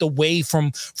stepped away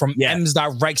from M's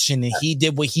direction and he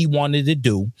did what he wanted to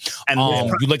do. And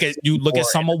you look at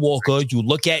Summer Walker, you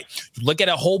look at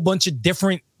a whole bunch of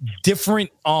different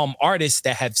artists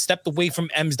that have stepped away from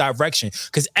M's direction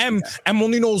because M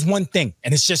only knows one thing,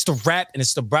 and it's just to rap, and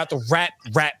it's about to rap.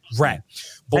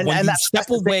 But when you step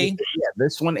away,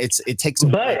 this one it takes.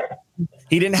 But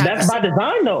he didn't have that's by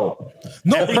design, though.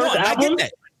 No, the first album,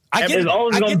 it's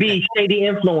always going to be Shady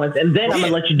influence, and then I'm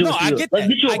going to let you do it. Let's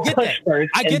get you a push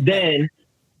first, and then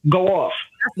go off.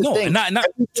 No, not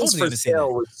totally for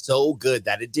sale was so good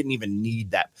that it didn't even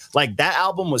need that. Like that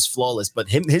album was flawless, but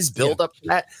his build up to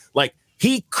that, like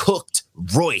he cooked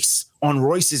Royce on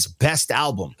Royce's best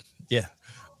album. Yeah,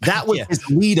 that was his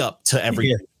lead up to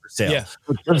everything for sale. Yeah,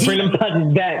 let's bring them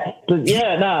touches back.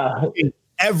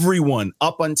 Everyone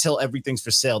up until Everything's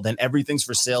for Sale. Then Everything's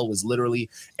for Sale was literally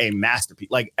a masterpiece.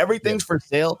 Like Everything's for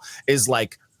Sale is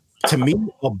like, to me,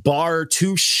 a bar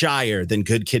too shyer than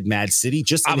Good Kid, Mad City.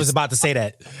 Just I was about to say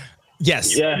that.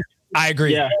 Yes, I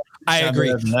agree. Yeah. I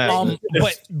agree. But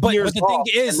the thing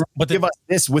is, give us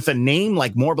this with a name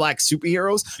like More Black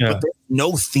Superheroes, but there's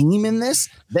no theme in this.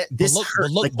 But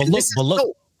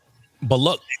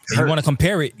look, you want to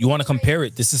compare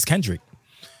it. This is Kendrick.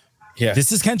 Yeah,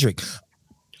 this is Kendrick.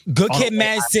 Good Kid,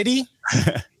 Mad City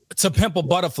to Pimp a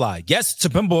Butterfly. Yes, To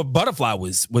Pimp a Butterfly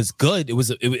was good. It was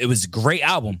a great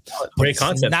album. Great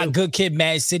concept. Not Good Kid,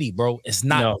 Mad City, bro. It's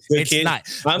not. No, it's not.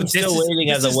 I'm still waiting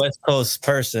as a West Coast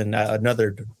person.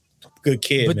 Another good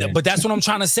kid. But that's what I'm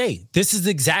trying to say. This is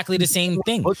exactly the same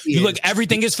thing. You look,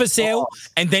 everything is for sale,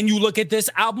 and then you look at this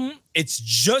album. It's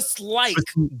just like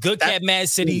Good Cat, Mad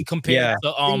City compared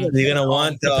to You're gonna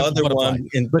want the other one,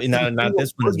 not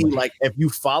this one. Like if you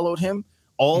followed him,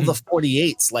 all the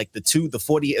 48s, like the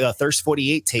Thirst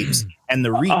 48 tapes and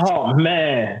the Reach. Oh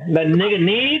man, the nigga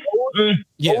need.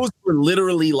 Those were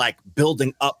literally like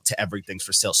building up to Everything's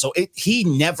for Sale. So he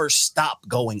never stopped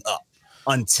going up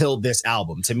until this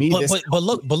album. To me,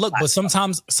 but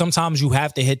sometimes you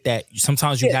have to hit that.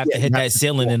 Sometimes you have to hit that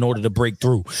ceiling in order to break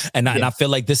through. And I feel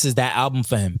like this is that album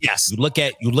for him. Yes. You look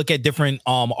at different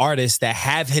artists that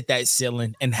have hit that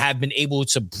ceiling and have been able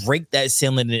to break that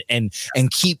ceiling and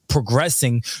keep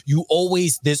progressing.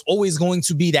 There's always going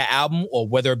to be that album, or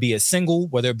whether it be a single,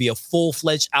 whether it be a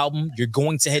full-fledged album, you're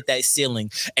going to hit that ceiling.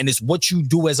 And it's what you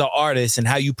do as an artist and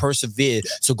how you persevere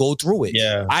to go through it.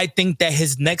 Yeah. I think that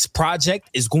his next project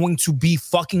is going to be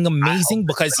fucking amazing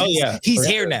because he's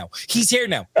here now. He's here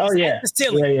now. Oh yeah, the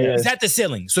ceiling. He's at the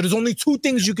ceiling. So there's only two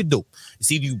things you could do. It's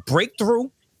either you break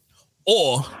through,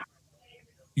 or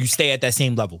you stay at that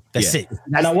same level. That's it.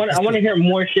 And I want to hear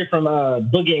more shit from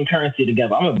Boogie and Currency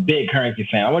together. I'm a big Currency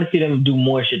fan. I want to see them do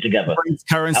more shit together.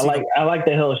 Currency. I like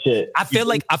the Hill shit. I feel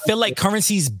like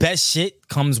Currency's best shit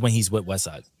comes when he's with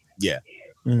Westside. Yeah.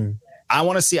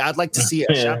 I'd like to see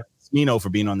a shout out Smino for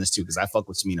being on this too, because I fuck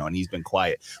with Smino and he's been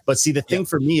quiet. But see, the thing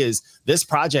for me is this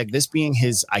project, this being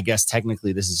his, I guess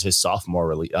technically this is his sophomore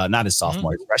release, not his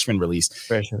sophomore, his freshman release.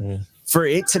 For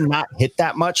it to not hit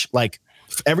that much, like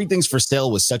Everything's for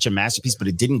Sale was such a masterpiece, but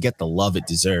it didn't get the love it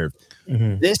deserved.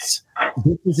 This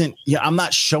isn't. I'm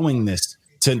not showing this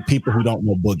to people who don't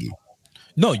know Boogie.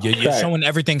 No, you're showing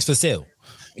Everything's for Sale.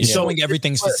 You're showing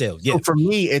Everything's for sale. Yeah. So for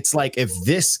me, it's like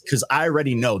because I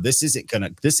already know this isn't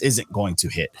going to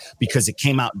hit because it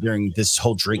came out during this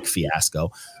whole Drake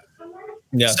fiasco.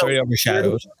 Yeah, so very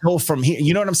overshadowed. Go from here,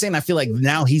 you know what I'm saying? I feel like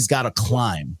now he's got to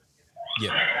climb.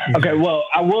 Yeah. Okay, well,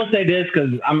 I will say this because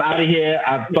I'm out of here.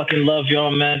 I fucking love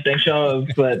y'all, man. Thanks y'all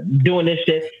for doing this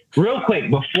shit. Real quick,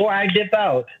 before I dip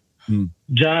out,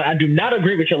 John, I do not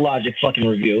agree with your Logic fucking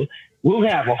review. We'll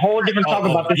have a whole different talk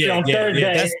about this shit on Thursday.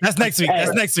 Yeah. That's next week.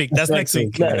 That's next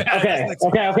week. Okay.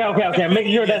 Make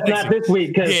sure that's not this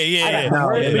week. That's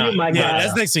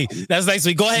next week. That's next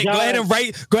week. Go ahead and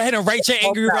write your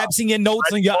angry raps in your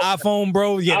notes on your iPhone,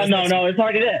 bro. Yeah. No, it's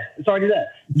already there.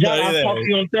 John, I'll talk to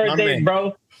you on Thursday,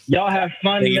 bro. Y'all have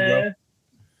fun, man.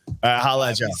 All right, holla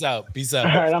at y'all. Peace out.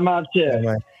 All right, I'm out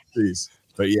here. Peace.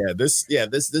 But this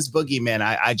Boogie, man,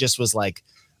 I just was like,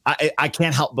 I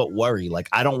can't help but worry. Like,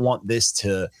 I don't want this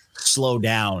to slow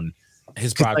down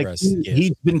his progress. Like,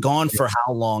 he's been gone for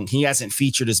how long? He hasn't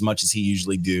featured as much as he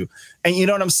usually do. And you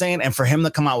know what I'm saying? And for him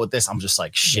to come out with this, I'm just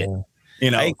like, shit. Yeah.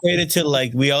 You know, I equated to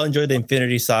like, we all enjoyed the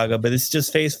Infinity Saga, but it's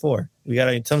just phase 4. We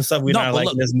got some stuff we're not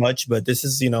liking as much, but this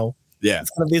is, it's going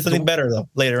to be something better though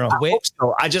later on.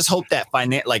 I just hope that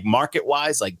like market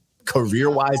wise, like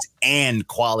career wise and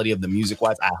quality of the music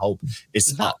wise, I hope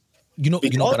it's up. You know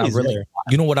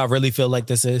what I really feel like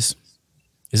this is?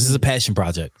 This is a passion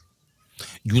project.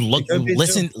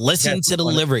 Listen to the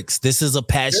lyrics. This is a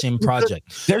passion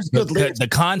project. There's good lyrics. The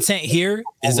content here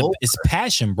is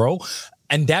passion, bro.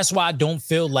 And that's why I don't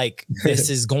feel like this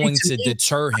is going to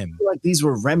deter him. I feel like these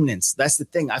were remnants. That's the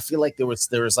thing. I feel like there was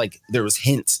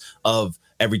hints of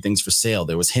Everything's for Sale.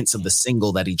 There was hints of the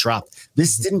single that he dropped.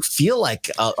 This didn't feel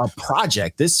like a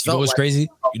project. This felt like crazy.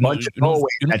 A bunch of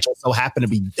that just so happened to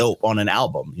be dope on an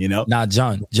album. You know? Nah,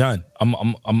 John.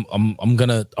 I'm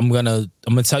gonna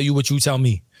tell you what you tell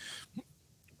me.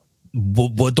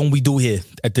 What don't we do here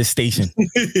at this station?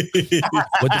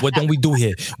 What don't we do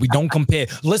here? We don't compare.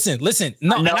 Listen.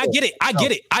 No, and I get it.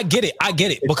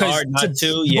 Because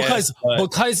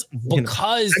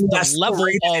the level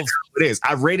of it is.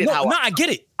 I rated how. No, I get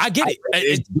it.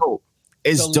 It's dope.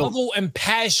 It's the dope. level and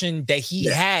passion that he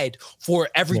had for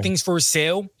Everything's for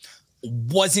Sale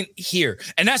wasn't here,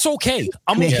 and that's okay.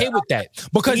 I'm okay with that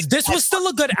because this was still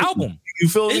a good album. You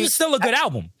feel me? It was still a good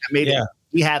album. I made it.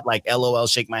 He had like LOL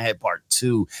Shake My Head Part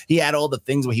 2. He had all the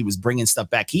things where he was bringing stuff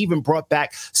back. He even brought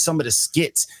back some of the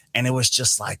skits, and it was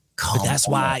just like, that's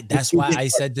why I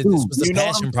said that this was a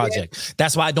passion project.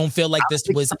 That's why I don't feel like this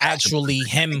was actually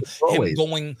him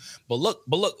going. But look,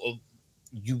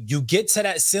 you get to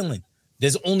that ceiling.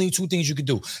 There's only two things you could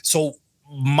do. So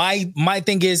my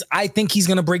thing is, I think he's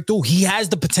gonna break through. He has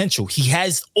the potential. He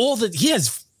has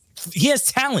he has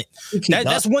talent.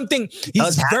 That's one thing.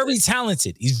 He's very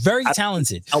talented. He's very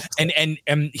talented,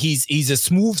 and he's a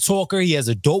smooth talker. He has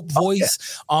a dope voice.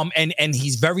 And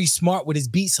he's very smart with his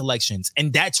beat selections,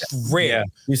 and that's rare.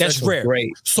 That's rare.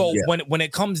 Great. So when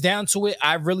it comes down to it,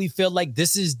 I really feel like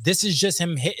this is just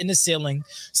him hitting the ceiling,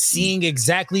 seeing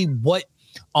exactly what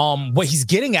he's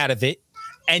getting out of it,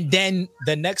 and then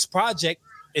the next project,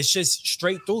 it's just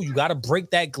straight through. You got to break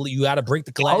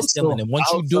the glass ceiling, and once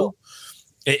you do,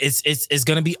 it's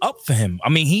gonna be up for him. I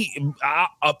mean,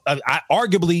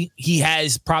 arguably he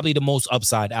has probably the most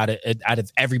upside out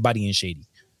of everybody in Shady.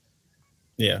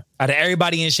 Yeah, out of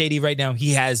everybody in Shady right now,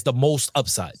 he has the most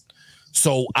upside.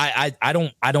 So I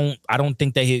don't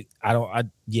think that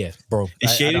bro.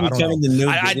 Is Shady becoming the new?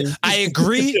 I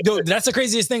agree. That's the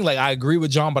craziest thing. Like, I agree with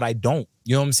John, but I don't.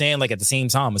 You know what I'm saying? Like, at the same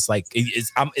time, it's like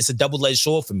it's a double-edged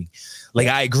sword for me. Like,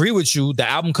 I agree with you. The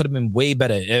album could have been way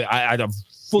better. I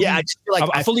just feel like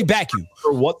I fully back you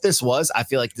for what this was. I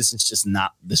feel like this is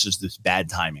just bad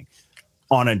timing.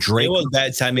 On a Drake, it was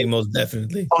bad timing, most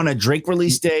definitely. On a Drake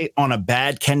release day, on a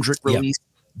bad Kendrick release.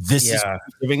 This is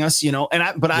giving us, you know,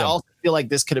 I also feel like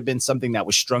this could have been something that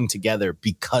was strung together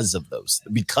because of that.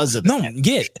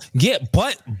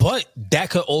 But that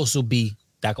could also be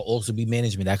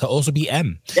management. That could also be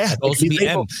M. Yeah, that could also be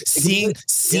M.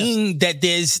 Seeing that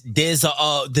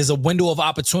there's a window of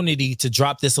opportunity to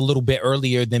drop this a little bit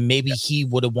earlier than maybe he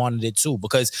would have wanted it to,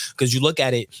 because you look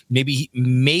at it, maybe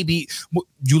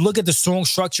you look at the song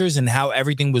structures and how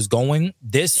everything was going.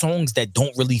 There's songs that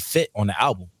don't really fit on the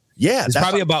album. Yeah,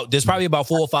 there's probably about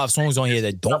 4 or 5 songs on here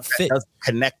that don't fit. Doesn't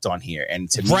connect on here, and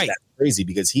to me that's crazy,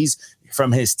 because he's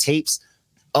from his tapes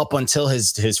up until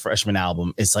his freshman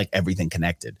album, it's like everything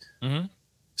connected. Mm-hmm.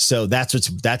 So that's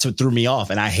what threw me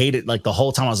off, and I hate it. Like, the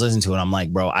whole time I was listening to it, I'm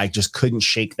like, bro, I just couldn't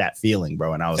shake that feeling,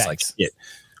 bro. And I was like, shit,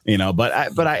 you know. But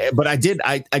I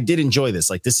did enjoy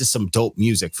this. Like, this is some dope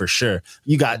music for sure.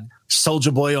 You got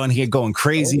Soulja Boy on here going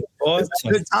crazy. It's a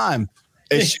good time.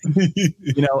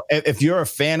 You know, if you're a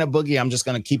fan of Boogie, I'm just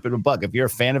gonna keep it a buck. If you're a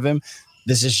fan of him,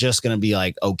 this is just gonna be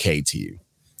like okay to you.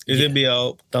 It's gonna be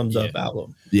a thumbs up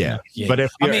album. Yeah. But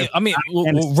if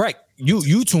right,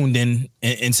 you tuned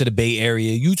into the Bay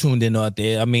Area, you tuned in out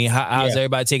there. I mean, how's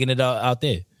everybody taking it out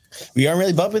there? We aren't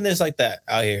really bumping this like that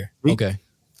out here. Okay,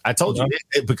 I told you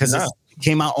because it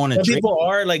came out on a. Some people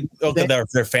are like, okay,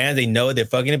 they're fans, they know they're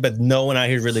fucking it, but no one out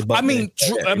here really bumping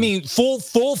it.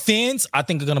 Full fans, I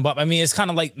think are gonna bump. I mean, it's kind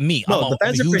of like me. I'm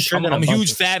a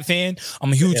huge Fab fan.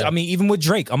 I'm a huge. I mean, even with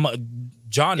Drake,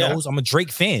 John knows I'm a Drake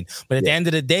fan. But at the end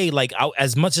of the day, like,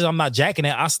 as much as I'm not jacking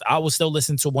it, I will still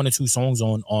listen to 1 or 2 songs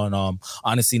on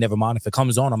Honestly Nevermind. If it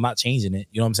comes on, I'm not changing it.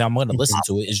 You know what I'm saying? I'm gonna listen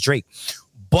to it. It's Drake,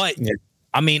 but. Yeah.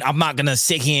 I mean, I'm not gonna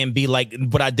sit here and be like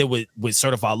what I did with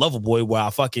Certified Lover Boy, where I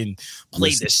fucking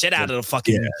played the shit out of the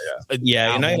fucking album, you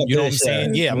know what I'm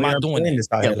saying? Yeah, I'm not doing this.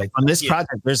 On this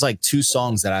project, there's like 2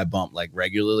 songs that I bump like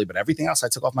regularly, but everything else I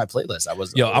took off my playlist. I'm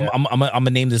gonna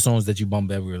name the songs that you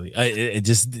bump regularly.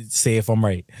 Just say if I'm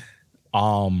right.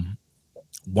 One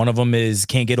of them is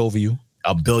Can't Get Over You.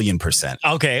 1,000,000,000%.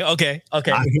 Okay.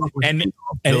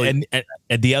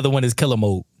 And the other one is Killer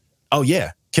Mode. Oh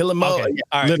yeah. Killer Mode. Okay.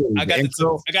 All right. I got this.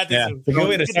 Yeah. Good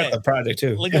way to start the project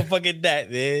too. Look at fucking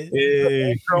that, man.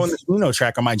 Yeah. Throwing this Uno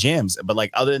track on my jams, but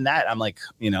like other than that, I'm like,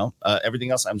 you know, everything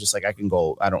else, I'm just like, I can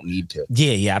go. I don't need to.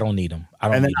 Yeah. I don't need them.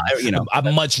 I'd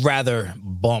much rather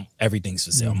bump Everything's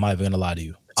for Sale. I'm not even gonna lie to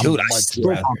you. Dude, I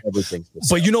still bump Everything's for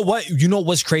Sale. But you know what? You know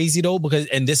what's crazy though, because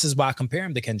this is why I compare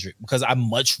him to Kendrick, because I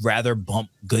much rather bump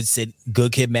Good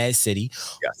Kid, Mad City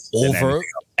over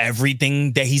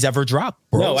everything that he's ever dropped,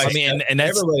 bro. No, I mean, and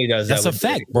that's everybody does. That's a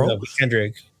fact, bro.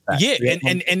 Kendrick. Yeah,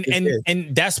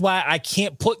 and that's why I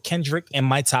can't put Kendrick in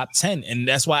my top 10, and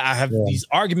that's why I have these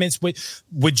arguments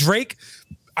with Drake.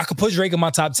 I could put Drake in my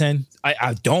top 10.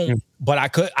 I don't, but I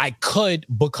could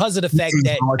because of the fact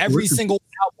that every single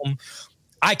album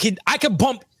I could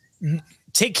bump.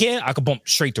 Take Care, I could bump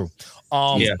straight through.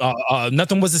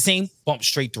 Nothing Was the Same, bump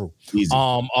straight through.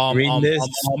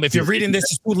 If you're reading this,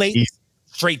 it's too late.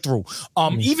 Straight through.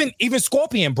 Even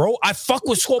Scorpion, bro. I fuck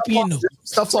with Scorpion.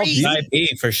 Stuff's all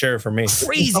VIP for sure for me.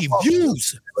 Crazy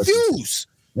views.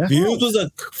 Yeah. Views was a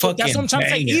fucking. That's what I'm trying to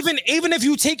say. Even if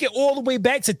you take it all the way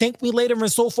back to Thank Me Later and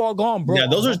So Far Gone, bro. Yeah,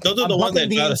 those are the ones that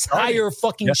the entire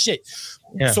fucking shit.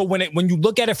 Yeah. So when you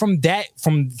look at it from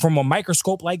a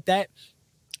microscope like that,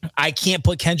 I can't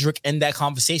put Kendrick in that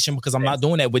conversation because I'm not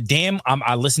doing that. With Damn,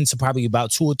 I listened to probably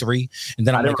about 2 or 3, and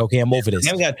then I'm like, okay, I'm over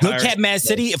this. Good Kid, Mad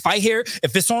City.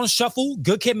 If it's on shuffle,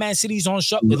 Good Kid, Mad City's on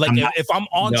shuffle. Like if I'm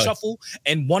on shuffle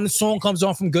and one song comes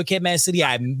on from Good Kid, Mad City,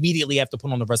 I immediately have to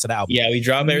put on the rest of the album. Yeah, we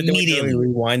drop everything. Immediately, we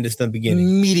rewind this to the beginning.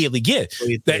 Immediately, yeah.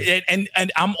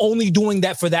 And I'm only doing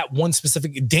that for that one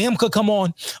specific. Damn could come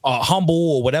on,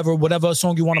 Humble or whatever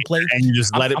song you want to play, and you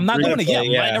just let it. I'm not doing it. Yeah,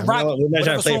 letting it rock.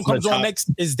 Whatever song comes on next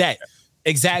is that.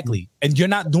 Exactly. And you're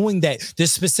not doing that.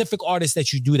 There's specific artists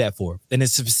that you do that for. And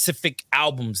there's specific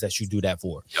albums that you do that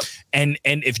for. Yep. And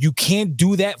if you can't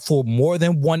do that for more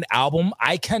than one album,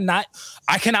 I cannot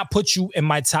put you in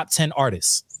my top 10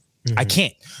 artists. Mm-hmm. I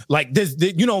can't. Like this,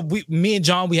 me and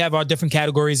John, we have our different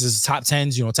categories as top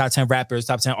 10s, top 10 rappers,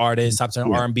 top 10 artists, top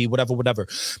 10 R&B, whatever.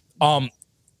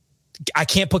 I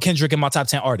can't put Kendrick in my top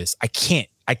 10 artists. I can't.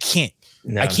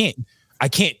 No. I can't.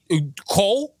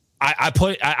 Cole, I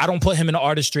don't put him in the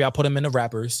artistry. I put him in the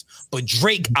rappers. But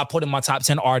Drake, I put in my top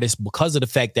 10 artists because of the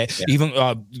fact that even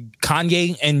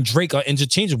Kanye and Drake are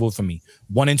interchangeable for me.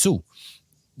 1 and 2.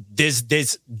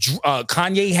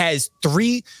 Kanye has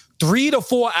 3 to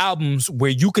 4 albums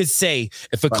where you could say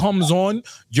if it comes on,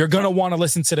 you're gonna want to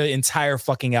listen to the entire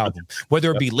fucking album,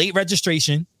 whether it be Late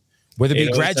Registration, whether it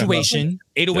be Graduation,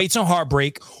 808s and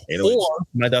Heartbreak,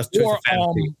 or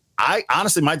I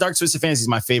honestly, My Dark Twisted Fantasy is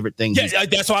my favorite thing. Yeah,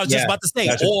 that's what I was just about to say.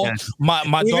 Or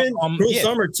my Cruel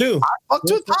Summer too. I fucked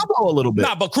with Pablo a little bit.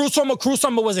 Nah, but Cruel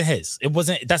Summer wasn't his. It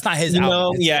wasn't. That's not his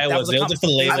album. Yeah, it was a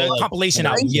compilation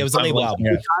album. Yeah, it was a label album.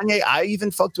 Yeah. Kanye, I even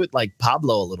fucked with like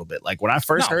Pablo a little bit. Like when I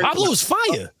first heard Pablo's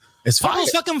fire. It's fire. Pablo's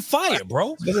fucking fire,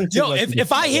 bro. Yo,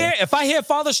 if I hear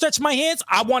Father Stretch My Hands,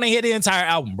 I want to hear the entire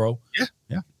album, bro.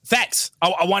 Yeah. Facts.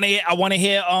 I want to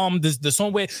hear the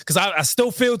song where, because I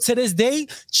still feel to this day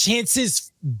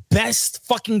Chance's best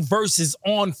fucking verses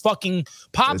on fucking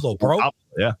Pablo, bro.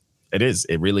 Yeah, it is.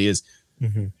 It really is.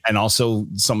 Mm-hmm. And also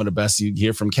some of the best you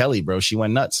hear from Kelly, bro. She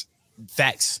went nuts.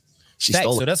 Facts.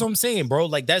 So that's what I'm saying, bro.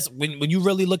 Like that's when you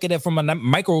really look at it from a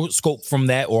microscope from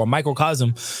that, or a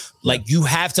microcosm, like you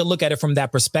have to look at it from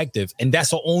that perspective. And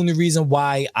that's the only reason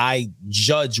why I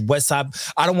judge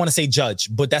Westside. I don't want to say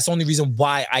judge, but that's the only reason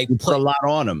why I put a lot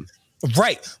on him.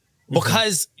 Right.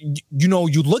 Because,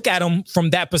 you look at him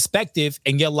from that perspective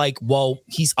and you're like, well,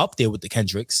 he's up there with the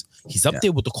Kendricks. He's up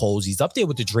there with the Coles. He's up there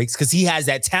with the Drakes because he has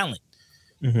that talent.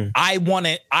 Mm-hmm. I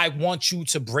want you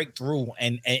to break through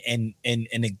and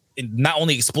not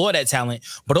only explore that talent,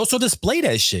 but also display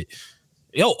that shit.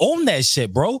 Yo, own that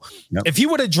shit, bro. Yep. If you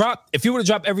would have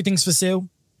dropped Everything's for Sale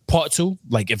Part 2,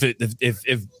 like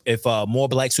if More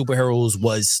Black Superheroes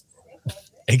was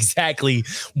exactly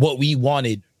what we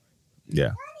wanted,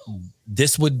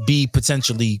 this would be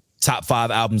potentially top 5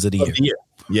 albums of the year.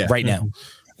 Yeah, right now.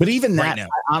 But even that,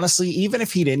 honestly, even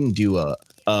if he didn't do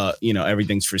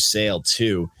Everything's for Sale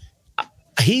too,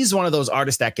 he's one of those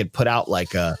artists that could put out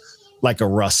like a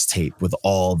Russ tape with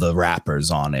all the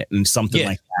rappers on it and something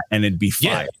like that, and it'd be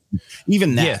fire.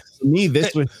 Even that, to me,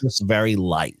 this was just very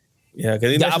light. Yeah,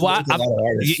 because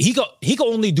he can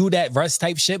only do that Russ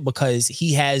type shit because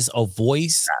he has a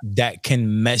voice that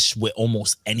can mesh with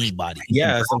almost anybody.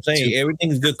 Yeah, that's what I'm saying.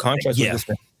 Everything's good contrast with this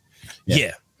thing.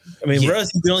 Yeah. I mean,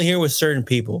 Russ, you can only hear with certain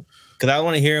people. Because I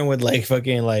want to hear him with like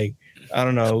fucking like, I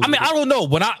don't know. I mean, I don't know.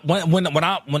 When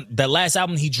the last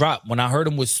album he dropped, when I heard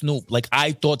him with Snoop, like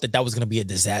I thought that was gonna be a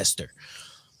disaster.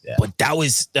 Yeah. But that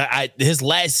was his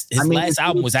last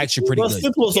album was actually pretty good.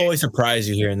 Snoop will always surprise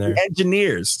you here and there.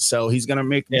 Engineers, so he's gonna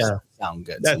make sound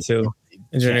good. That too.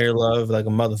 Engineer love like a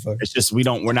motherfucker. It's just we're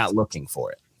not looking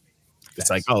for it.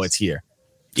 It's like, oh, it's here.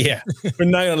 Yeah, we're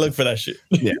not gonna look for that shit.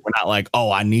 Yeah, we're not like,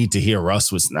 oh, I need to hear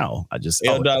Russ was. No, I just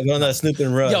dog, on that Snoop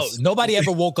and Russ. Yo, nobody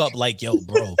ever woke up like, yo,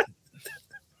 bro,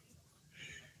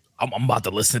 I'm about to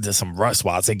listen to some Russ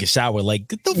while I take a shower. Like,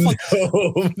 get the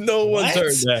fuck. No one's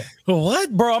heard that.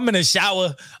 What, bro? I'm in the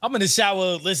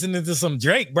shower listening to some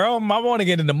Drake, bro. I want to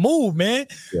get in the mood, man.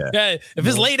 Yeah. If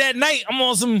it's late at night, I'm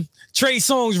on some Trey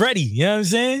Songz Ready. You know what I'm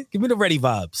saying? Give me the Ready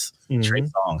vibes. Trey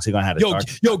Songz. He gonna have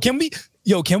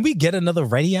can we get another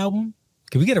Ready album?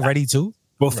 Can we get a Ready too?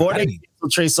 Before they cancel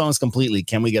Trey Songz completely,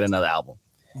 can we get another album?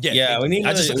 Yeah, we need.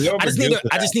 I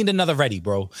just need another Ready,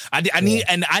 bro. I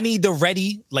need the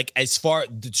Ready, like as far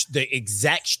the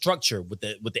exact structure with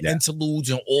the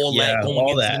interludes and all that going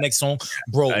into the next song,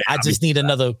 bro. I just need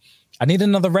another. I need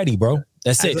another Ready, bro.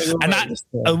 That's it. And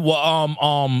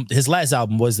his last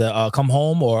album was the Come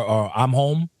Home or I'm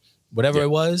Home, whatever it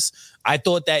was. I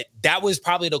thought that was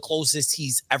probably the closest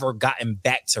he's ever gotten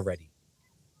back to Ready.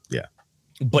 Yeah,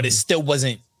 but it still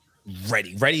wasn't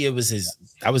Ready. Ready,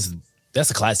 that was That's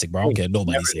a classic, bro. I don't care.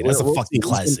 Nobody say that's a fucking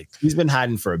classic. He's been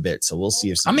hiding for a bit, so we'll see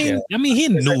if. I mean, he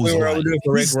in the news.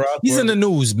 He's in the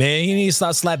news, man. He need to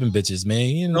stop slapping bitches,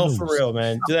 man. No, for real,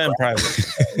 man. Do that in private.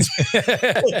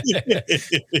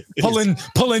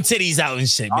 pulling titties out and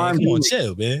shit, man. Come on,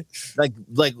 chill, man.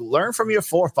 Like learn from your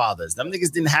forefathers. Them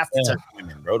niggas didn't have to touch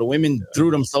women, bro. The women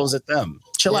threw themselves at them.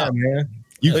 Chill out, man.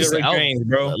 You look at Rick James,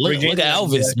 bro. Look at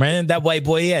Elvis, man. That white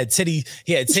boy, he had titties,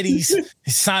 he's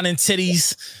signing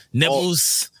titties,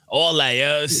 nipples, all that. You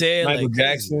know what I'm saying? Michael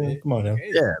Jackson. Come on now.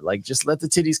 Yeah, like just let the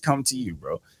titties come to you,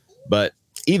 bro. But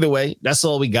either way, that's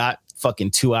all we got. Fucking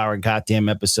 2-hour goddamn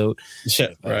episode.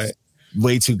 Shit, right.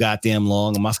 Way too goddamn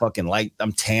long. And my fucking light,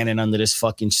 I'm tanning under this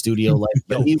fucking studio light.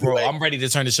 Yo, bro, I'm ready to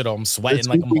turn this shit off. I'm sweating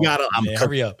like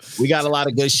hurry up. We got a lot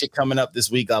of good shit coming up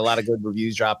this week. Got a lot of good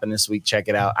reviews dropping this week. Check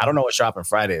it out. I don't know what's dropping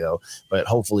Friday though, but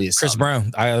hopefully it's Chris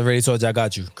Brown. I already told you I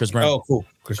got you. Chris Brown. Oh, cool.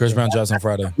 Chris Brown drops on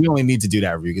Friday. We only need to do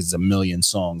that review because it's a million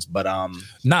songs. But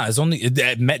nah, it's only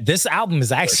this album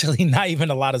is actually not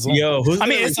even a lot of songs. Yo, I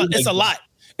mean, it's a lot.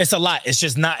 It's a lot. It's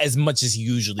just not as much as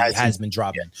usually has been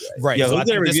dropping. Right. Yo, so I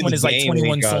think this one is like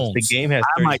 21 songs. The game has.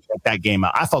 I might take that game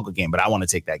out. I fuck with game, but I want to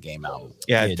take that game out.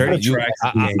 Yeah, 30 tracks.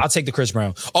 I'll take the Chris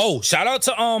Brown. Oh, shout out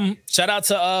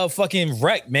to fucking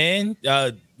Wreck, man.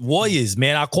 Warriors,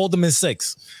 man. I called them in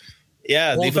 6.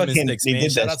 Yeah, they fucking did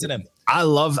that. Shout out to them. I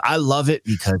love it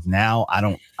because now I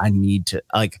don't need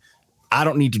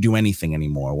to do anything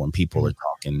anymore when people are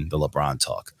talking the LeBron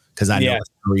talk because I know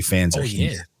Curry fans are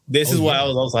here. This is why I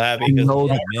was also happy. I know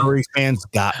the Curry fans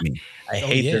got me. I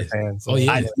hate their fans.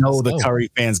 I know the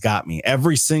Curry fans got me.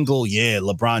 Every single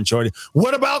LeBron, Jordan.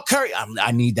 What about Curry?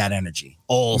 I need that energy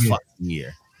all fucking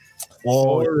year.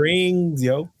 4 rings,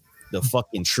 yo. The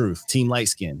fucking truth. Team light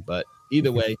skin. But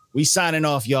either way, we signing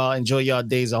off, y'all. Enjoy y'all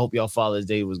days. I hope y'all Father's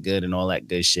Day was good and all that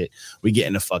good shit. We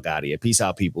getting the fuck out of here. Peace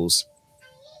out, peoples.